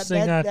the first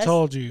thing I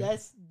told you.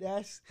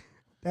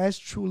 That's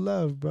true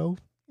love, bro.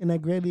 And I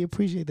greatly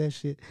appreciate that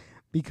shit.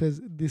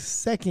 Because the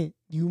second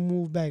you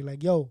move back,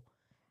 like, yo,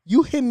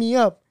 you hit me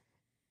up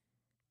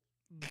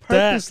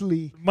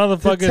purposely. That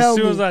motherfucker, as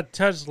soon as I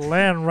touched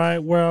land right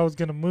where I was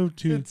going to move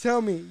to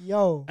tell me,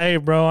 yo. Hey,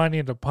 bro, I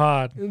need a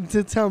pod.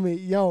 To tell me,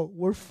 yo,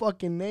 we're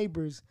fucking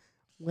neighbors.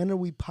 When are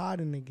we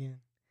podding again?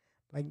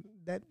 Like,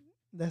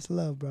 that's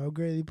love, bro. I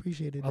greatly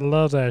appreciate it. I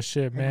love that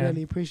shit, man. I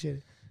greatly appreciate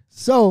it.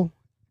 So,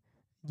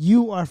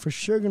 you are for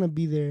sure going to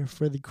be there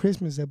for the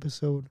Christmas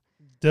episode.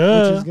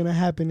 Duh. Which is going to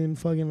happen in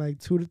fucking like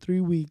 2 to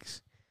 3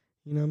 weeks.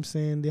 You know what I'm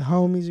saying? The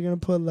homies are going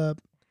to pull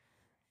up.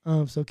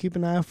 So keep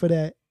an eye out for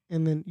that.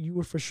 And then you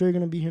were for sure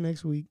going to be here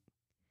next week.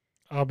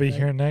 I'll be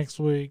here next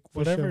week.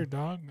 Whatever, sure.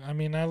 dog. I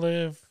mean, I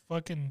live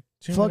fucking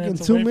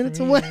 2 minutes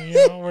away.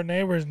 We're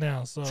neighbors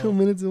now. So 2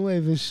 minutes away,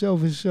 for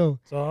sure.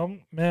 So,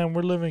 man,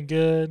 we're living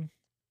good.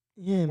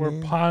 Yeah, we're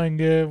potting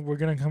good. We're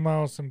going to come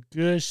out with some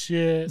good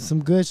shit.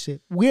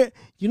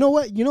 You know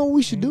what? You know what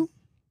we should do?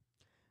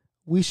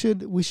 We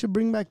should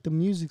bring back the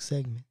music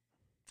segment.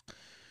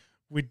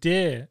 We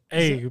did.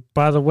 Hey,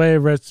 by the way,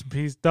 rest in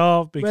peace,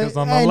 Dolph. Because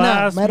on the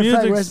last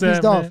music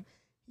segment,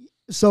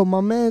 so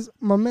my man's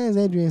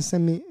Adrian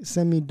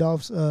sent me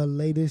Dolph's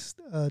latest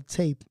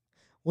tape.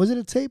 Was it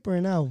a tape or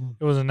an album?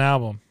 It was an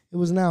album. It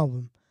was an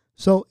album.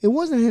 So it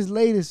wasn't his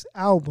latest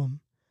album,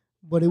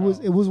 but it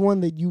was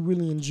one that you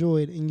really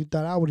enjoyed and you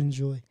thought I would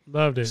enjoy.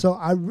 Loved it. So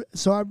I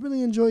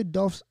really enjoyed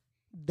Dolph's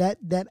that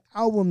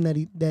album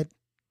that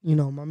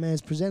my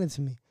man's presented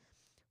to me.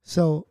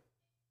 So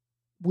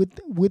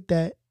with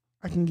that,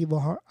 I can give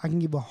a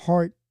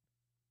heartfelt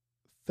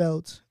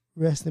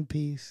rest in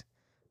peace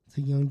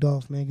to Young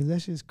Dolph, man, because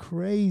that shit's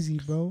crazy,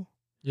 bro.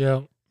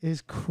 Yeah,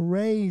 it's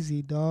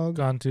crazy, dog.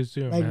 Gone too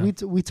soon. Like man.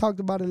 we talked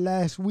about it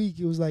last week.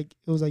 It was like,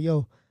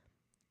 yo,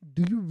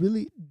 do you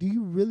really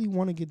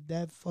want to get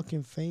that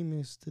fucking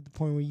famous to the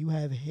point where you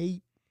have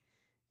hate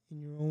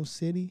in your own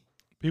city?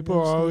 People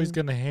are always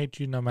gonna hate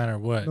you no matter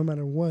what. No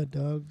matter what,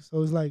 dog. So it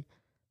was like,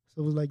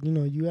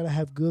 you gotta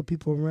have good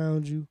people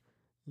around you.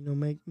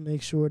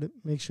 Make sure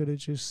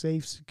that you're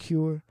safe,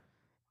 secure,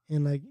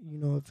 and if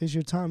it's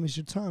your time, it's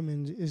your time.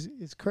 And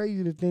it's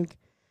crazy to think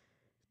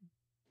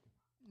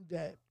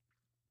that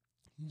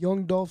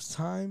Young Dolph's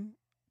time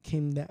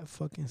came that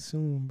fucking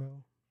soon,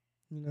 bro.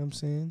 You know what I'm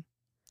saying?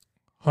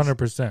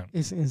 100%.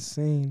 It's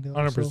insane, though.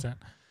 100%. So,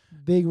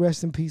 big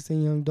rest in peace to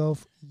Young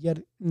Dolph. Yet,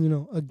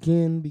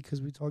 again,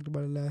 because we talked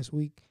about it last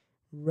week.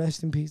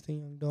 Rest in peace to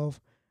Young Dolph.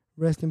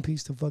 Rest in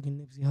peace to fucking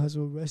Nipsey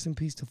Hussle. Rest in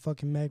peace to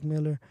fucking Mac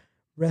Miller.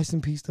 Rest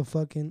in peace to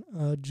fucking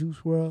Juice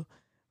WRLD.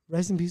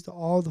 Rest in peace to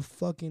all the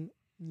fucking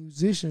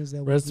musicians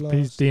that Rest in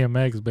peace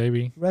DMX,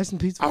 baby. Rest in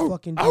peace to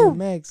fucking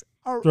DMX.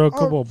 Throw a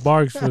couple of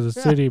barks for the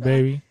city,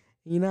 baby.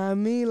 You know what I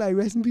mean? Like,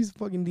 rest in peace to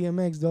fucking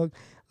DMX, dog.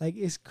 Like,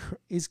 it's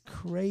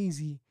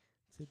crazy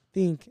to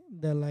think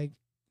that, like,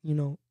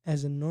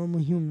 as a normal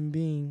human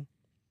being,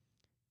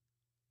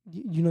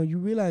 you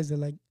realize that,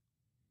 like,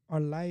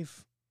 our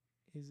life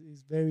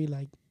is very,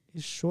 like,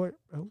 it's short,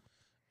 bro.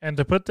 And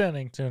to put that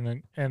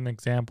into an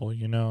example,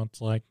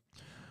 it's like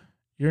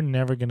you're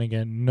never going to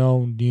get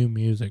no new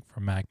music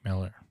from Mac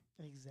Miller.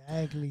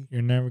 Exactly.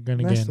 You're never going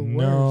to get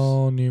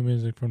no new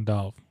music from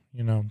Dolph.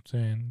 You know what I'm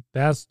saying?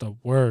 That's the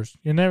worst.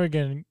 You're never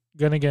going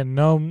to get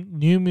no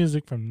new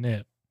music from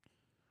Nip.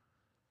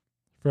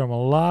 From a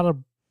lot of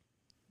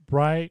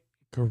bright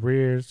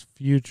careers,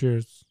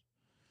 futures,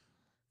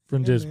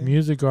 from just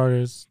music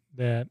artists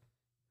that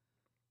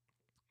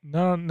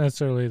not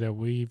necessarily that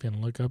we even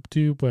look up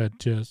to, but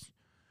just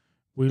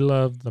we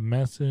love the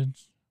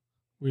message.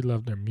 We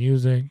love their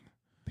music.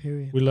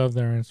 Period. We love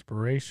their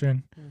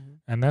inspiration. Mm-hmm.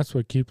 And that's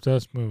what keeps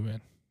us moving,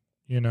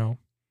 And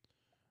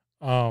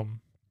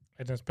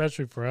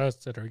especially for us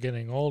that are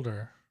getting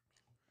older,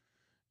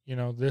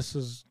 this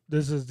is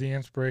the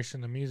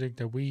inspiration, the music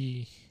that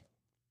we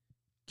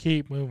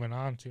keep moving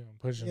on to and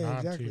pushing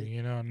on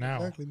to, now.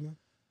 Exactly, man.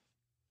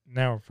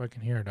 Now we're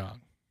fucking here, dog.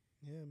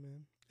 Yeah,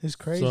 man. It's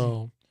crazy.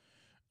 So,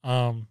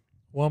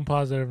 one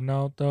positive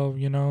note, though,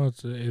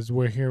 is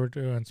we're here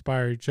to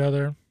inspire each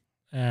other,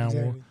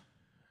 and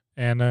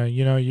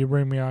you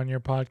bring me on your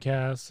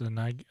podcast, and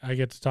I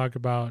get to talk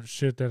about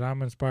shit that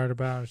I'm inspired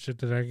about, and shit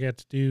that I get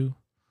to do.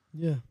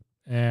 Yeah,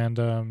 and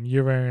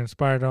you're very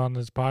inspired on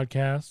this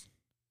podcast.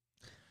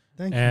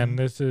 Thank you. And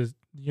this is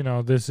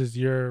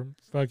your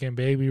fucking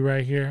baby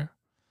right here.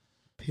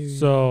 Period.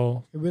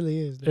 So it really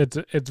is.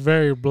 It's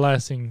very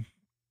blessing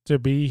to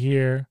be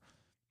here.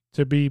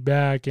 To be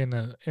back in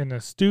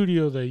a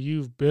studio that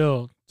you've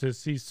built, to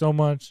see so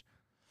much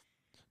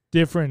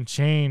different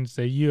change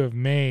that you have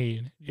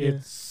made. Yeah.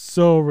 It's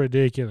so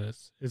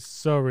ridiculous. It's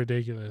so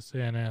ridiculous.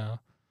 And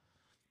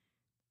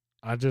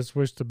I just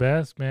wish the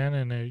best, man.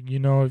 And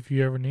if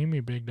you ever need me,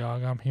 big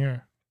dog, I'm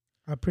here.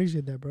 I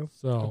appreciate that, bro. I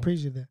So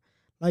appreciate that.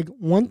 Like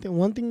one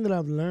thing that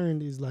I've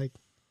learned is like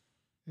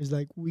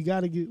we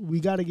gotta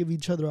give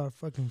each other our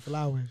fucking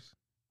flowers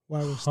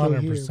while we're still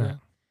 100%. here, bro.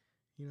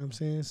 You know what I'm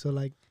saying? So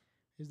like,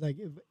 it's like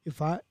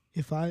if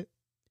I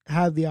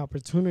have the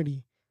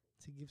opportunity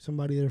to give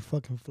somebody their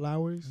fucking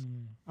flowers,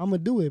 I'm gonna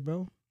do it,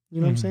 bro. You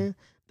know what I'm saying?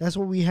 That's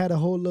why we had a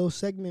whole little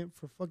segment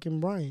for fucking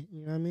Bryant.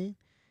 You know what I mean?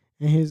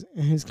 And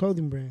his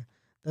clothing brand.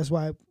 That's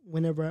why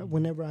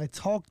whenever I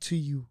talk to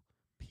you,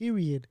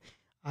 period,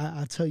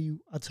 I tell you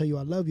I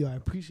love you. I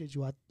appreciate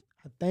you. I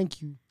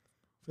thank you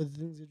for the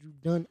things that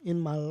you've done in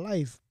my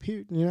life.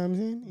 Period. You know what I'm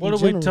saying? what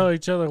do we tell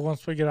each other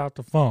once we get off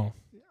the phone?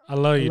 I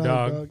love you,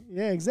 dog.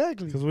 Yeah,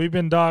 exactly. Because we've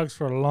been dogs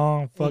for a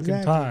long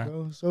fucking time.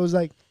 Bro. So it's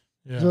like,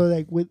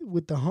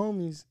 with the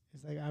homies,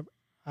 it's like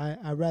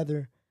I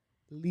rather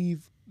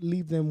leave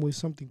them with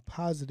something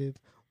positive,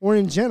 or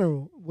in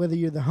general, whether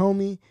you're the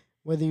homie,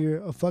 whether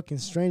you're a fucking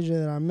stranger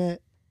that I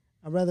met,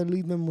 I'd rather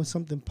leave them with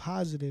something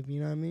positive.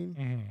 You know what I mean?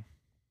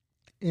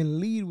 Mm-hmm. And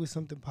lead with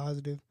something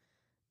positive,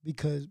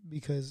 because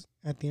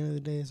at the end of the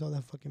day, it's all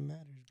that fucking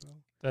matters, bro.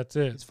 That's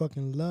it. It's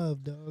fucking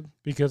love, dog.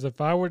 Because if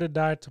I were to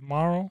die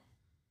tomorrow,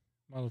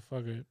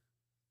 motherfucker,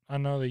 I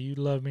know that you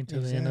love me to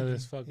the end of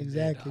this fucking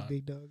day, dog.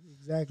 Big dog.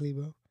 Exactly,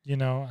 bro.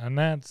 And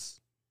that's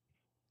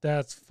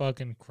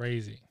fucking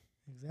crazy.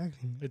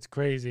 Exactly. Man. It's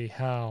crazy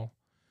how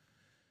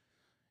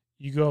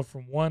you go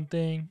from one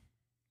thing,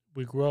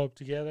 we grow up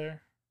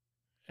together,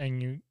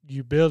 and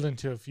you build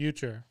into a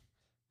future.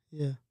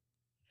 Yeah.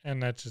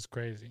 And that's just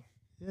crazy.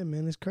 Yeah,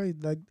 man, it's crazy.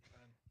 Like,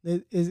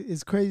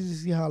 it's crazy to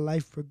see how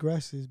life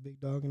progresses, big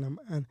dog. And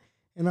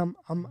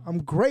I'm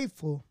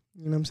grateful.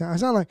 You know what I'm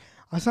saying?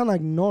 I sound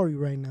like Nori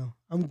right now.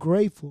 I'm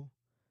grateful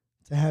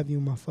to have you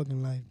in my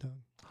fucking life, dog.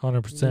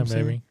 100%,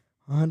 baby.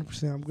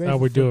 100%. I'm grateful. How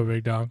we do it,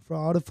 big dog. For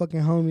all the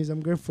fucking homies.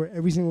 I'm grateful for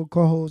every single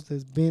co-host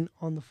that's been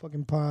on the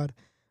fucking pod.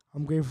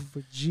 I'm grateful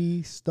for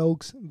G,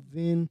 Stokes,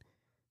 Vin,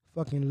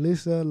 fucking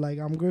Lissa. Like,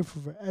 I'm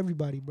grateful for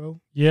everybody,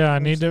 bro. Yeah, I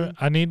need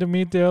to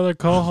meet the other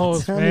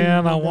co-hosts,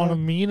 man. I want to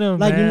meet them,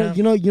 like, man.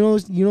 You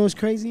know what's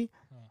crazy?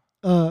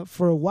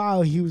 For a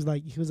while he was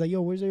like,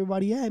 yo, where's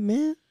everybody at,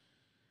 man?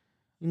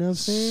 You know what I'm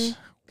saying?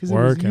 Because it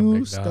was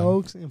you,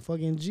 Stokes, and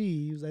fucking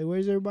G. He was like,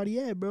 where's everybody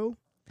at, bro?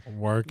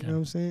 Working. You know what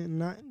I'm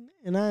saying?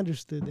 And I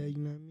understood that, you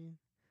know what I mean?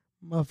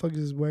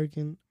 Motherfuckers is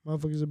working.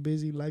 Motherfuckers are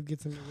busy. Life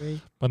gets in the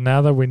way. But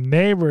now that we're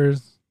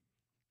neighbors,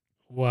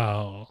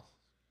 wow.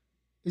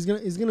 It's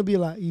gonna be a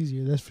lot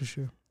easier, that's for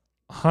sure.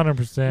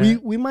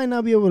 100%. We might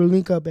not be able to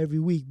link up every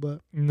week, but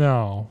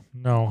no,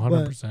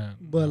 100%.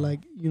 But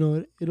like,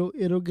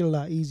 it'll get a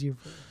lot easier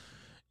for you.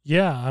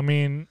 Yeah, I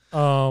mean,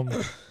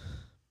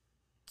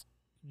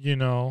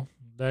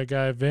 that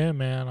guy Vin,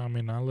 man. I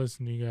mean, I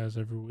listen to you guys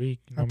every week,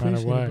 no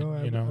matter what.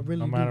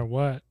 No matter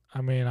what. I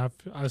mean,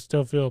 I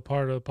still feel a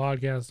part of the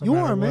podcast. You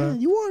are,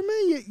 man.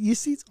 Your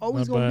seat's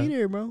always gonna be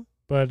there, bro.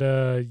 But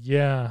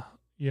yeah,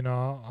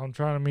 I'm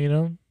trying to meet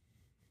him,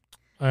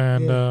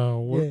 and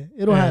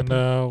it'll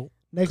happen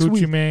next Coochie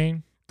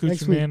week.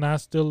 Coochie Man, I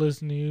still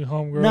listen to you,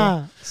 homegirl.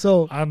 Nah,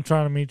 so I'm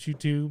trying to meet you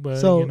too, but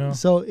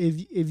so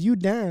if you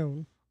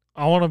down,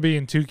 I want to be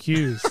in 2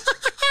 queues.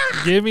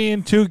 Give me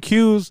in 2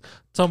 queues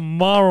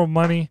tomorrow,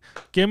 money.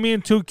 Give me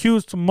in 2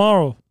 queues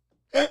tomorrow.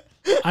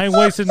 I ain't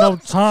wasting no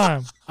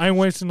time.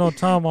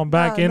 I'm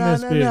back in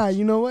this bitch. Nah.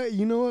 You know what?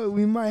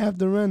 We might have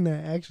to run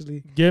that,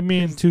 actually. Get me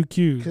in 2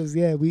 queues. Because,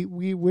 yeah,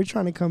 we're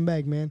trying to come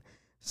back, man.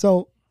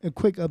 So, a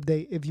quick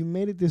update. If you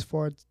made it this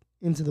far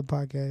into the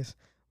podcast,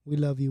 we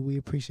love you. We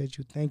appreciate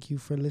you. Thank you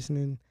for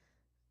listening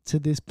to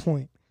this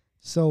point.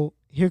 So,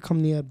 here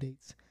come the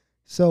updates.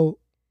 So,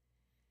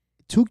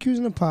 2 Qs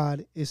in the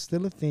pod is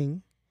still a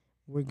thing.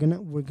 We're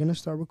gonna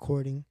start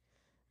recording.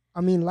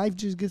 I mean, life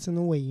just gets in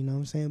the way, you know what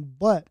I'm saying?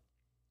 But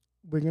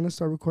we're gonna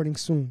start recording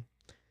soon.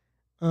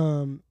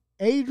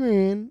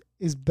 Adrian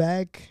is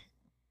back,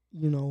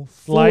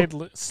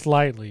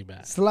 slightly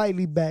back.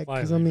 Slightly back,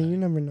 because I mean, you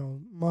never know.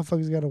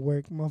 Motherfuckers gotta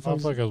work.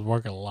 Motherfuckers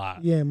work a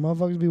lot. Yeah,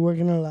 motherfuckers be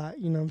working a lot.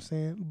 You know what I'm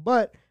saying?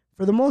 But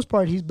for the most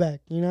part, he's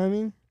back. You know what I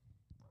mean?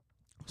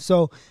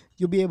 So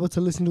you'll be able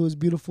to listen to his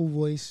beautiful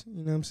voice.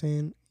 You know what I'm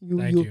saying?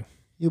 Thank you.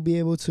 You'll be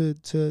able to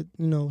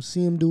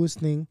see him do his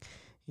thing.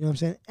 You know what I'm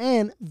saying?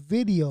 And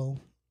video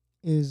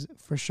is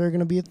for sure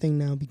gonna be a thing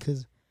now,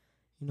 because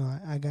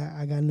I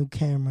got a new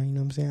camera. You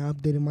know what I'm saying? I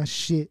updated my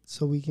shit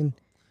so we can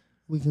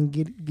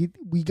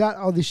we got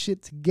all this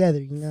shit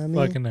together. You know what I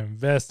mean? Fucking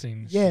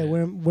investing. Yeah, shit.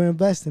 we're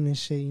investing in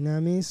shit. You know what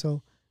I mean?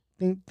 So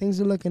things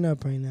are looking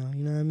up right now.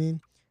 You know what I mean?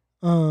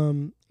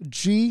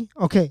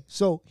 Okay,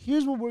 so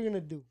here's what we're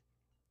gonna do.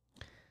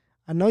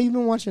 I know you've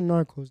been watching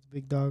Narcos,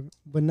 big dog,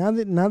 but now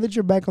that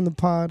you're back on the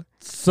pod,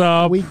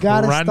 we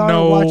gotta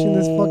start watching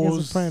this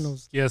fucking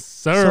Sopranos. Yes,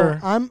 sir.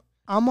 So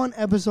I'm on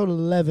episode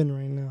 11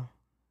 right now.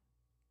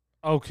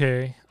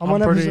 Okay,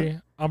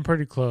 I'm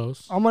pretty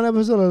close. I'm on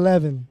episode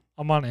 11.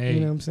 I'm on 8. You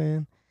know what I'm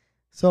saying?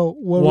 So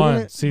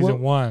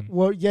season one.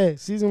 Well, yeah,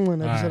 season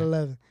 1, episode Alright.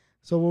 11.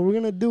 So what we're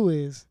gonna do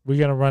is We're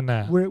gonna run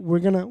that. we're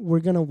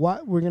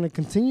gonna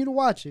continue to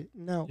watch it.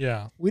 Now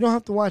Yeah. we don't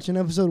have to watch an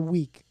episode a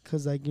week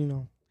because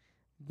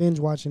binge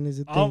watching is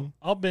a thing.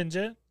 I'll binge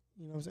it.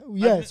 You know what I'm saying?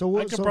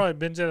 Yeah. I could probably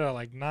binge it at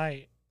like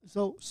night.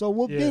 So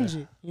we'll Yeah. binge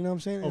it. You know what I'm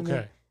saying?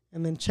 Okay.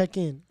 And then check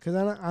in because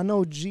I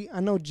know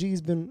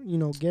G's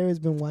been Gary's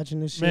been watching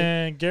this shit.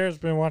 Man, Garrett's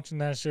been watching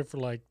that shit for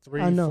like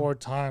 3-4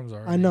 times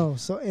already. I know.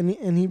 So and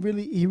he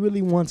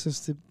really wants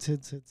us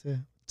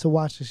to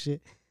watch the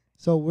shit.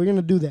 So we're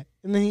gonna do that.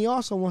 And then he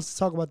also wants to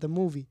talk about the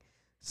movie.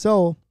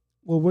 So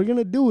what we're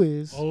gonna do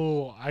is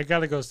I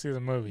gotta go see the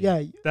movie.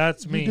 Yeah,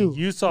 That's you me. do.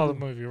 You saw You the do.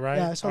 movie, right?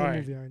 Yeah, I saw the Alright.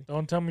 movie already.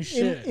 Don't tell me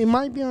shit. It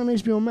might be on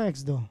HBO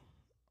Max though,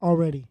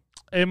 already.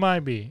 It might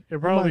be. It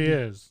probably be.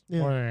 is. Yeah.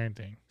 More than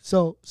anything.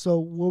 So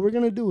what we're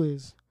gonna do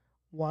is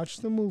watch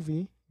the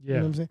movie. Yeah. You know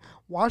what I'm saying?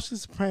 Watch The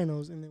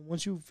Sopranos, and then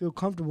once you feel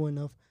comfortable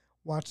enough,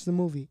 watch the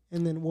movie.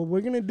 And then what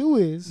we're gonna do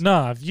is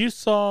Nah, if you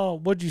saw,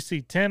 what'd you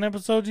see, 10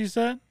 episodes you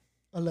said?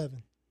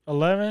 11.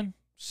 11?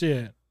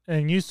 Shit.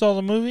 And you saw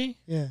the movie?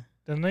 Yeah.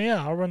 Then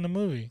yeah, I'll run the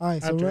movie. All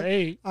right, so After run-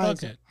 8, All right. fuck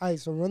So, it. all right.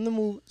 So run the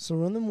movie. So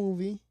run the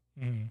movie,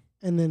 Mhm.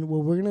 and then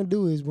what we're gonna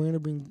do is we're gonna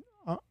bring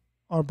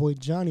our boy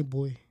Johnny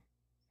Boy.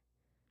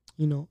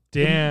 The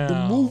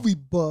Damn. movie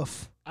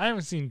buff. I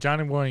haven't seen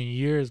Johnny Boy in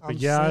years, but I'm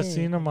I've saying,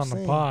 seen him I'm on the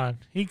saying. pod.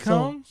 He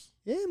comes?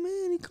 Yeah,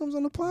 man, he comes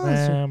on the pod.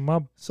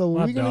 Man, So what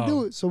my we're gonna do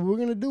dog. it. So what we're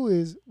gonna do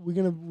is we're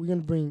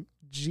gonna bring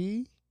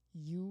G,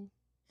 you,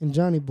 and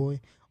Johnny Boy,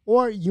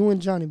 or you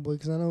and Johnny Boy,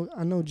 because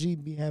I know G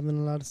be having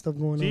a lot of stuff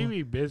going G on.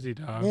 be busy,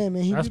 dog. Yeah,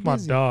 man, he That's be my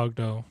busy. dog,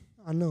 though.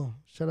 I know.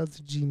 Shout out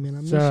to G, man.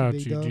 I miss Shout you, out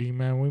big to you, dog. G,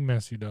 man. We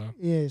miss you, dog.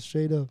 Yeah,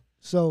 straight up.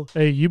 So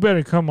Hey, you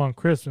better come on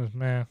Christmas,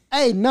 man.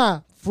 hey,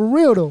 nah, for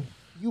real though,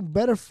 you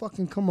better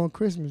fucking come on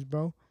Christmas,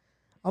 bro.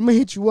 I'm gonna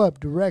hit you up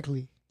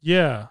directly.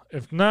 Yeah.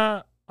 If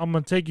not, I'm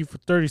going to take you for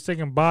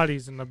 30-second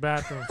bodies in the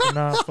bathroom for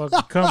not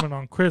fucking coming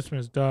on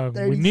Christmas, dog.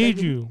 We 30 need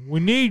second- you. We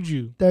need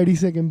you.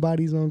 30-second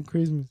bodies on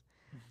Christmas.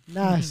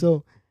 Nah,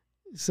 so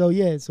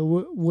yeah. So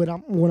what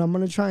I'm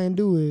gonna try and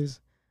do is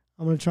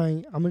I'm gonna try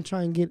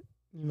and get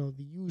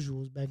the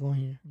usuals back on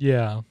here.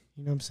 Yeah.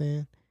 You know what I'm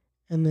saying?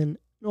 And then,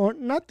 or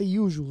not the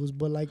usuals,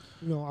 but like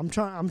I'm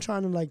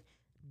trying to like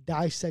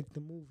dissect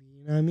the movie.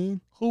 You know what I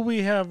mean? Who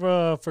we have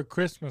for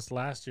Christmas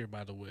last year,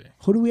 by the way?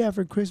 Who do we have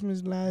for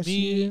Christmas last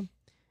year?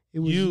 It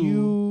was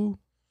you.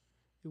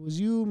 It was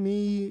you,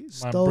 me,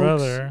 Stokes, My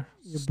brother,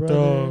 your brother,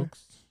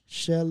 Stokes.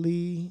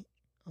 Shelly.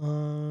 We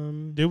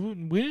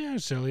didn't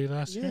have Shelly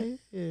last year?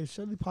 Yeah.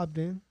 Shelly popped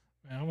in.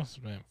 Man, I must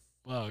have been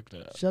fucked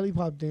up. Shelly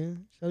popped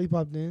in.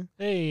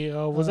 Hey,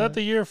 was that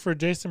the year for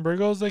Jason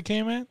Burgos that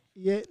came in?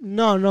 Yeah,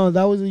 no,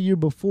 that was the year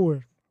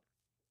before.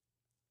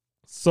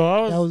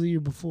 So That was the year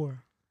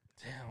before.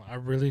 Damn, I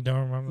really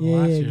don't remember Yeah,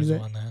 last yeah, year's 'cause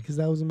one then. Because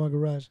that was in my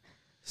garage.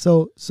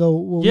 So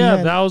what Yeah, we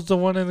had, that was the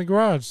one in the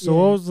garage. So Yeah.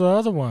 what was the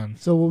other one?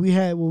 so what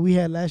we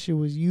had last year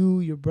was you,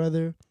 your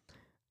brother,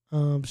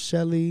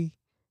 Shelly,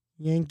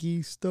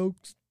 Yankee,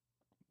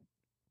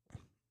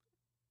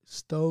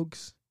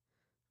 Stokes,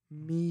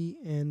 me,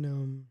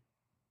 and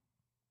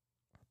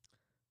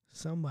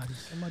somebody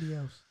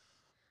else.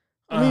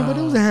 I mean, but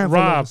it was a handful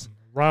of Rob. us.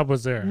 Rob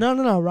was there.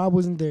 No, Rob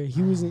wasn't there.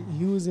 He was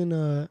in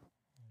the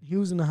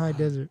high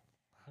desert.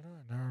 How do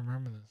I not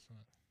remember this one?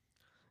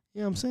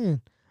 Yeah, I'm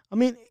saying. I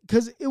mean,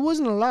 because it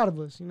wasn't a lot of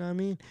us, you know what I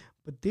mean?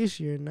 But this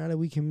year, now that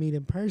we can meet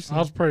in person. I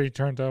was pretty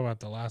turned up at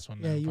the last one.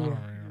 Yeah, then, you if I were.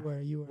 don't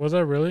remember. You were. Was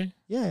that really?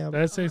 Yeah.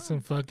 Did I say some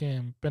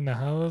fucking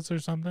pendejadas or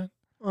something?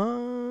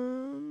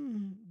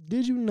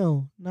 Did you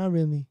know? Not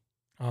really.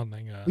 Oh,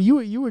 thank God. But you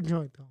were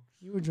drunk though.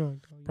 You were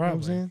drunk though. You know what I'm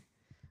Probably. saying?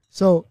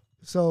 So,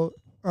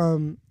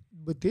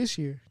 but this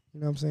year, you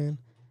know what I'm saying?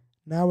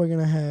 Now we're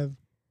gonna have,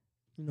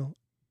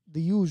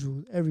 the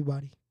usual,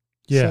 everybody.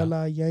 Yeah.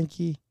 Sella,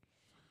 Yankee.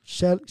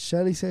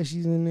 Shelly says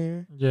she's in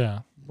there. Yeah.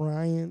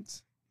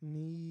 Bryant,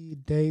 me,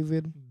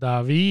 David.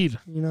 David.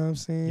 You know what I'm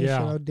saying? Yeah.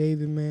 Shout out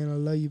David, man. I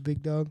love you,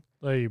 big dog.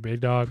 Love you, big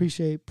dog.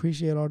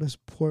 Appreciate all the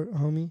support,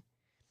 homie.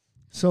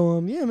 So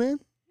yeah, man.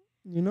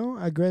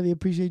 I greatly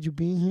appreciate you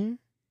being here.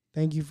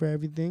 Thank you for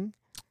everything.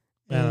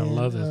 Man, I And,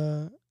 love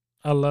this.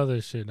 I love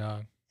this shit,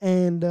 dog.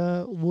 And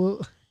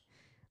we'll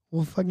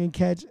fucking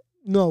catch.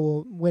 No,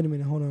 well, wait a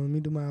minute. Hold on. Let me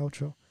do my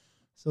outro.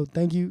 So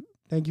thank you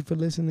for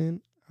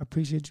listening. I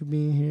appreciate you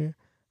being here.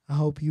 I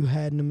hope you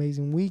had an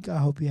amazing week. I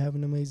hope you have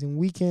an amazing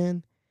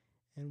weekend.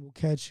 And we'll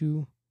catch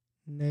you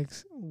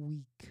next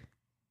week.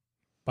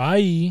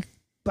 Bye.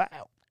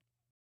 Bow.